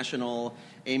a national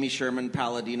Amy Sherman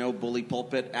Palladino bully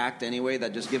pulpit act anyway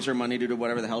that just gives her money to do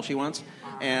whatever the hell she wants,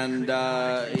 and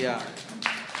yeah.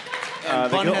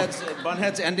 And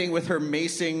Bunheads ending with her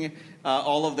macing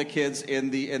all of the kids in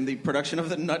the production of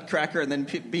the Nutcracker, and then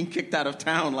being kicked out of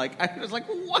town. I was like,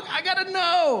 what? I gotta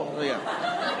know. Yeah.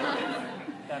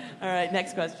 All right,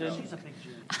 next question.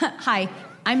 Hi,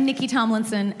 I'm Nikki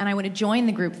Tomlinson, and I want to join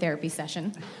the group therapy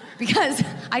session because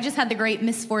I just had the great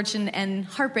misfortune and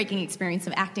heartbreaking experience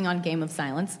of acting on Game of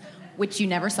Silence, which you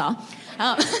never saw.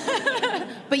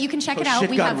 But you can check it out.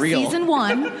 We have season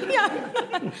 1.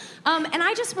 Yeah. And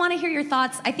I just want to hear your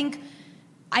thoughts. I think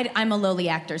I'm a lowly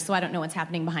actor, so I don't know what's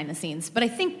happening behind the scenes. But I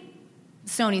think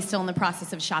Sony's still in the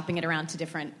process of shopping it around to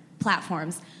different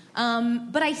platforms.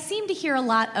 But I seem to hear a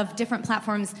lot of different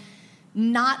platforms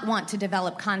not want to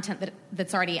develop content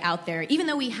that's already out there, even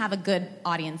though we have a good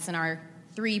audience and our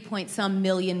 3-point-some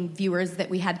million viewers that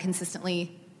we had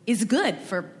consistently is good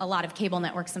for a lot of cable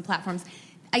networks and platforms.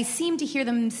 I seem to hear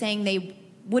them saying they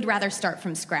would rather start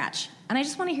from scratch. And I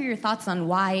just want to hear your thoughts on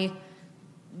why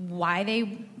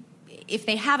they, if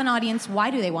they have an audience, why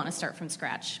do they want to start from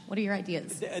scratch? What are your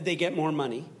ideas? They get more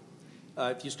money.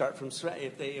 If you start from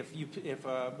if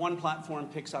one platform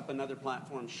picks up another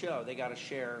platform's show, they got to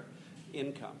share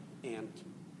income, and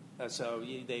so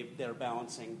they're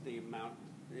balancing the amount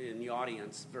in the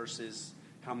audience versus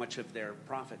how much of their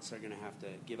profits they're going to have to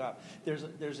give up.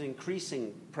 There's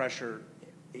increasing pressure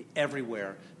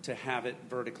everywhere to have it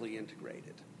vertically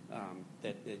integrated.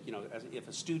 If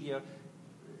a studio,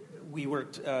 we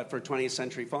worked for 20th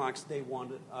Century Fox, they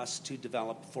wanted us to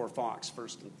develop for Fox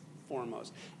first and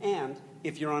foremost. And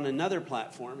if you're on another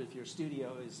platform, if your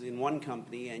studio is in one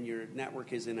company and your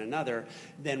network is in another,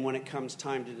 then when it comes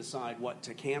time to decide what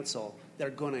to cancel, they're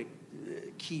going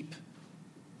to keep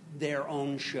their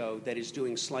own show that is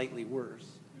doing slightly worse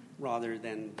rather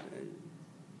than...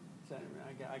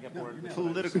 I got bored.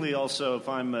 Politically, also, if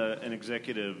I'm an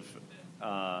executive,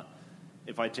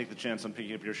 if I take the chance on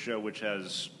picking up your show, which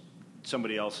has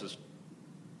somebody else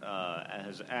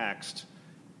has axed,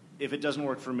 if it doesn't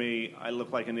work for me, I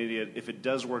look like an idiot. If it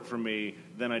does work for me,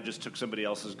 then I just took somebody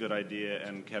else's good idea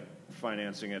and kept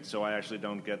financing it, so I actually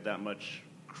don't get that much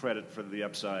credit for the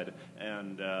upside,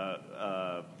 and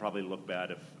probably look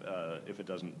bad if it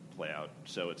doesn't play out.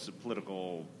 So it's a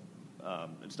political.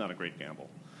 It's not a great gamble.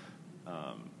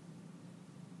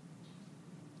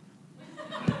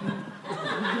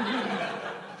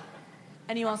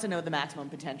 And you also know the maximum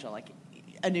potential. Like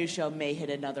a new show may hit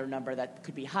another number that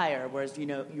could be higher, whereas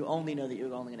you only know that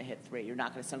you're only going to hit 3. You're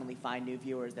not going to suddenly find new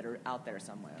viewers that are out there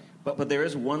somewhere. But there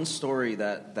is one story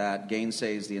that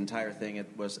gainsays the entire thing.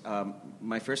 It was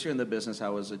my first year in the business. I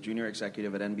was a junior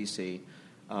executive at NBC,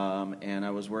 and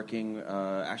I was working.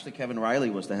 Actually, Kevin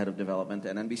Riley was the head of development,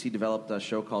 and NBC developed a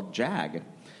show called Jag.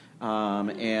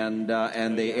 And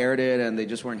they aired it, and they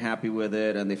just weren't happy with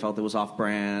it, and they felt it was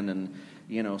off-brand, and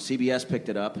CBS picked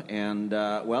it up, and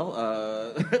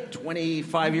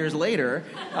 25 years later,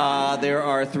 there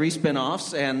are 3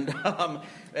 spin-offs, and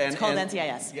it's called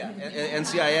NCIS. Yeah,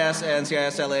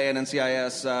 NCIS LA, and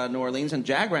NCIS New Orleans, and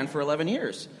Jag ran for 11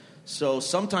 years. So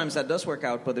sometimes that does work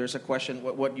out, but there's a question,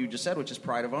 what you just said, which is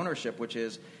pride of ownership, which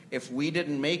is if we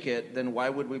didn't make it, then why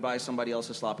would we buy somebody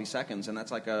else's sloppy seconds? And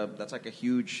that's like a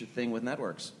huge thing with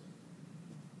networks.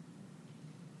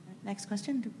 Next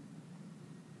question.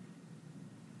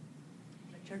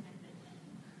 Richard.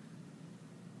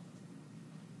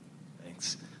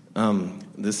 Thanks.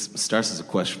 This starts as a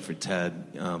question for Ted.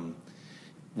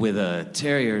 With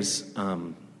Terriers,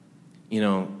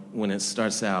 when it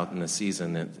starts out in the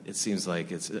season, it seems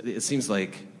like it's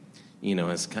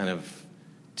kind of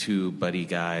 2 buddy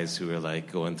guys who are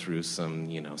like going through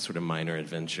some sort of minor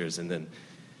adventures, and then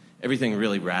everything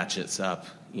really ratchets up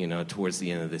towards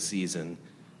the end of the season.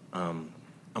 I'm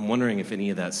wondering if any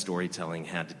of that storytelling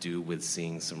had to do with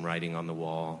seeing some writing on the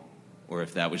wall, or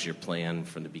if that was your plan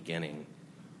from the beginning.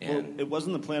 Well, it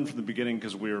wasn't the plan from the beginning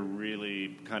because we were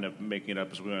really kind of making it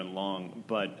up as we went along.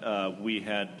 But we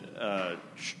had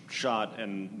shot,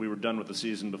 and we were done with the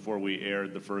season before we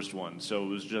aired the first one. So it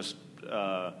was just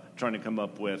trying to come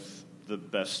up with the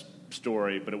best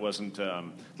story. But it wasn't.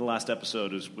 The last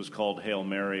episode was called Hail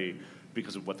Mary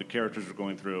because of what the characters were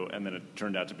going through, and then it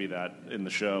turned out to be that in the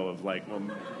show of like, well,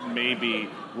 maybe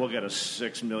we'll get a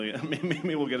 6 million,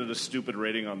 maybe we'll get a stupid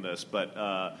rating on this, but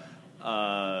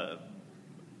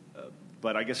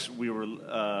I guess we were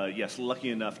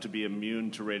lucky enough to be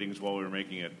immune to ratings while we were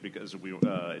making it, because we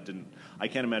didn't. I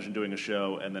can't imagine doing a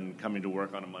show and then coming to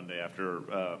work on a Monday after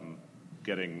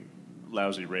getting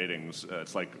lousy ratings.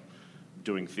 It's like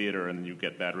doing theater and you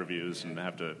get bad reviews and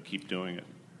have to keep doing it.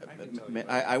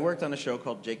 I worked on a show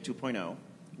called Jake 2.0,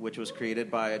 which was created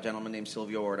by a gentleman named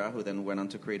Silvio Orta, who then went on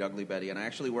to create Ugly Betty. And I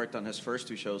actually worked on his first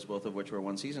 2 shows, both of which were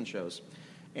one-season shows.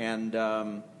 And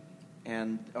on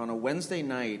a Wednesday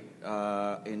night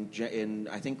in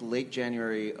I think late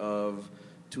January of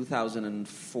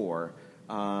 2004,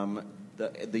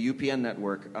 the UPN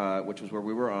network, which was where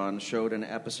we were on, showed an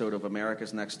episode of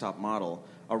America's Next Top Model,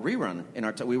 a rerun.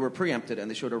 We were preempted, and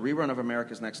they showed a rerun of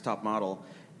America's Next Top Model,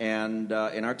 and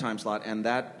in our time slot, and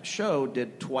that show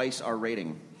did twice our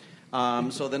rating.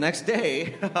 So the next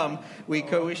day, we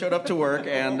showed up to work,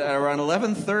 and around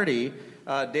 11:30.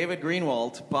 David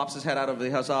Greenwald pops his head out of the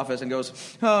House office and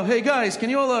goes, "Oh, hey guys, can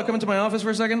you all come into my office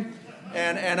for a second?"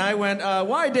 And I went,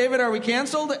 "Why, David? Are we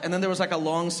canceled?" And then there was like a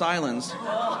long silence.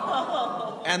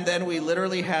 And then we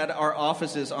literally had our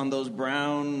offices on those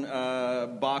brown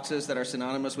boxes that are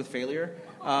synonymous with failure.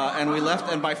 And we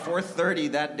left, and by 4:30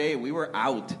 that day, we were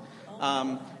out.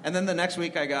 And then the next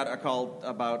week, I got a call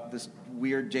about this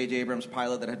weird J.J. Abrams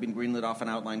pilot that had been greenlit off an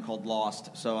outline called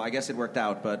Lost. So I guess it worked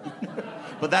out, but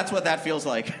that's what that feels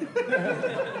like.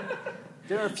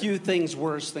 There are a few things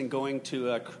worse than going to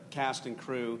a cast and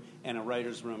crew and a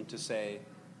writer's room to say,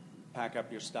 pack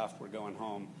up your stuff, we're going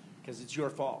home, because it's your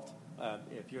fault.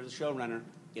 If you're the showrunner,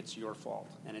 it's your fault.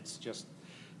 And it's just,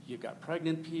 you've got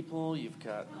pregnant people, you've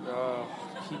got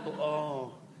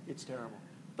people, it's terrible.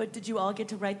 But did you all get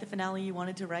to write the finale you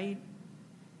wanted to write?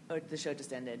 Or the show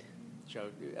just ended?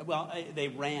 They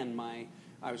ran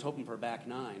I was hoping for a back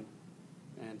nine.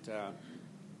 And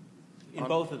in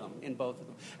both of them.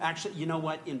 Actually, you know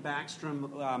what? In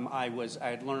Backstrom, I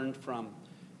had learned from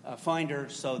Finder,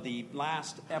 so the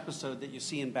last episode that you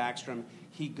see in Backstrom,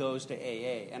 he goes to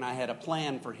AA. And I had a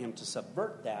plan for him to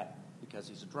subvert that because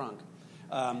he's a drunk.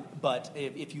 But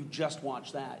if you just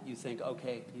watch that, you think,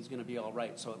 okay, he's going to be all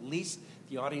right. So at least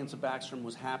the audience of Backstrom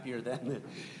was happier than the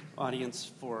audience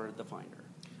for The Finder.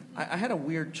 I had a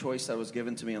weird choice that was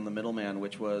given to me on The Middleman,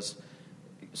 which was,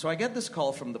 so I get this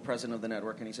call from the president of the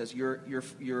network, and he says, you're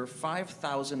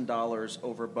 $5,000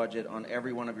 over budget on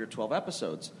every one of your 12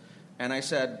 episodes. And I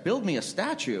said, build me a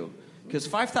statue, because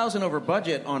 $5,000 over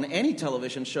budget on any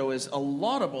television show is a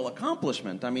laudable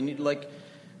accomplishment. I mean, like,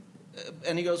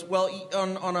 and he goes, well,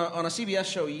 on a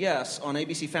CBS show, yes. On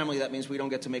ABC Family, that means we don't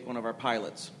get to make one of our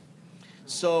pilots.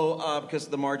 So, because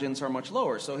the margins are much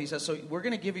lower. So he says, so we're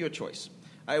going to give you a choice.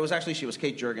 She was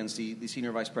Kate Juergens, the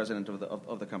senior vice president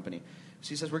of the company.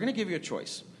 She says, we're going to give you a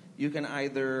choice. You can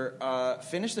either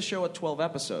finish the show at 12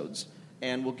 episodes,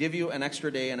 and we'll give you an extra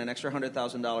day and an extra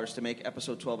 $100,000 to make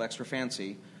episode 12 extra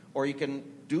fancy, or you can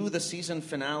do the season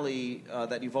finale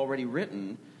that you've already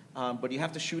written, but you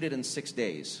have to shoot it in 6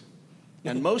 days.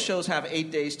 And most shows have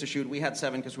 8 days to shoot. We had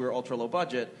 7 because we were ultra low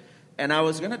budget. And I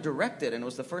was going to direct it, and it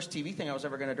was the first TV thing I was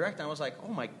ever going to direct. And I was like,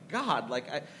 "Oh my God!"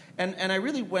 And I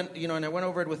really went, and I went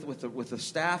over it with the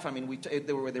staff. I mean,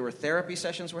 there were therapy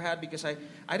sessions we had because I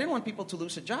didn't want people to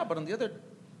lose a job. But on the other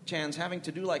chance, having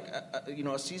to do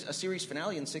a series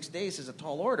finale in 6 days is a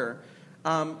tall order.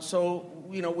 So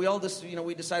we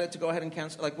decided to go ahead and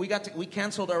cancel. Like we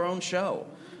canceled our own show.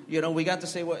 We got to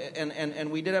say what,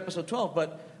 and we did episode 12,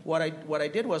 but. What I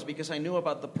did was, because I knew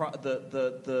about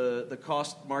the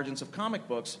cost margins of comic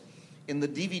books, in the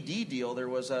DVD deal there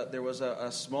was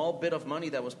a small bit of money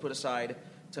that was put aside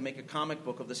to make a comic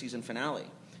book of the season finale.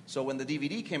 So when the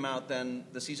DVD came out, then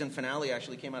the season finale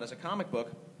actually came out as a comic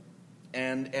book,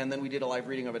 and then we did a live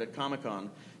reading of it at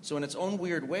Comic-Con. So in its own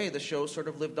weird way, the show sort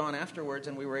of lived on afterwards,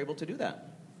 and we were able to do that.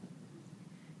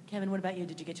 Kevin, what about you?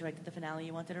 Did you get to write the finale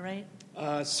you wanted to write?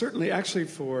 Certainly, actually,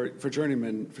 for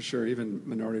Journeyman, for sure. Even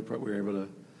Minority Report, we were able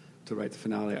to write the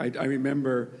finale. I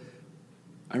remember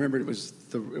it was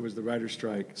the writer's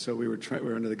strike, so we were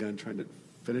under the gun trying to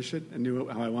finish it. I knew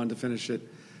how I wanted to finish it,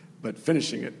 but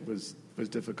finishing it was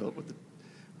difficult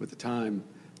with the time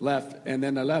left. And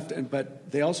then I left,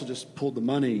 but they also just pulled the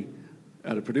money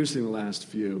out of producing the last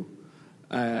few.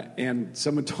 And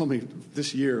someone told me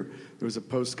this year there was a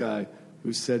Post guy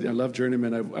who said, I love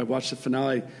Journeyman. I watched the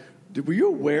finale. Were you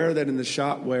aware that in the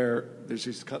shot where there's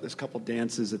this couple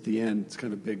dances at the end, it's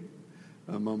kind of a big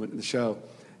moment in the show,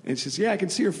 and she says, yeah, I can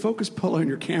see your focus puller and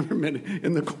your cameraman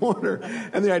in the corner.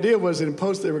 And the idea was that in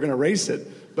post they were going to erase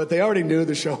it, but they already knew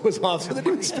the show was off, so they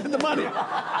didn't spend the money. So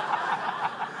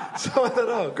I thought,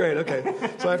 oh, great, okay.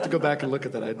 So I have to go back and look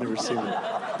at that. I'd never seen it.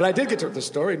 But I did get to the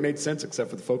story. It made sense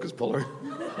except for the focus puller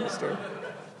story.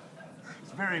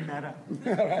 Very meta.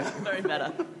 Very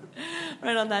meta.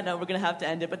 Right on that note, we're going to have to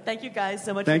end it. But thank you guys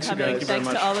so much Thanks, for coming. you guys. Thanks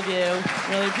to all of you.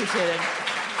 Really appreciate it.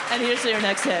 And here's to your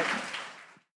next hit.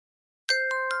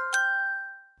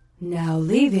 Now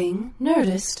leaving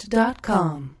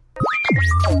Nerdist.com.